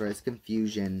ourselves, right? It's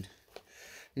confusion.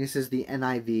 And he says the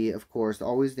NIV, of course,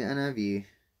 always the NIV.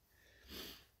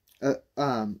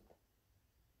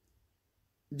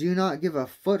 Do not give a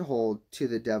foothold to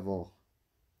the devil.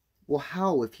 Well,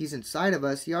 how? If he's inside of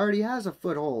us, he already has a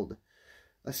foothold.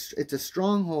 It's a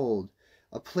stronghold,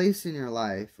 a place in your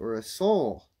life, or a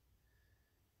soul.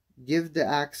 Give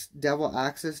the devil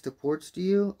access to ports to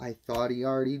you? I thought he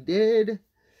already did.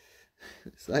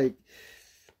 It's like,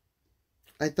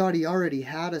 I thought he already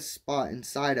had a spot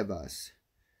inside of us.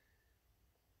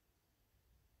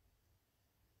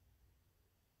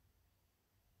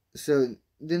 So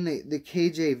then the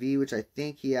KJV, which I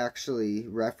think he actually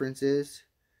references.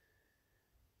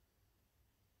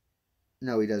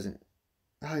 No, he doesn't.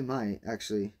 Oh, he might,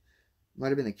 actually. Might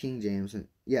have been the King James.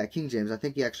 Yeah, King James. I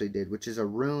think he actually did. Which is a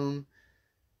room,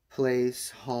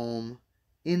 place, home,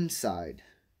 inside.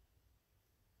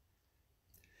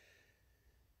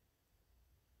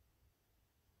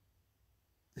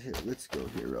 Here, let's go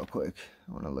here real quick.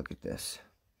 I want to look at this.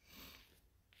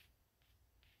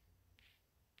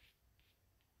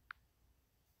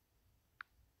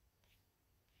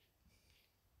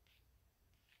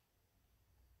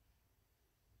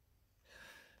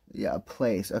 Yeah, a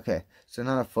place. Okay, so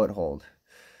not a foothold.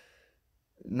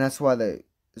 And that's why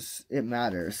it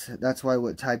matters. That's why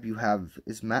what type you have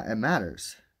it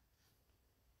matters.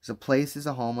 So place is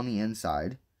a home on the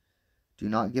inside. Do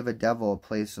not give a devil a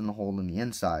place in the hole on the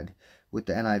inside. With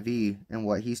the NIV, and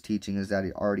what he's teaching is that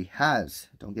he already has.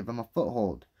 Don't give him a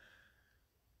foothold.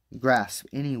 Grasp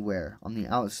anywhere. On the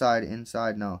outside,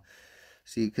 inside, no.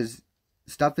 See, because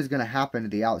stuff is going to happen to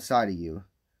the outside of you.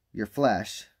 Your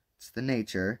flesh. It's the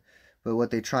nature. But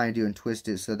what they try and do and twist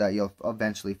it so that you'll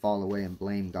eventually fall away and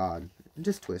blame God. And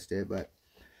just twist it, but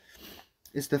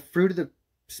it's the fruit of the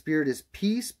Spirit is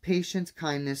peace, patience,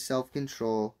 kindness,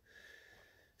 self-control.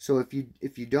 So if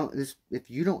you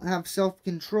don't have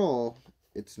self-control,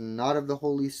 it's not of the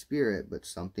Holy Spirit, but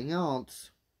something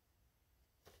else.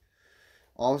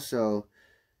 Also,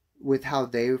 with how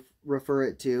they refer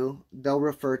it to, they'll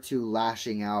refer to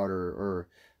lashing out or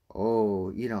oh,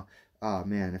 you know, oh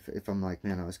man, if I'm like,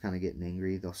 man, I was kind of getting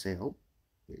angry, they'll say, oh,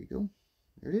 there you go.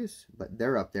 There it is. But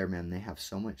they're up there, man. They have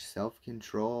so much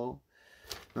self-control.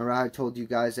 Remember I told you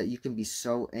guys that you can be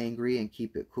so angry and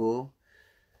keep it cool?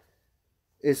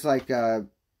 It's like if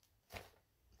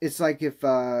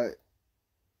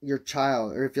your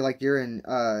child, or if you're in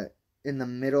the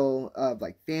middle of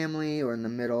like family, or in the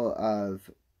middle of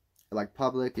like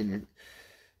public, and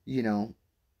you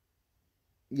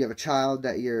have a child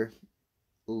that you're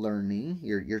learning,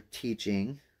 you're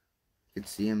teaching. You can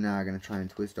see him now going to try and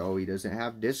twist, oh, he doesn't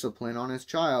have discipline on his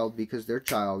child because their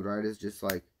child, right, is just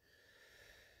like,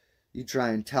 you try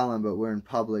and tell him, but we're in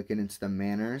public and it's the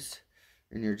manners,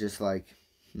 and you're just like,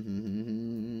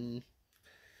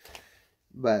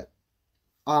 but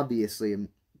obviously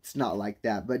it's not like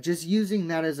that. But just using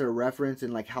that as a reference,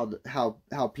 and like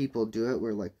how people do it,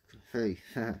 we're like, hey,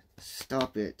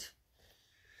 stop it,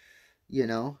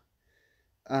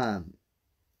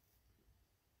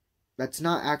 that's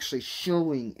not actually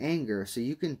showing anger. So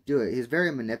you can do it. He's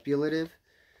very manipulative,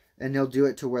 and they'll do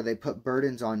it to where they put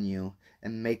burdens on you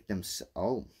and make them,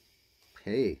 oh,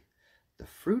 hey, the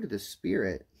fruit of the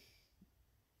Spirit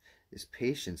is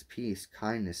patience, peace,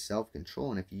 kindness,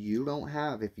 self-control. And if you don't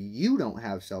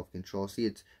have self-control,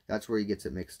 see, that's where he gets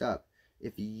it mixed up.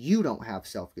 If you don't have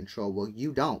self-control, well,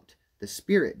 you don't. The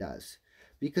Spirit does.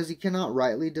 Because he cannot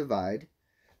rightly divide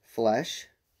flesh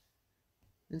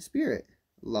and spirit,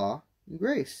 law and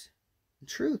grace and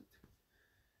truth.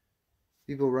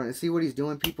 People run, see what he's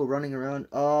doing? People running around,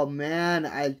 oh man,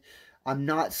 I'm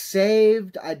not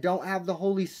saved. I don't have the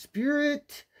Holy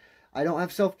Spirit. I don't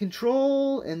have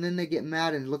self-control. And then they get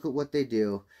mad, and look at what they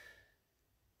do.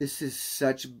 This is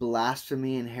such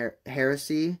blasphemy and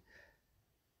heresy,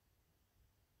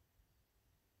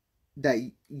 that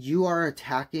you are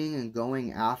attacking and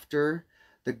going after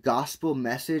the gospel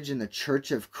message in the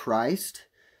Church of Christ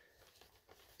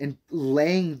and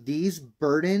laying these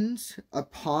burdens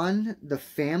upon the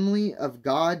family of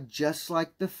God just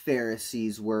like the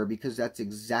Pharisees were, because that's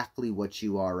exactly what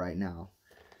you are right now.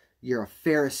 You're a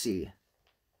Pharisee.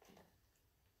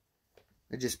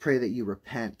 I just pray that you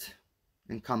repent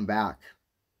and come back.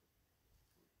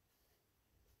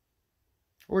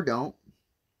 Or don't.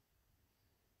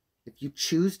 If you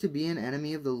choose to be an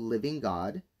enemy of the living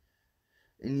God,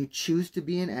 and you choose to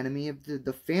be an enemy of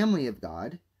the family of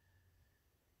God,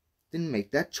 then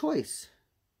make that choice.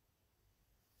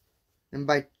 And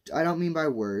by, I don't mean by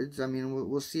words, I mean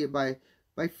we'll see it by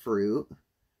fruit.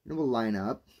 It will line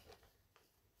up.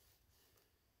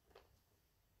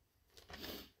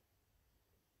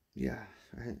 Yeah.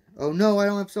 Oh no, I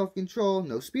don't have self-control.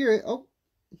 No spirit. Oh.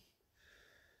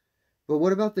 But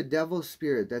what about the devil's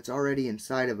spirit that's already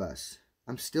inside of us?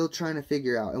 I'm still trying to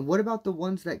figure out. And what about the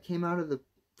ones that came out of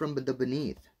from the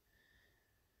beneath?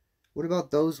 What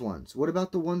about those ones? What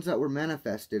about the ones that were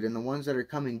manifested and the ones that are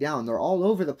coming down? They're all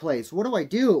over the place. What do I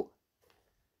do?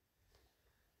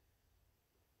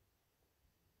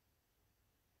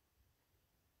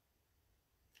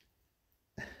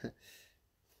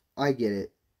 I get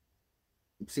it.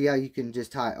 See how you can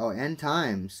just tie, oh, end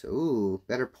times. Ooh,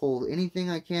 better pull anything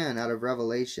I can out of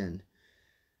Revelation.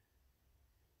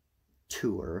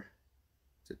 Tour.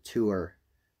 It's a tour.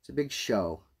 It's a big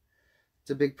show.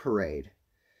 It's a big parade.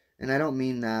 And I don't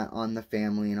mean that on the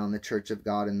family and on the Church of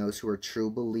God and those who are true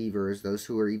believers, those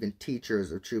who are even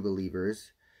teachers of true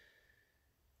believers.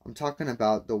 I'm talking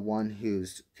about the one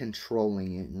who's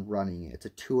controlling it and running it. It's a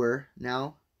tour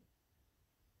now.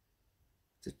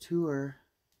 It's a tour.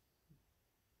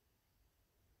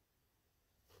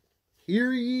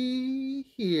 Hear ye,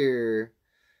 hear.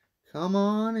 Come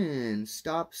on in.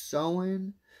 Stop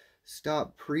sowing.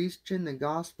 Stop preaching the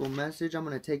gospel message. I'm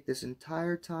going to take this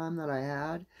entire time that I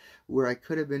had where I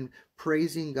could have been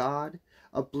praising God,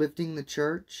 uplifting the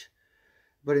church,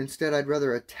 but instead I'd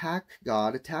rather attack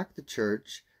God, attack the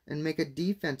church, and make a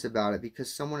defense about it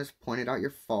because someone has pointed out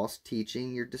your false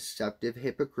teaching, your deceptive,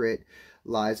 hypocrite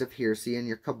lies of heresy, and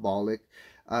your Kabbalic,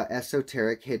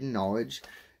 esoteric, hidden knowledge,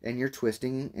 and you're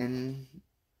twisting in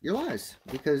your lies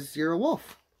because you're a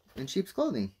wolf in sheep's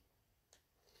clothing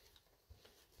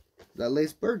that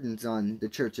lays burdens on the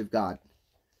Church of God.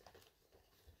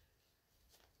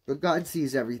 But God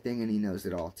sees everything and he knows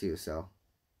it all too, so.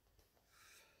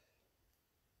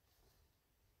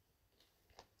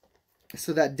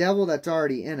 So that devil that's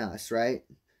already in us, right?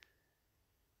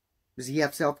 Does he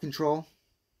have self-control?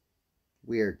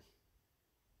 Weird.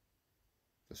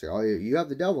 They'll say, oh, you have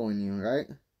the devil in you, right?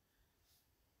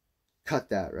 Cut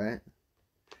that, right?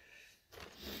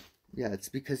 Yeah, it's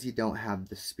because you don't have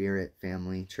the Spirit,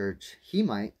 family, church. He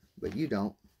might, but you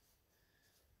don't.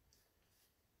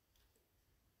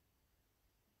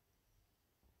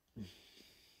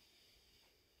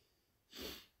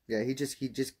 Yeah, he just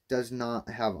does not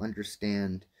cannot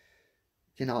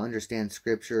understand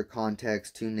scripture,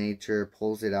 context, to nature,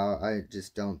 pulls it out. I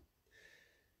just don't.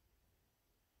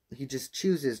 He just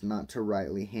chooses not to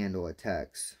rightly handle a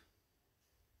text.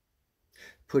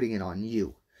 Putting it on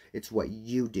you. It's what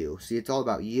you do. See, it's all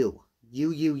about you.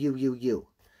 You.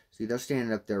 See, they're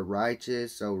standing up there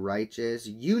righteous, so righteous.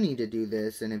 You need to do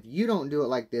this, and if you don't do it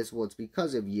like this, well, it's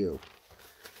because of you.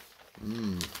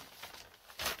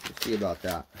 Let's see about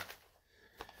that.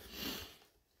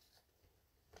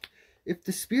 If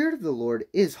the Spirit of the Lord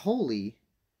is holy,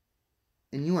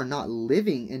 and you are not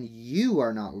living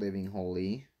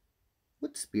holy,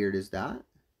 what spirit is that?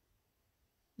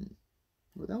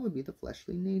 Well, that would be the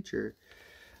fleshly nature.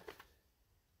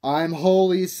 I'm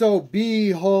holy, so be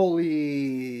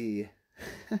holy.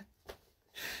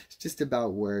 It's just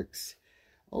about works.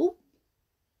 Oh,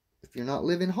 if you're not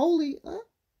living holy,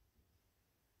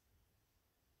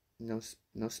 no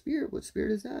spirit. What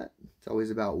spirit is that? It's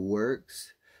always about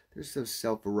works. They're so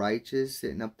self-righteous,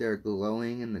 sitting up there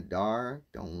glowing in the dark.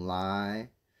 Don't lie.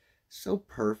 So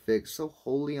perfect, so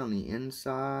holy on the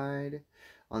inside,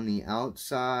 on the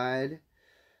outside.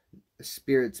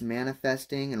 Spirits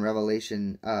manifesting in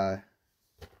Revelation 9.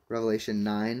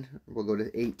 We'll go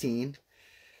to 18.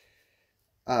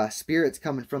 Spirits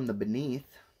coming from the beneath.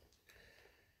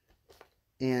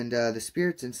 And the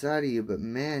Spirit's inside of you, but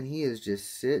man, he is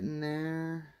just sitting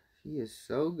there. He is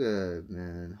so good,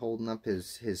 man. Holding up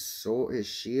his sword, his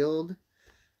shield.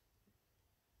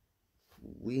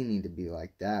 We need to be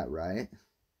like that, right?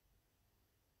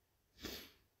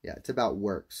 Yeah, it's about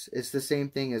works. It's the same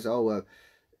thing as,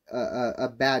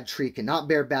 a bad tree cannot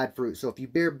bear bad fruit. So if you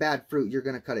bear bad fruit, you're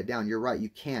going to cut it down. You're right, you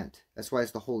can't. That's why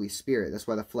it's the Holy Spirit. That's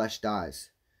why the flesh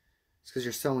dies. It's because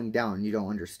you're slowing down and you don't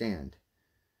understand.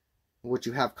 What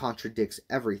you have contradicts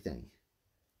everything.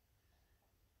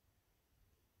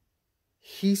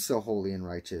 He's so holy and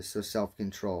righteous, so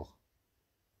self-control,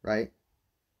 right?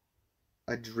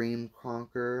 A dream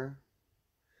conqueror,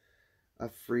 a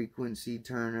frequency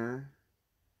turner,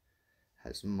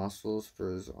 has muscles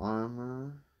for his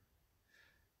armor.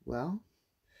 Well,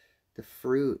 the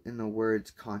fruit and the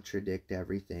words contradict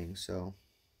everything, so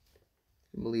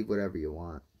you can believe whatever you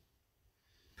want.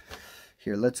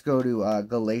 Here, let's go to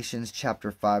Galatians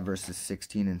chapter 5, verses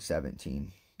 16 and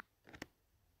 17.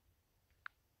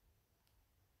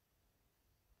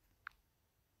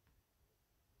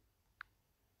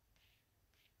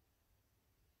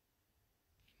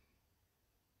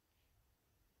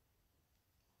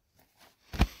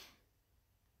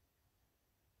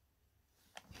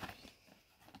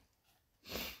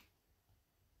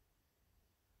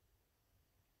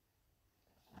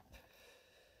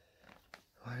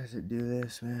 Why does it do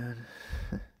this, man?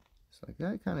 It's like,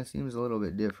 that kind of seems a little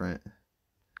bit different.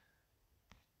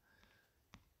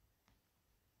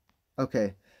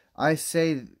 Okay, I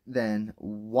say then,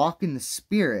 walk in the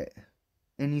Spirit,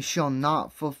 and you shall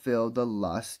not fulfill the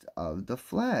lust of the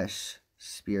flesh.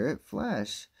 Spirit,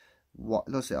 flesh.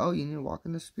 They'll say, oh, you need to walk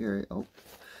in the Spirit. Oh,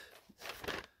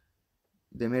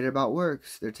 they made it about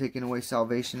works. They're taking away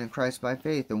salvation in Christ by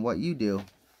faith and what you do.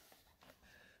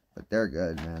 But they're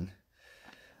good, man.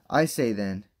 I say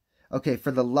then, okay,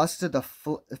 for the lust of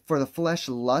for the flesh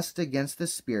lust against the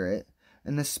Spirit,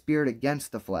 and the Spirit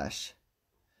against the flesh.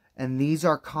 And these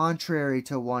are contrary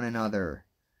to one another,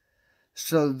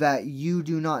 so that you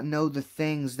do not know the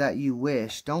things that you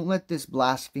wish. Don't let this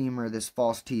blasphemer, this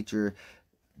false teacher,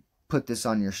 put this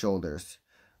on your shoulders.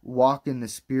 Walk in the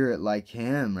Spirit like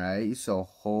him, right? He's so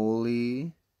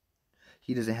holy.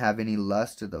 He doesn't have any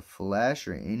lust of the flesh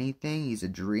or anything. He's a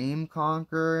dream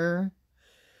conqueror.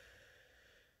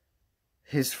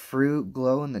 His fruit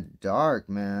glow in the dark,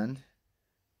 man.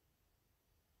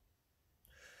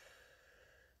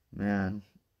 Man.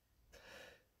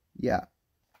 Yeah.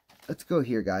 Let's go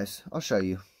here, guys. I'll show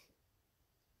you.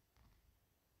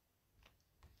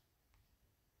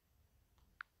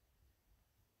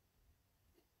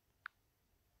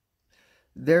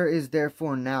 There is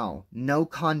therefore now no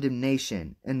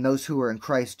condemnation in those who are in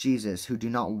Christ Jesus, who do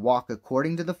not walk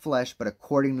according to the flesh, but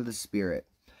according to the Spirit.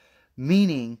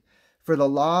 Meaning, for the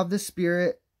law of the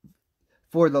Spirit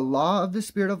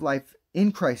of life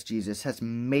in Christ Jesus has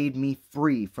made me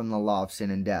free from the law of sin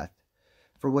and death.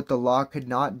 For what the law could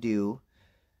not do,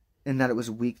 in that it was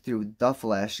weak through the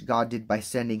flesh, God did by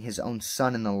sending his own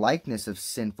Son in the likeness of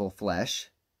sinful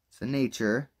flesh. It's the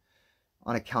nature,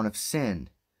 on account of sin.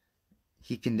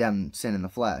 He condemned sin in the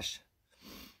flesh.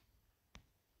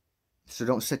 So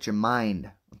don't set your mind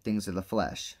on things of the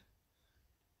flesh.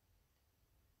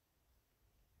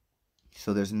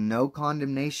 So there's no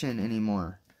condemnation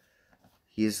anymore.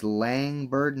 He is laying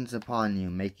burdens upon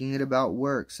you, making it about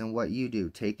works and what you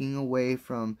do, taking away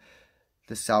from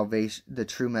the salvation, the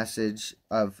true message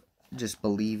of just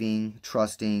believing,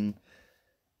 trusting,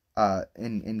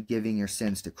 and giving your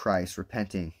sins to Christ,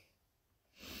 repenting.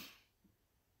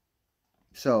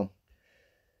 So,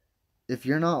 if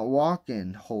you're not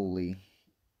walking holy,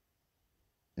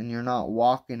 and you're not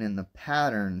walking in the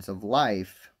patterns of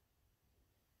life,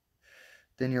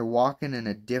 then you're walking in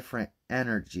a different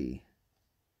energy.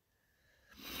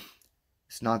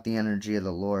 It's not the energy of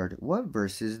the Lord. What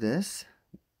verse is this?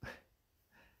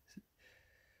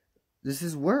 This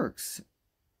is works.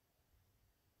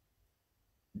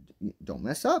 Don't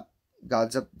mess up.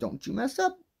 God's up. Don't you mess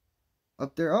up.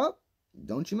 Up there, up.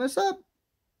 Don't you mess up.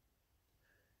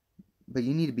 But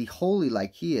you need to be holy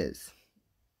like he is.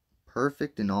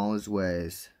 Perfect in all his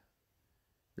ways.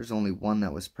 There's only one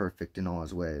that was perfect in all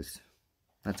his ways.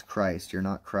 That's Christ. You're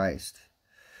not Christ.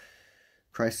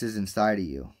 Christ is inside of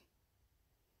you.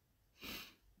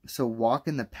 So walk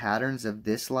in the patterns of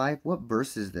this life. What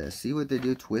verse is this? See what they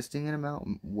do, twisting it about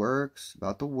works,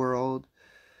 about the world.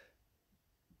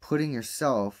 Putting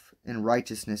yourself in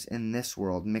righteousness in this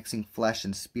world, mixing flesh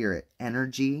and spirit,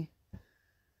 energy.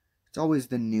 It's always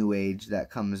the new age that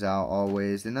comes out,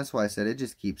 always. And that's why I said it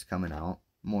just keeps coming out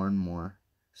more and more,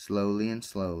 slowly and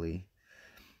slowly.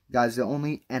 Guys, the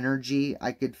only energy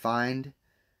I could find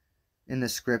in the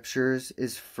scriptures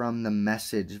is from the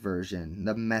Message version.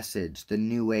 The Message, the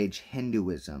new age,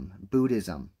 Hinduism,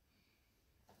 Buddhism.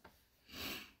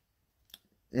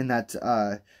 In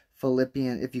that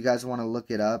Philippians, if you guys want to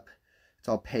look it up, it's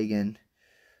all pagan.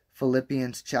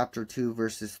 Philippians chapter 2,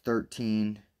 verses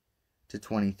 13 to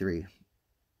 23.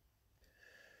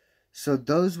 So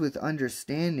those with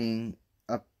understanding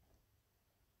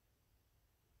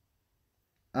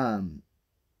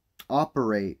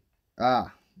operate.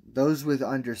 Those with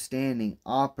understanding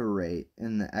operate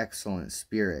in the excellent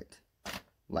spirit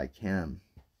like him.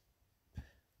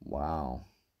 Wow.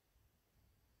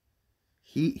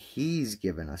 He's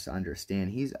given us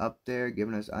understand. He's up there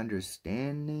giving us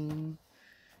understanding.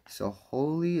 So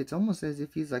holy. It's almost as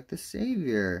if he's like the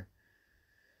savior.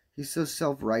 He's so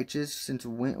self-righteous. Since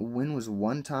when was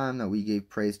one time that we gave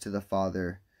praise to the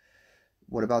Father?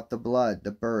 What about the blood,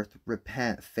 the birth,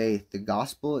 repent, faith, the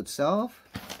gospel itself?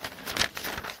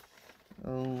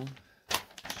 Oh,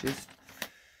 it's just...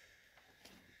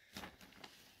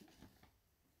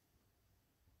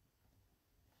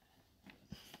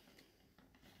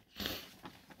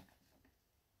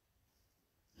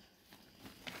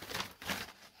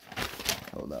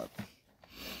 Hold up.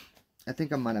 I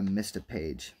think I might have missed a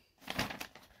page.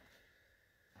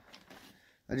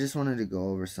 I just wanted to go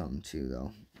over something too,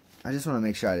 though. I just want to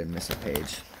make sure I didn't miss a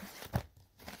page.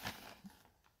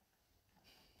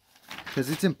 Because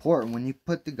it's important. When you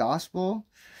put the gospel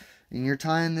and you're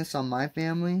tying this on my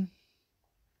family...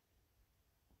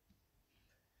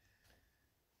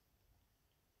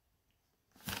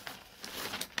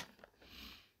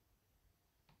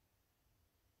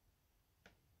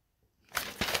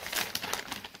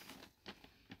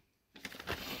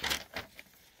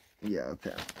 Yeah,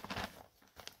 okay.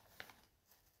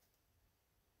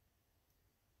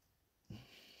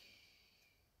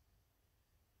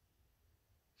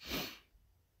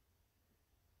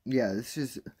 Yeah, this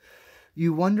is...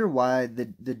 You wonder why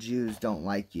the Jews don't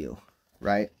like you,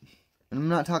 right? And I'm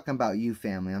not talking about you,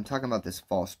 family. I'm talking about this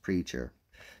false preacher.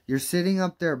 You're sitting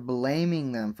up there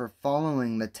blaming them for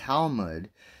following the Talmud,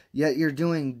 yet you're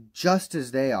doing just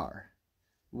as they are,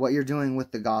 what you're doing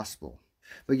with the gospel.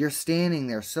 But you're standing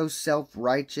there so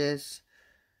self-righteous.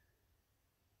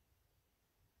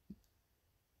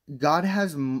 God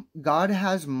has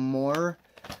more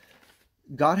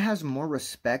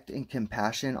respect and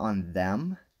compassion on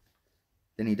them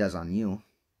than he does on you.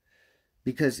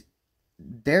 Because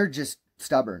they're just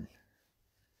stubborn.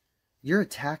 You're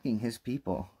attacking his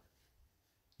people.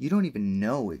 You don't even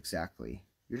know exactly.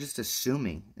 You're just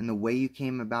assuming. And the way you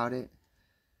came about it,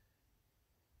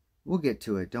 we'll get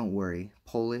to it. Don't worry.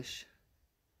 Polish.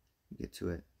 We'll get to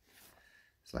it.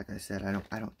 It's like I said,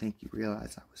 I don't think you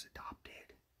realize I was adopted.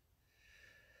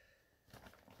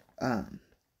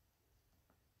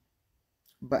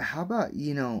 But how about,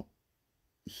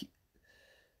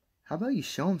 how about you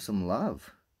show them some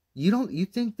love? You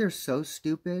think they're so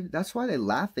stupid? That's why they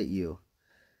laugh at you.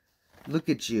 Look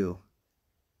at you.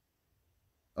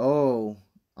 Oh,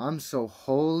 I'm so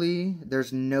holy.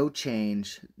 There's no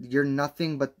change. You're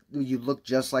nothing but you look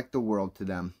just like the world to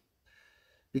them.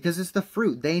 Because it's the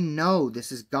fruit. They know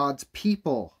this is God's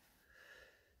people.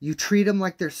 You treat them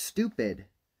like they're stupid.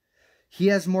 He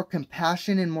has more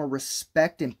compassion and more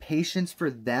respect and patience for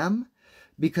them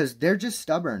because they're just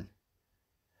stubborn.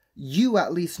 You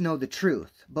at least know the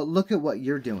truth, but look at what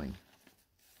you're doing.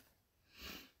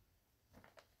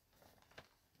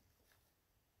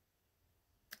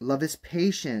 Love is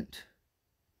patient.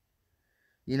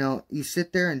 You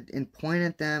sit there and point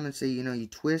at them and say, you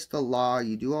twist the law,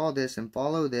 you do all this and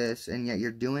follow this, and yet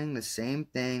you're doing the same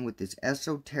thing with this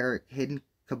esoteric, hidden,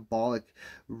 Kabbalic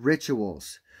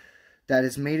rituals that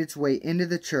has made its way into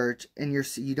the church, and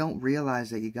you don't realize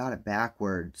that you got it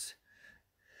backwards.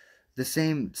 The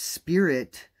same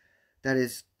spirit that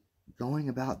is going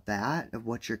about that, of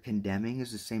what you're condemning,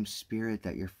 is the same spirit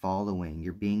that you're following.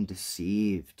 You're being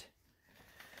deceived.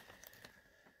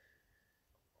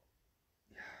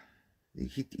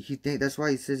 That's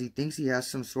why he says he thinks he has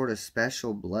some sort of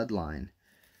special bloodline.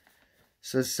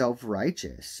 So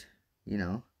self-righteous,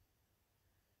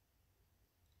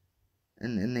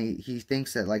 And he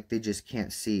thinks that like they just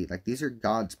can't see. Like these are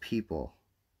God's people.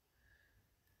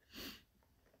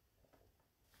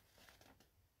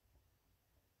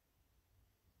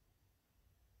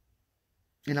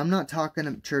 And I'm not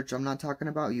talking, church, I'm not talking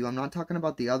about you. I'm not talking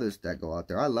about the others that go out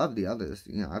there. I love the others.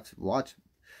 I've watched.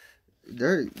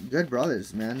 They're good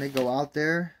brothers, man. They go out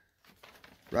there.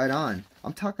 Right on.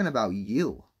 I'm talking about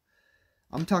you.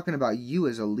 I'm talking about you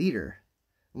as a leader.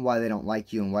 And why they don't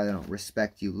like you and why they don't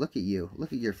respect you. Look at you.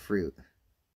 Look at your fruit.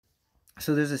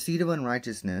 So there's a seed of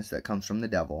unrighteousness that comes from the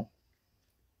devil.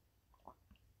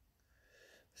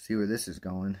 See where this is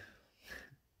going.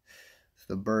 It's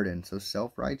the burden. So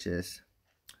self-righteous.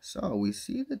 So we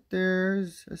see that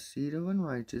there's a seed of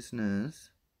unrighteousness.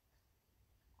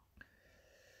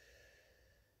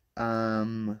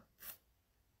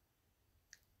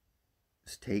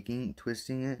 Just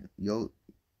twisting it. You'll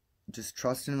just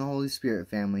trust in the Holy Spirit,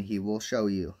 family. He will show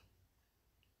you.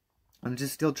 I'm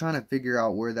just still trying to figure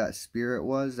out where that spirit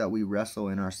was that we wrestle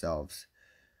in ourselves.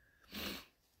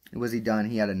 Was he done?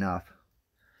 He had enough.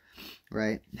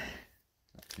 Right?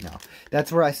 No.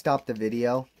 That's where I stopped the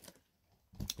video.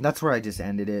 That's where I just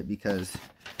ended it because...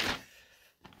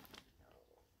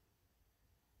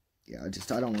 yeah, I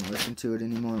don't want to listen to it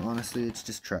anymore, honestly. It's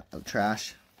just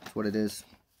trash. That's what it is.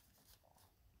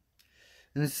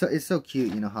 And it's so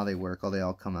cute, you know, how they work. They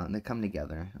all come out and they come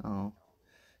together. Oh,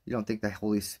 you don't think the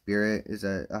Holy Spirit is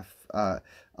a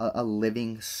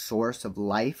living source of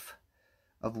life,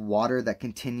 of water that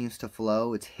continues to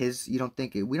flow? It's His. You don't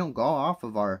think we don't go off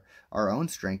of our own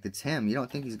strength. It's Him. You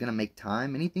don't think He's gonna make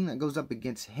time? Anything that goes up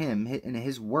against Him in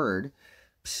His word,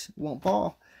 won't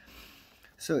fall.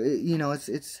 So you know, it's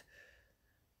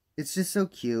just so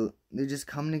cute. They just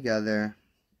come together.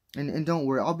 And don't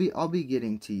worry, I'll be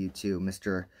getting to you too,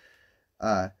 Mr.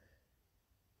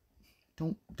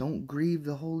 Don't grieve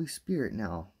the Holy Spirit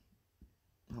now.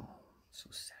 Oh, so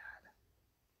sad.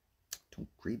 Don't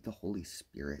grieve the Holy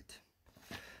Spirit.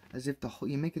 As if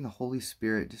you're making the Holy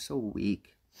Spirit just so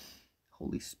weak.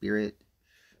 Holy Spirit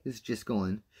is just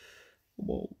going,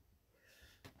 whoa.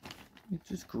 You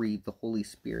just grieve the Holy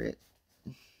Spirit.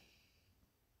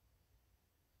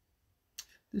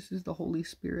 This is the Holy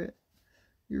Spirit.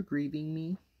 You're grieving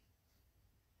me.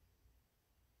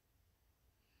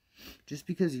 Just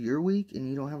because you're weak and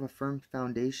you don't have a firm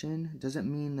foundation doesn't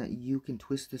mean that you can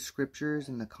twist the scriptures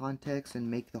and the context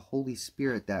and make the Holy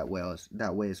Spirit that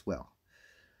way as well.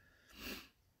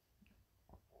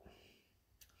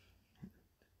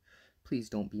 Please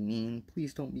don't be mean.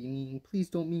 Please don't be mean. Please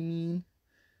don't be mean.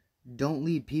 Don't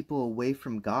lead people away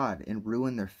from God and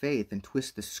ruin their faith and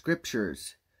twist the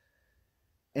scriptures.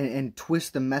 And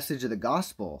twist the message of the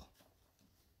gospel.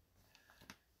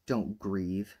 Don't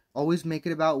grieve. Always make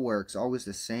it about works. Always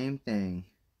the same thing.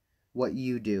 What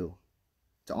you do.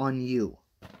 It's on you.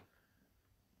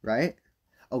 Right?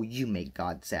 Oh, you make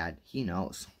God sad. He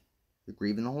knows. You're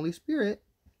grieving the Holy Spirit.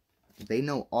 They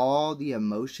know all the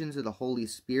emotions of the Holy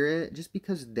Spirit. Just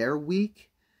because they're weak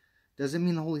doesn't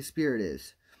mean the Holy Spirit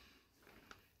is.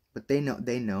 But they know.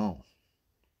 They know.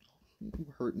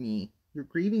 You hurt me. You're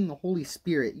grieving the Holy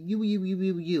Spirit.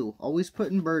 You. Always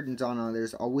putting burdens on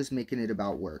others. Always making it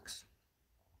about works.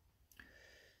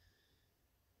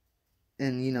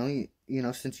 And, you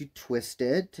know, since you twist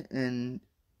it and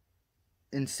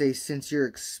say, since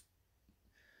you're...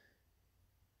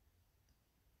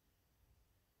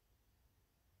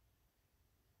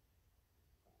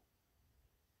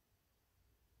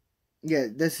 yeah,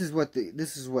 this is what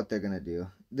they're gonna do.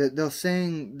 They're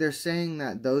saying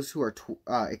that those who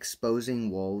are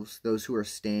exposing wolves, those who are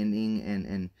standing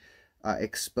and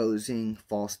exposing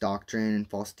false doctrine and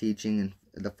false teaching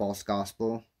and the false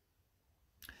gospel.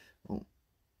 Well,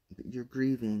 you're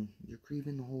grieving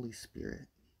the Holy Spirit.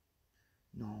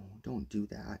 No, don't do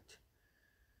that.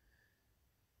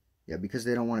 Yeah, because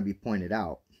they don't want to be pointed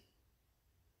out.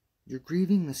 You're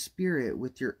grieving the Spirit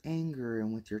with your anger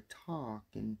and with your talk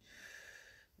and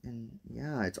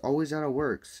yeah, it's always out of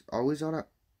works, always out of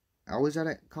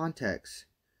context.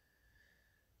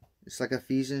 It's like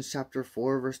Ephesians chapter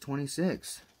 4 verse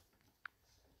 26.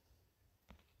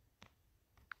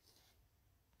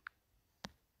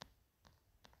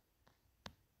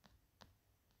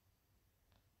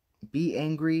 Be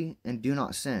angry and do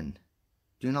not sin.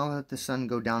 Do not let the sun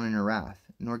go down in your wrath,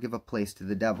 nor give a place to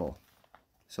the devil.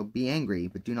 So be angry,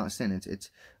 but do not sin.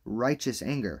 It's righteous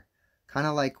anger. Kind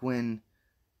of like when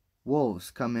wolves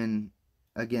come in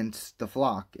against the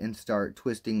flock and start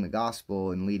twisting the gospel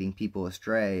and leading people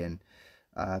astray and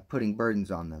putting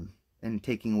burdens on them and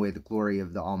taking away the glory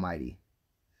of the Almighty.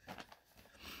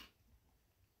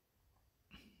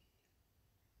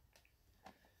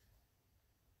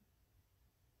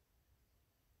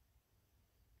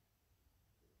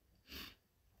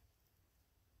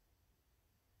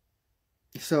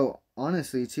 So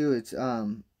honestly too, it's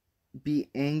be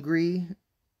angry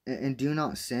and do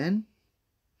not sin.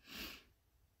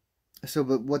 So,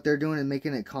 but what they're doing is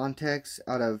making it context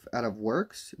out of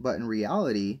works, but in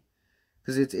reality,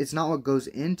 because it's not what goes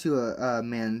into a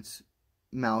man's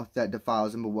mouth that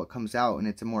defiles him, but what comes out, and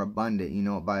it's a more abundant. You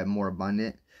know, by more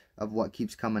abundant of what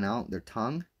keeps coming out, their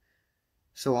tongue.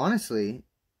 So honestly,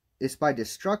 it's by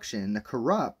destruction, the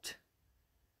corrupt.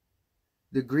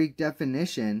 The Greek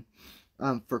definition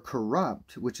for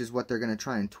corrupt, which is what they're going to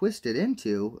try and twist it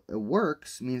into,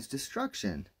 works means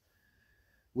destruction,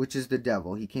 which is the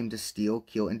devil. He came to steal,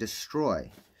 kill, and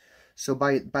destroy. So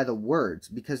by the words,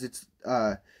 because it's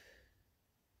the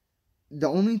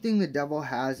only thing the devil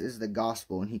has is the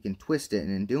gospel, and he can twist it,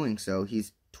 and in doing so,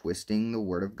 he's twisting the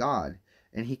word of God,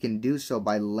 and he can do so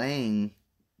by laying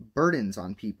burdens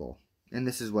on people. And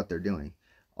this is what they're doing.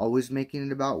 Always making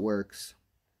it about works.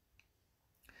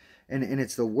 And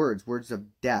it's the words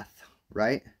of death,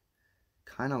 right?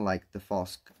 Kind of like the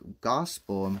false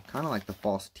gospel and kind of like the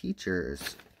false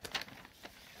teachers.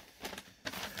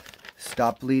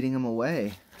 Stop leading them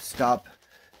away. Stop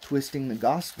twisting the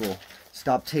gospel.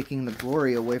 Stop taking the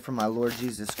glory away from my Lord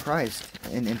Jesus Christ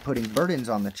and putting burdens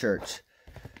on the church.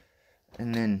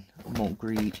 And then won't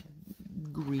grieve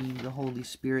the Holy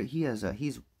Spirit.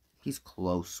 He's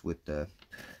close with the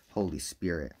Holy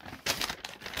Spirit.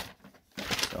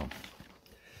 So,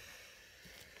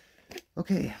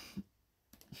 okay.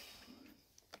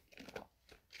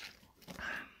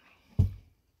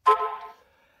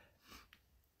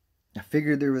 I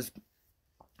figured there was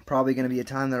probably going to be a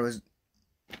time that I was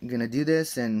going to do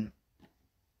this and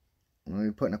I'm going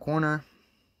to be put in a corner.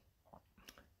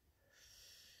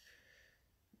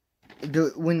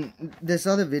 When this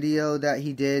other video that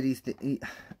he did,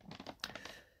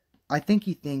 I think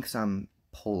he thinks I'm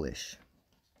Polish.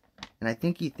 And I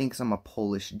think he thinks I'm a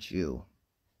Polish Jew.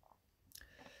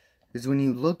 Because when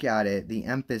you look at it, the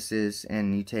emphasis,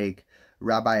 and you take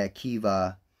Rabbi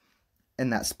Akiva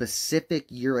and that specific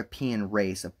European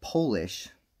race of Polish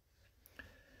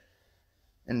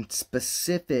and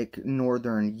specific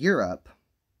Northern Europe,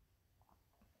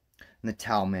 and the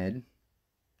Talmud,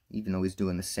 even though he's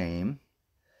doing the same.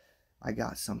 I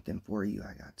got something for you.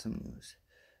 I got some news.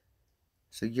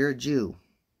 So you're a Jew.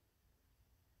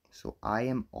 So I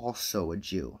am also a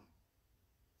Jew.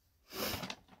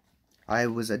 I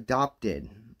was adopted,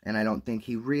 and I don't think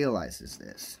he realizes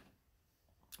this.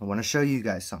 I want to show you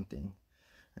guys something,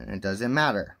 and it doesn't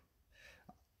matter.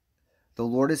 The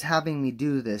Lord is having me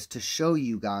do this to show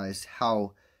you guys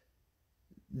how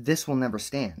this will never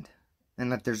stand,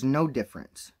 and that there's no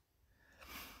difference.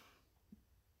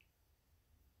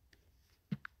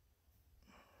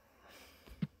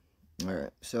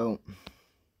 Alright, so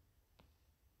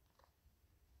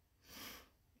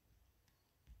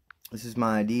this is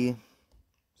my ID.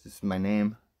 This is my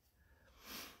name.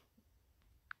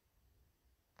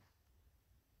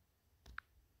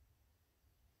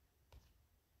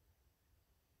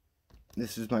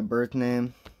 This is my birth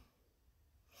name.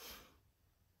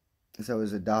 Because I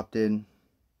was adopted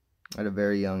at a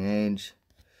very young age.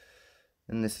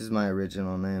 And this is my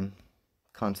original name,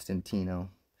 Constantino.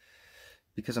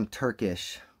 Because I'm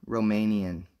Turkish,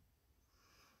 Romanian,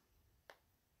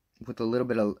 with a little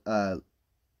bit of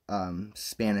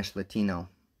Spanish, Latino,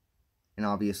 and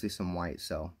obviously some white.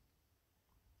 So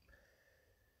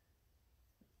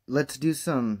let's do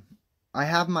some. I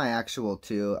have my actual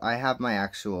too. I have my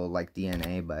actual like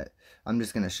DNA, but I'm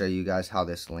just gonna show you guys how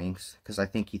this links because I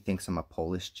think he thinks I'm a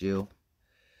Polish Jew.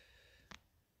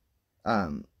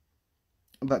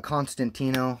 But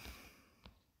Constantino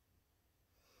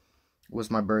was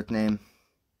my birth name.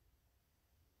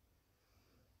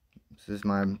 This is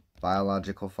my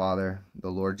biological father. The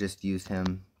Lord just used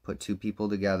him, put two people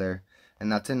together.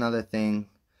 And that's another thing.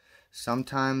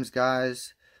 Sometimes,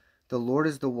 guys, the Lord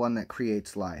is the one that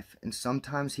creates life. And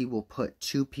sometimes he will put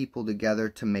two people together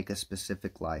to make a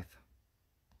specific life.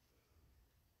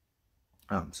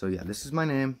 So yeah, this is my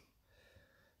name.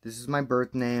 This is my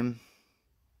birth name.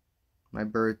 My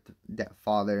birth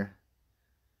father.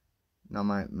 Not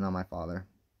my father.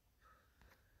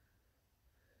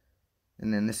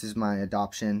 And then this is my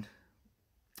adoption.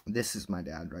 This is my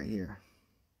dad right here.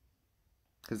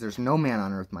 Because there's no man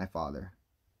on earth my father.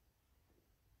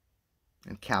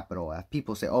 And capital F.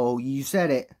 People say, oh, you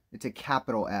said it. It's a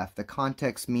capital F. The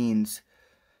context means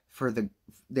for the...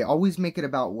 They always make it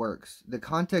about works. The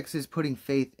context is putting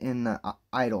faith in the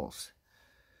idols.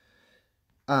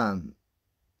 But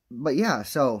yeah,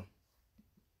 so...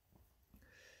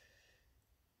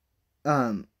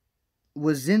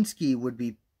 Wazinski would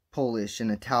be Polish and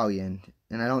Italian,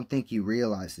 and I don't think he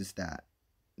realizes that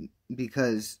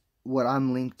because what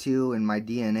I'm linked to in my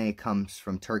DNA comes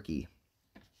from Turkey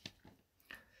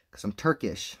because I'm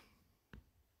Turkish.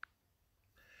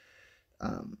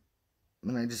 And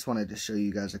I just wanted to show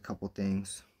you guys a couple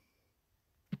things.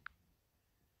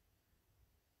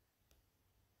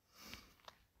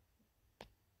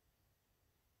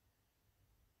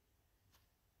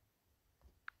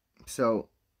 So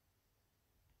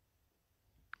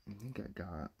I think I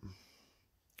got...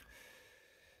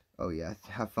 Oh yeah,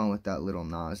 have fun with that little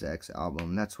Nas X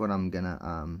album. That's what I'm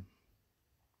gonna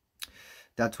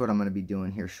be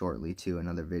doing here shortly too,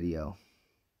 another video.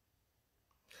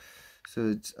 So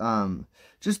it's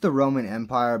just the Roman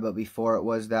Empire, but before it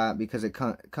was that, because it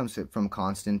comes from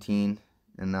Constantine,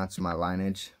 and that's my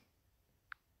lineage.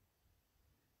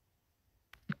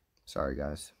 Sorry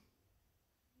guys.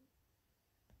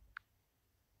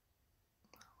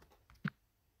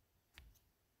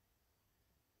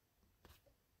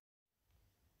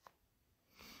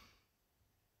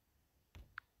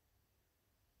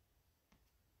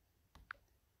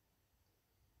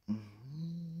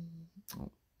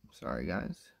 Sorry,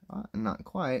 guys. Not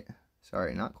quite.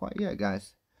 Sorry, not quite yet,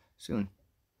 guys. Soon.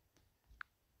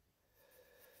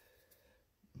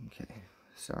 Okay,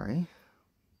 sorry.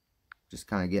 Just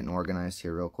kind of getting organized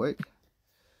here real quick.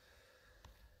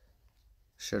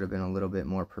 Should have been a little bit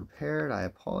more prepared. I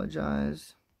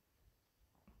apologize.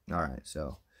 Alright,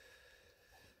 so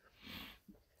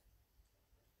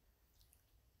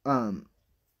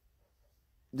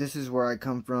this is where I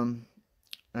come from,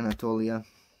 Anatolia.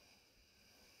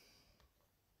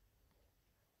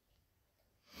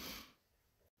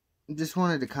 Just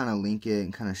wanted to kind of link it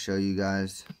and kind of show you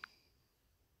guys.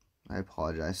 I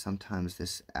apologize. Sometimes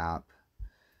this app,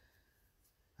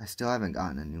 I still haven't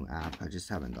gotten a new app. I just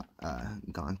haven't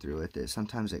gone through with it.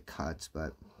 Sometimes it cuts,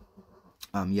 but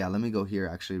yeah, let me go here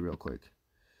actually real quick.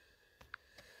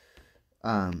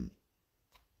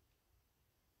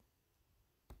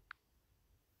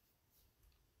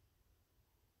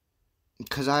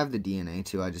 Because I have the DNA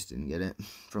too. I just didn't get it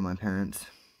from my parents.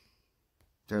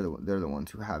 They're the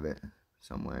ones who have it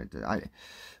somewhere.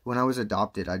 When I was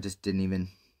adopted, I just didn't even.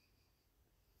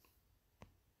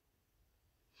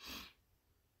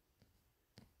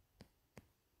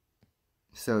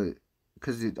 So,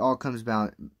 because it all comes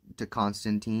down to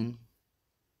Constantine,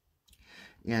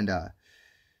 and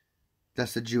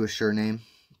that's the Jewish surname,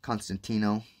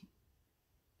 Constantino,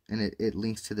 and it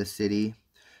links to the city,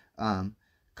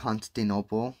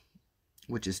 Constantinople,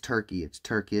 which is Turkey. It's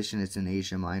Turkish and it's in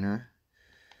Asia Minor.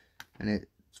 And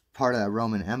it's part of the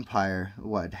Roman Empire,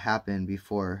 what happened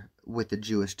before with the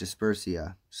Jewish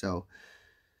dispersia. So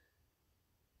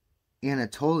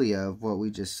Anatolia, what we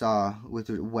just saw with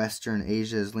Western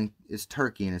Asia, is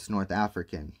Turkey and it's North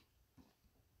African.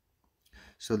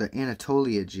 So the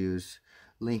Anatolia Jews,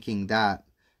 linking that,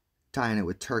 tying it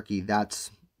with Turkey,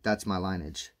 that's my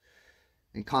lineage.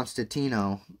 And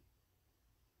Constantino,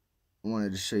 I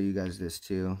wanted to show you guys this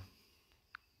too.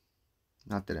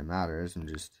 Not that it matters, I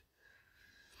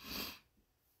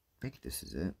think this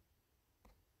is it.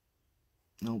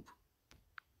 Nope.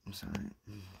 I'm sorry.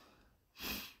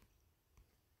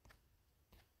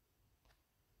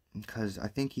 Because I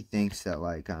think he thinks that,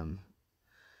 like, I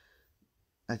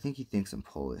think he thinks I'm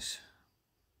Polish.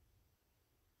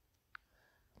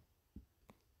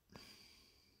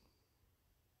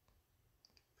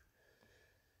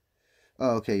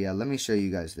 Oh, okay, yeah, let me show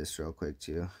you guys this real quick,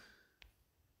 too.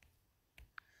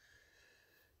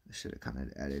 I should have kind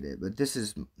of edited it, but this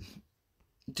is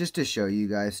just to show you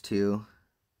guys, too.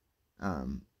 I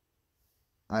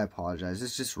apologize,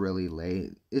 it's just really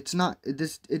late. It's not,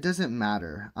 it doesn't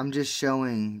matter. I'm just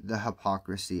showing the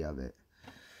hypocrisy of it.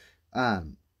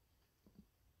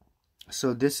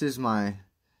 So this is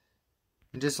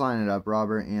just line it up,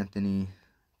 Robert Anthony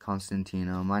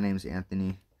Constantino. My name's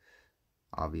Anthony,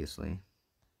 obviously.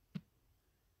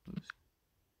 Oops.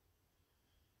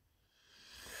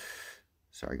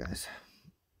 Sorry, guys.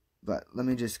 But let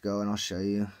me just go and I'll show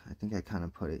you. I think I kind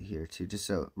of put it here too. Just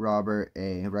so Robert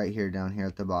A. Right here, down here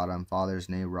at the bottom. Father's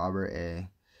name, Robert A.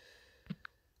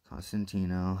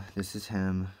 Constantino. This is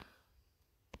him.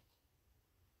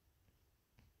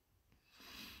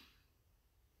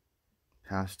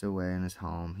 Passed away in his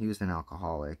home. He was an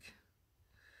alcoholic.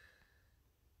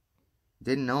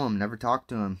 Didn't know him. Never talked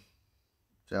to him.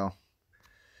 So,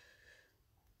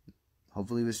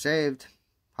 hopefully he was saved.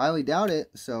 Highly doubt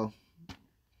it. So,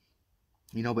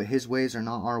 you know, but his ways are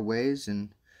not our ways,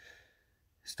 and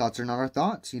his thoughts are not our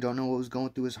thoughts. You don't know what was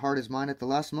going through his heart, his mind at the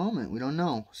last moment. We don't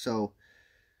know. So,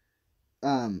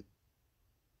 so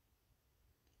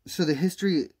the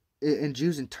history in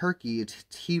Jews in Turkey, it's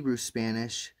Hebrew,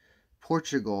 Spanish,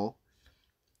 Portugal,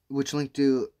 which linked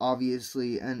to,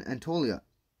 obviously, Anatolia,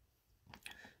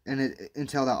 and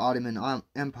until the Ottoman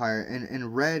Empire,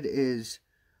 and red is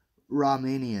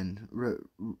Romanian,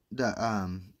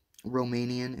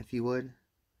 Romanian, if you would.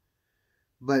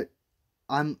 But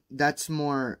that's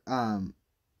more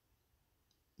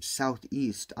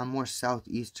southeast. I'm more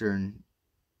southeastern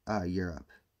Europe.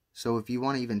 So if you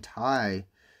want to even tie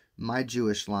my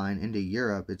Jewish line into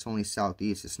Europe, it's only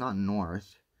southeast. It's not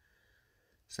north.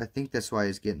 So I think that's why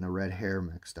he's getting the red hair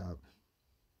mixed up.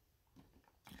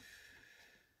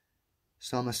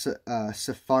 So I'm a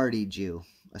Sephardi Jew,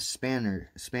 a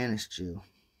Spanish Jew.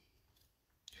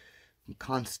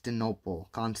 Constantinople,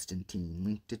 Constantine,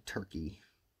 linked to Turkey.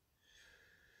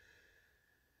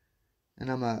 And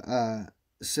I'm a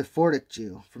Sephardic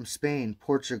Jew from Spain,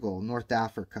 Portugal, North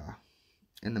Africa,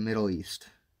 in the Middle East.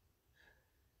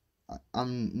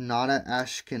 I'm not an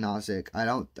Ashkenazic.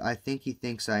 I think he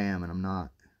thinks I am, and I'm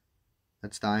not.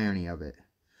 That's the irony of it.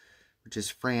 Which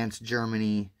is France,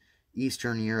 Germany,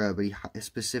 Eastern Europe, but he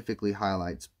specifically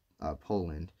highlights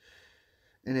Poland.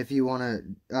 And if you want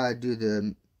to do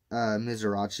the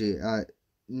Mizrachi,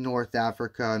 North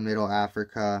Africa, Middle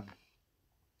Africa.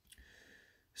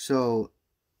 So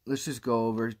let's just go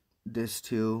over this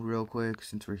too real quick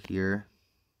since we're here.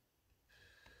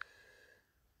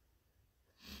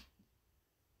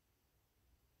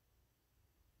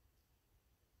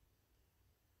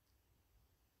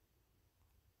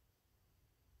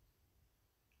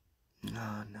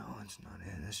 No, it's not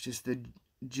it. It's just the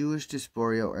Jewish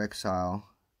diaspora or exile.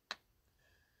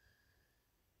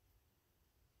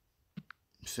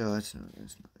 So that's not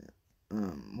it.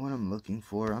 What I'm looking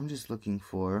for, I'm just looking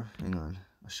for, hang on,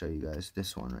 I'll show you guys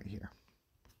this one right here.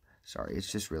 Sorry,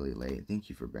 it's just really late. Thank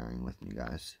you for bearing with me,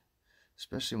 guys.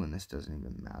 Especially when this doesn't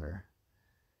even matter.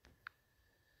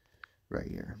 Right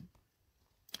here.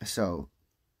 So,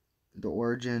 the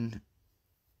origin,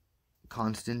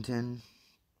 Constantine.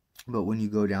 But when you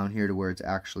go down here to where it's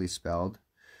actually spelled,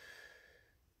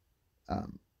 I'll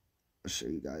show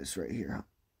you guys right here.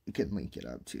 You can link it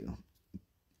up too.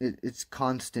 It's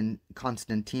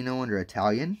Constantino under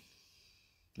Italian.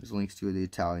 There's links to the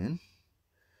Italian.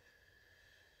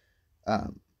 Let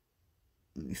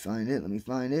me find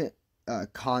it.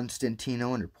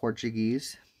 Constantino under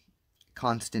Portuguese.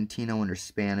 Constantino under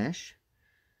Spanish.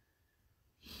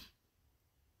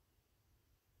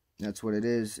 That's what it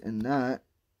is. And that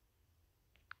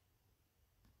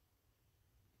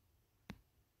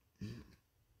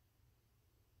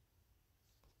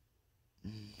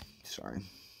sorry.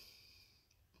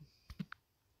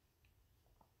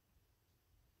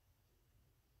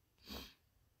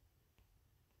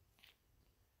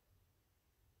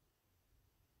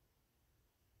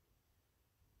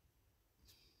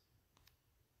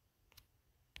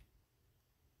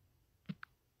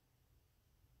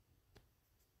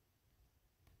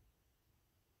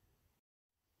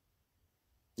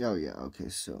 Oh yeah, okay,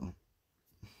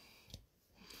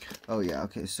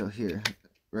 so here,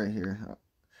 right here.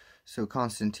 So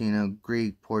Constantino,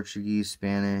 Greek, Portuguese,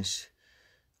 Spanish,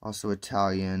 also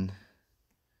Italian.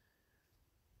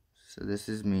 So this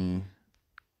is me.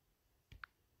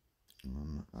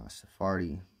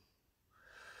 Sephardi.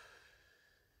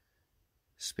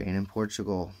 Spain and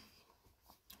Portugal.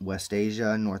 West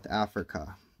Asia, North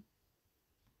Africa.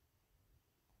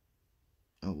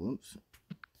 Oh, whoops.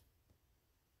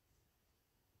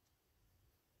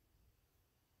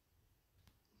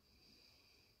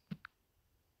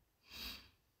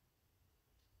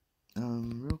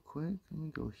 Real quick, let me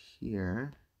go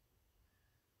here.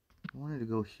 I wanted to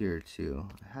go here too.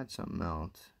 I had something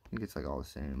else. I think it's like all the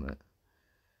same, but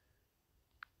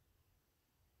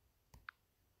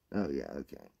oh yeah,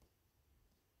 okay.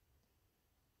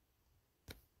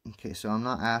 Okay, so I'm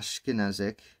not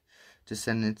Ashkenazic,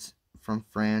 descendants from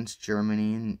France,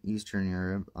 Germany, and Eastern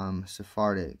Europe. I'm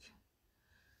Sephardic.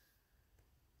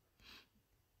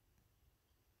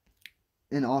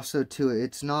 And also too,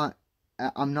 it's not,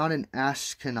 I'm not an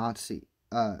Ashkenazi,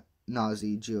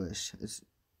 Nazi Jewish. It's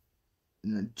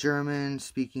German,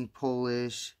 speaking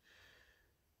Polish.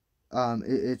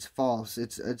 It's false.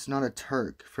 It's not a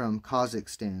Turk from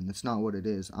Kazakhstan. That's not what it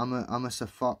is. I'm a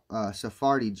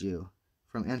Sephardi Jew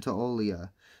from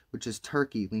Anatolia, which is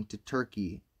Turkey, linked to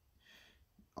Turkey,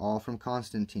 all from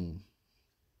Constantine.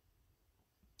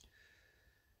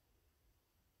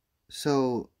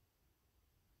 So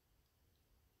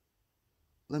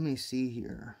let me see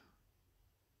here,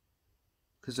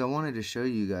 because I wanted to show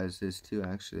you guys this too,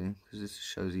 actually, because this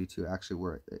shows you too actually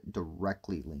where it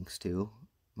directly links to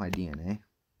my DNA,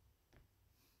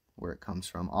 where it comes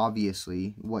from.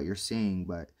 Obviously, what you're seeing,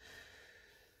 but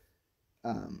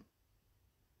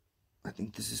I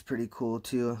think this is pretty cool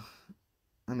too.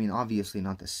 I mean, obviously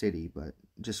not the city, but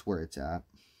just where it's at.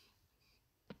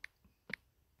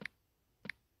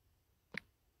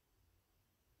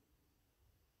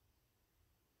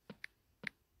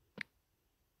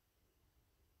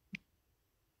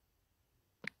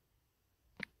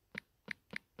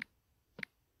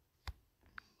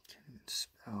 Can't even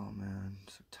spell, man. I'm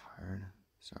so tired.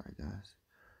 Sorry, guys.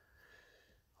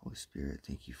 Holy Spirit,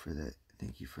 thank you for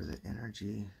the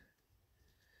energy.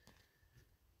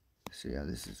 So yeah,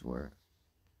 this is where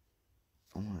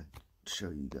I want to show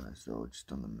you guys though,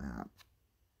 just on the map.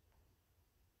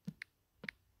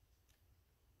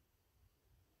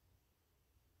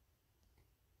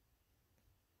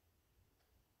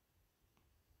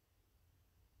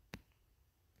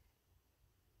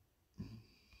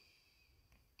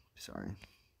 Sorry.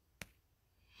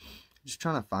 Just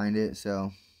trying to find it,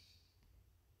 so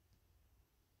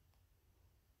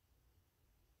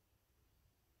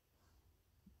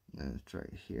it's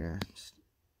right here. It's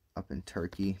up in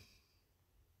Turkey.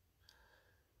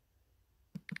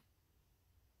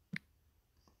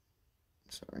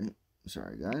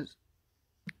 Sorry guys.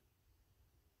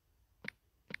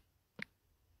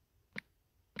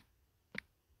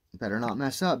 Better not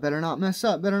mess up, better not mess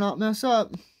up, better not mess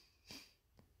up.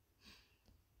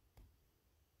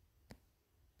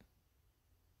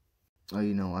 Oh,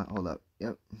 you know what? Hold up.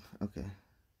 Yep. Okay.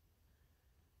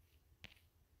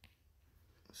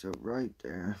 So right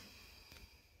there.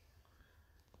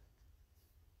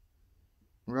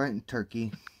 Right in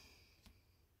Turkey.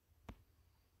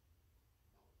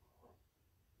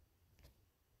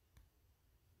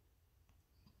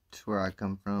 That's where I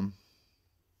come from.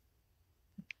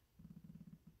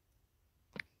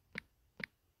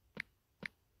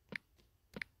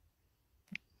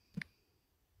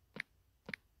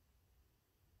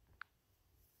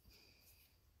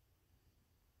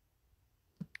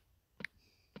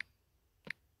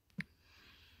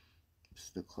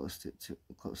 Just the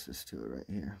closest to it right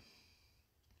here.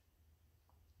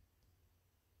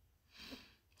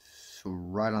 So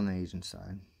right on the Asian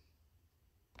side.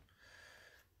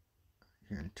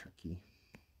 Here in Turkey.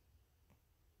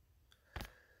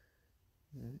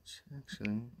 Which actually,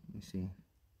 let me see.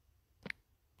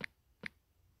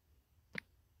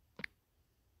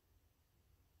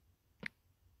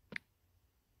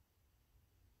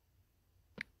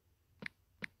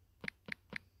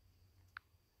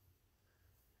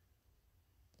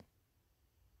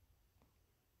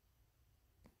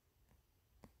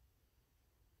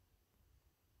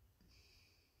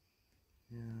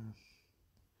 Yeah.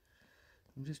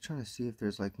 I'm just trying to see if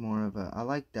there's like more of a... I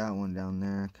like that one down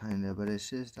there, kind of, but it's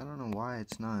just, I don't know why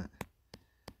it's not.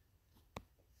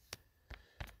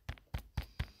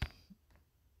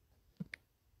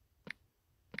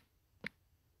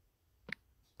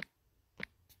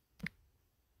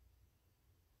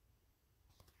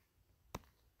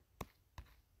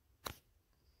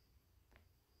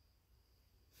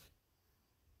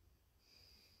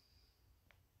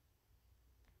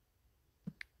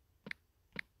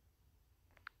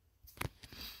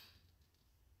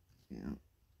 Yeah.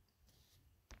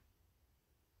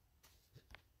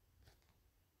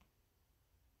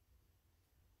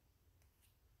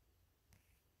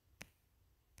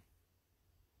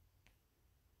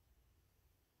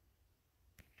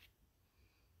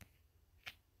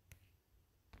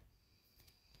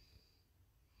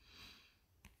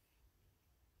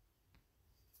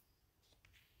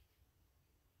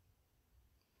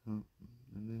 Oh,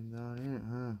 that's about it,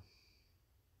 huh?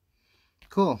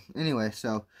 Cool. Anyway,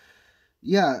 so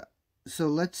yeah, so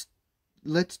let's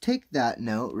take that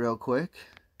note real quick.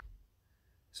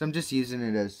 So I'm just using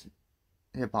it as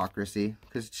hypocrisy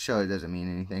because show it doesn't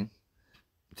mean anything.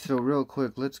 So real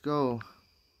quick, let's go.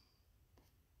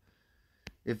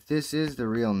 If this is the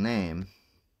real name,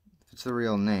 if it's the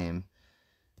real name,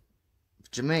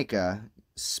 Jamaica,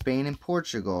 Spain and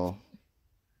Portugal,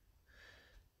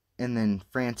 and then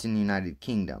France and United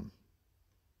Kingdom.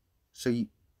 So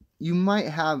you might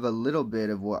have a little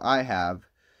bit of what I have,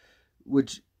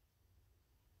 which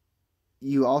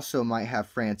you also might have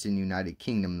France and United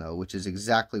Kingdom, though, which is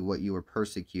exactly what you were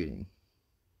persecuting.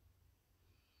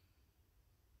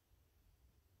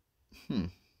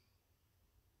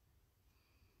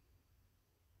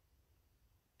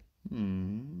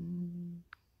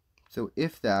 So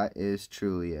if that is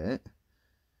truly it,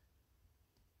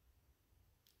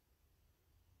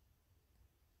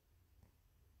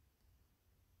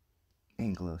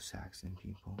 Anglo-Saxon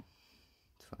people.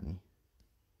 It's funny.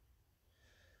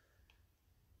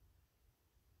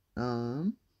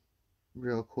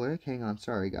 Real quick, hang on,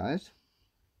 sorry guys.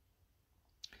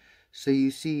 So you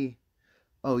see,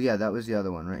 oh yeah, that was the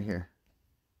other one right here.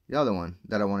 The other one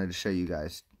that I wanted to show you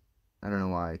guys. I don't know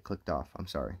why I clicked off. I'm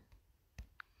sorry.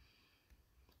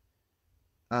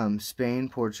 Spain,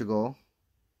 Portugal.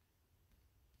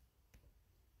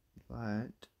 But I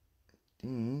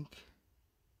think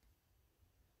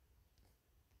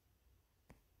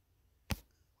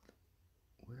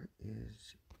where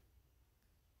is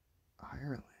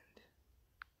Ireland?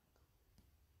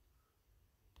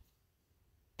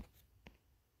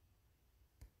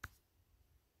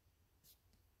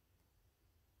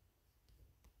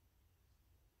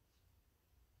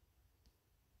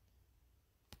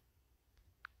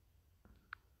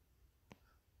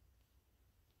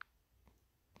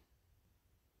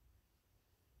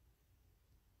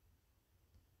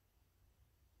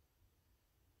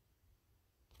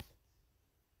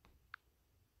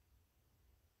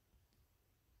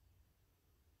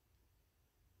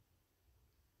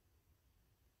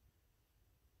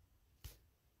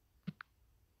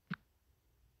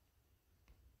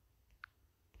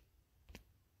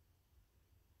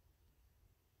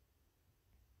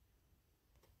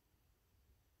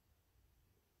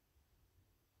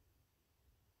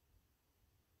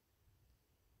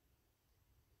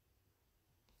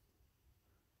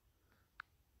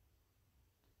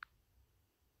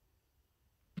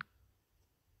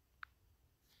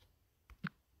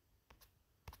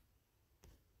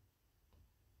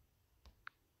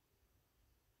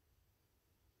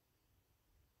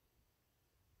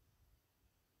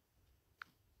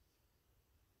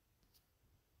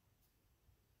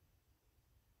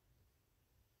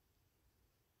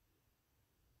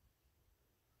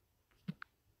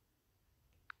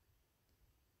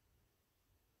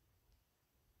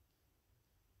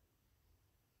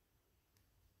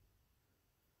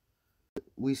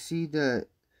 we see the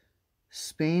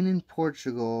Spain and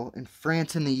Portugal and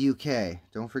France and the UK.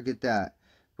 Don't forget that.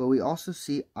 But we also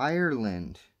see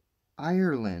Ireland.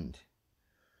 Ireland.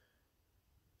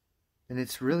 And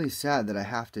it's really sad that I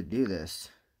have to do this.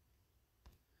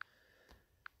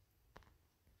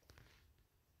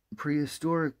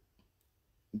 Prehistoric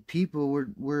people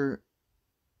were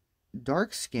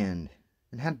dark-skinned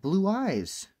and had blue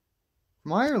eyes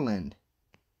from Ireland.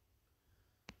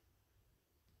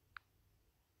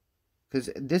 Because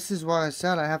this is why I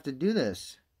said I have to do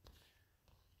this.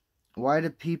 Why do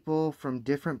people from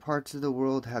different parts of the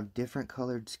world have different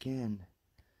colored skin?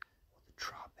 The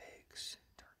tropics,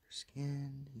 darker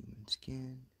skin, human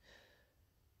skin,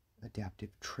 adaptive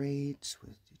traits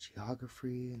with the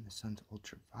geography and the sun's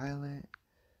ultraviolet.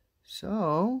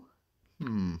 So,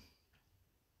 I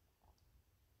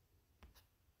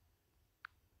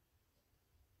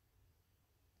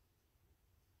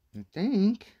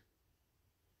think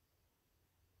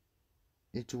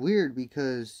it's weird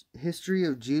because history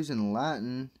of Jews in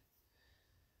Latin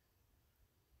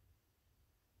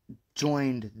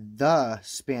joined the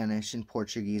Spanish and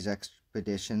Portuguese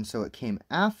expedition, so it came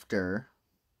after,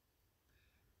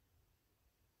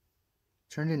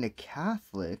 turned into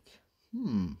Catholic.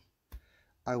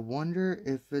 I wonder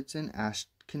if it's an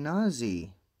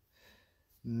Ashkenazi.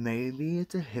 Maybe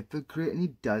it's a hypocrite and he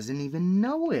doesn't even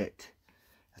know it.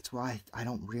 That's why I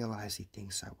don't realize he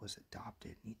thinks I was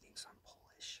adopted and he thinks I'm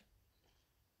Polish.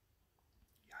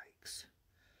 Yikes.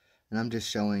 And I'm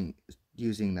just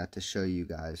using that to show you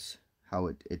guys how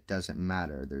it doesn't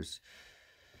matter. There's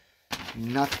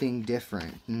nothing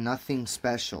different, nothing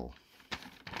special.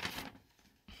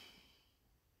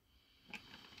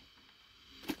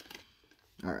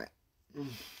 All right.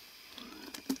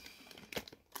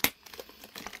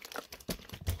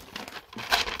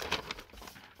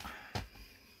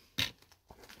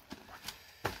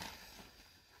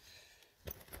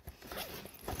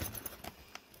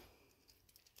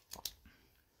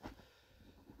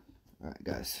 Alright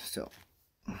guys, so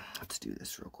let's do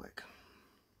this real quick.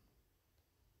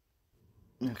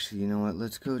 Actually, you know what?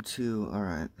 Let's go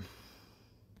to,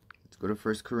 let's go to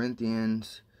 1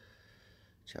 Corinthians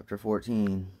chapter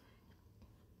 14.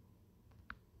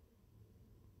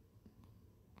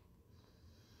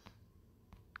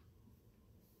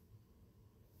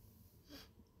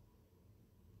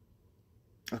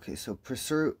 Okay, so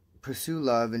pursue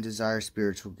love and desire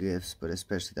spiritual gifts, but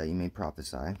especially that you may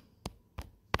prophesy.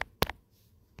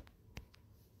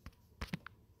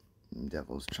 The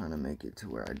devil's trying to make it to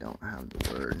where I don't have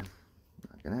the word.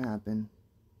 Not gonna happen.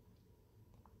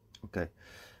 Okay.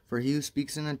 For he who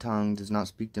speaks in a tongue does not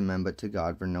speak to men but to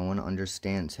God, for no one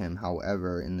understands him.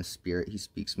 However, in the Spirit he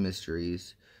speaks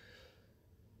mysteries.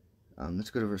 Let's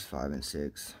go to verse 5 and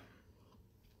 6.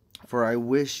 For I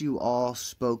wish you all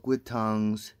spoke with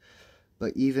tongues,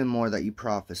 but even more that you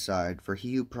prophesied. For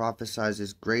he who prophesies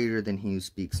is greater than he who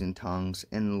speaks in tongues,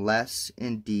 unless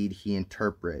indeed he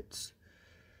interprets,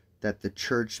 that the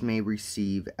church may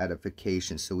receive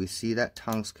edification. So we see that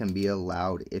tongues can be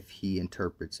allowed if he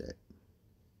interprets it.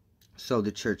 So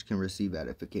the church can receive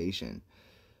edification.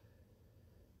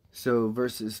 So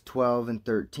verses 12 and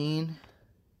 13.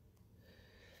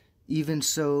 Even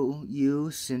so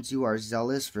you, since you are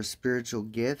zealous for spiritual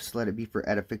gifts, let it be for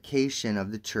edification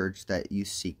of the church that you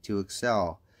seek to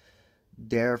excel.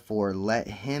 Therefore, let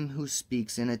him who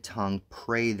speaks in a tongue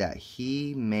pray that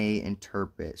he may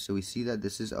interpret. So we see that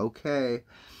this is okay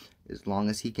as long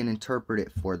as he can interpret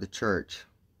it for the church.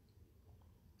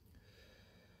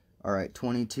 All right,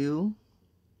 22.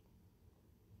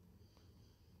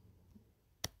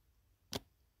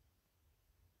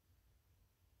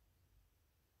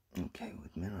 Okay,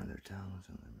 with men on their tongues.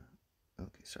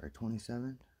 Okay, sorry,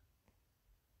 27.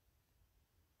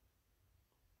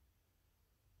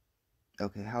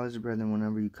 Okay, how is it, brethren,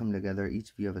 whenever you come together, each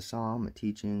of you have a psalm, a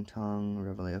teaching, tongue, a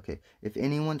revelation? Okay, if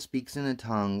anyone speaks in a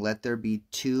tongue, let there be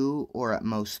 2 or at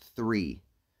most 3,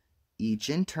 each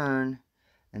in turn,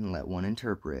 and let one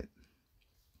interpret.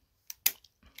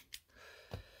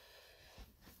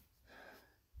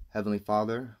 Heavenly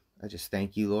Father, I just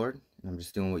thank you, Lord, and I'm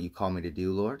just doing what you call me to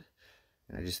do, Lord,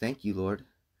 and I just thank you, Lord.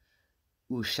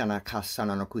 Ushana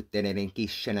kasana no kuterenki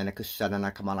shana na kusana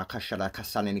na kamala kashara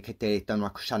kasana ni kete tama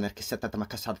kushana kiseta tama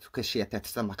kasar tukeshieta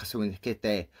tama kasuin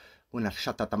kete una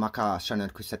shata tamaka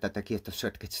shana kuseta takita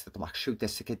shirt kiseta tama shute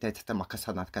sikete tama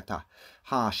kasana kata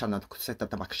ha shana kuseta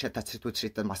tama kasheta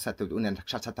situchita masatu una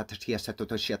shata tatia setu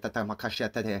toshieta tama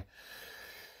kasheta de.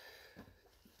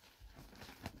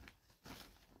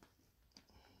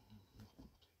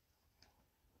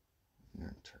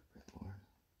 Interpret, Lord.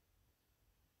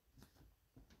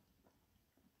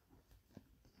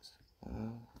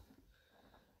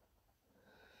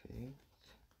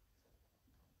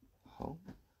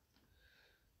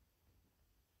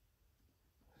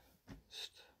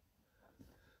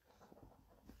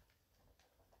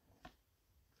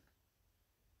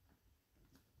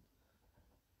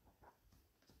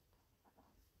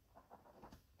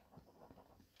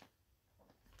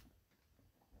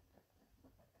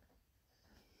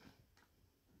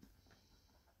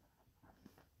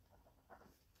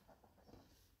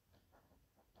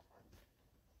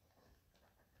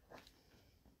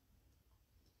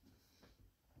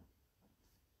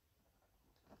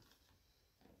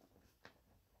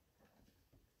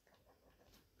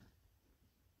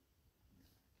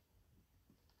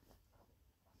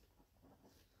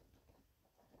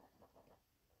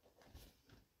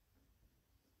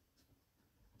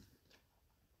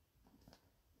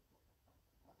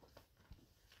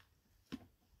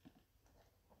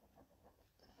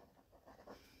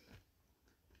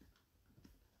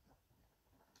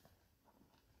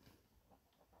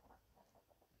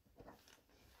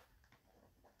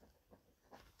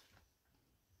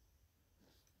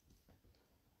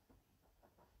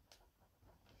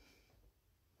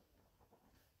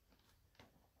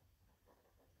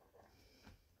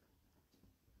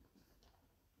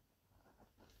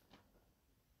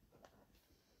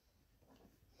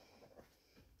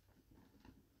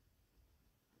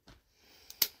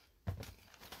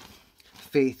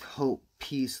 faith, hope,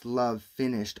 peace, love,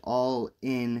 finished, all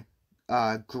in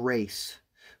grace.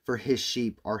 For his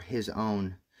sheep are his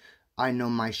own. I know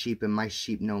my sheep, and my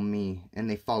sheep know me, and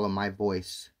they follow my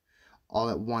voice. All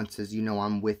at once, as you know,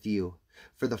 I'm with you.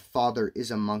 For the Father is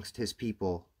amongst his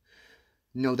people.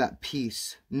 Know that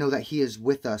peace. Know that he is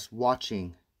with us,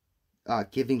 watching,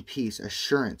 giving peace,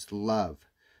 assurance, love.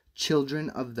 Children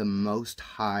of the Most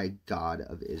High God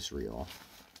of Israel.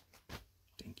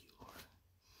 Thank you, Lord.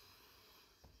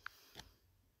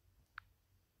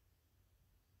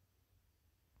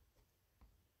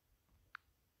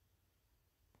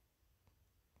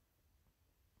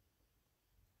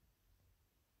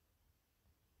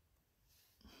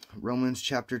 Romans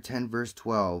chapter 10, verse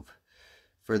 12.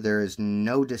 For there is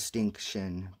no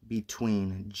distinction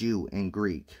between Jew and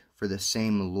Greek, for the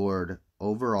same Lord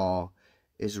over all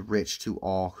is rich to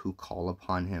all who call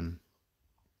upon him.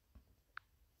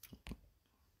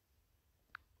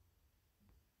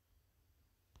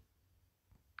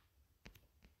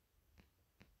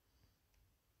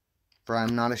 For I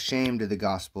am not ashamed of the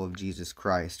gospel of Jesus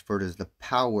Christ, for it is the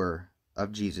power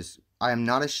of Jesus. I am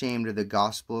not ashamed of the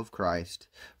gospel of Christ,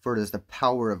 for it is the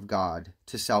power of God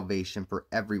to salvation for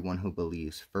everyone who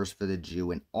believes, first for the Jew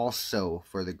and also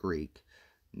for the Greek.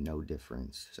 No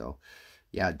difference. So,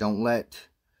 yeah, don't let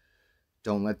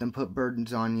them put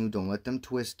burdens on you. Don't let them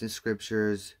twist the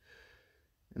scriptures.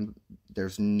 And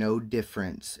there's no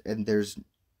difference, and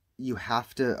you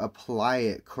have to apply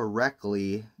it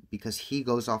correctly, because he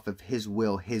goes off of his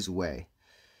will, his way,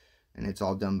 and it's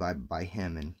all done by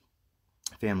him. And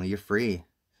family, you're free.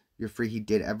 You're free. He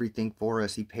did everything for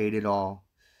us. He paid it all,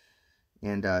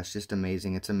 and it's just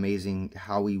amazing. It's amazing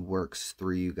how he works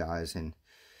through you guys, and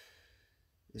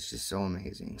it's just so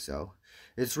amazing. So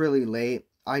it's really late.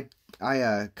 I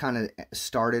kind of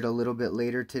started a little bit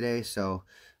later today, so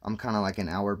I'm kind of like an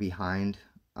hour behind.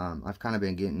 I've kind of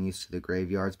been getting used to the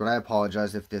graveyards, but I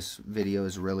apologize if this video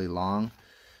is really long.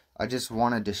 I just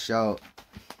wanted to show,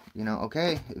 you know,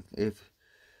 okay, if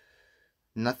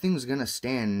nothing's gonna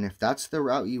stand, and if that's the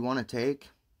route you want to take,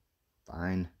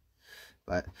 fine.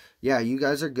 But yeah, you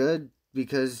guys are good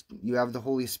because you have the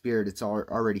Holy Spirit. It's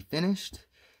already finished,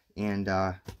 and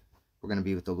we're gonna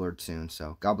be with the Lord soon.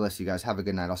 So God bless you guys. Have a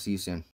good night. I'll see you soon.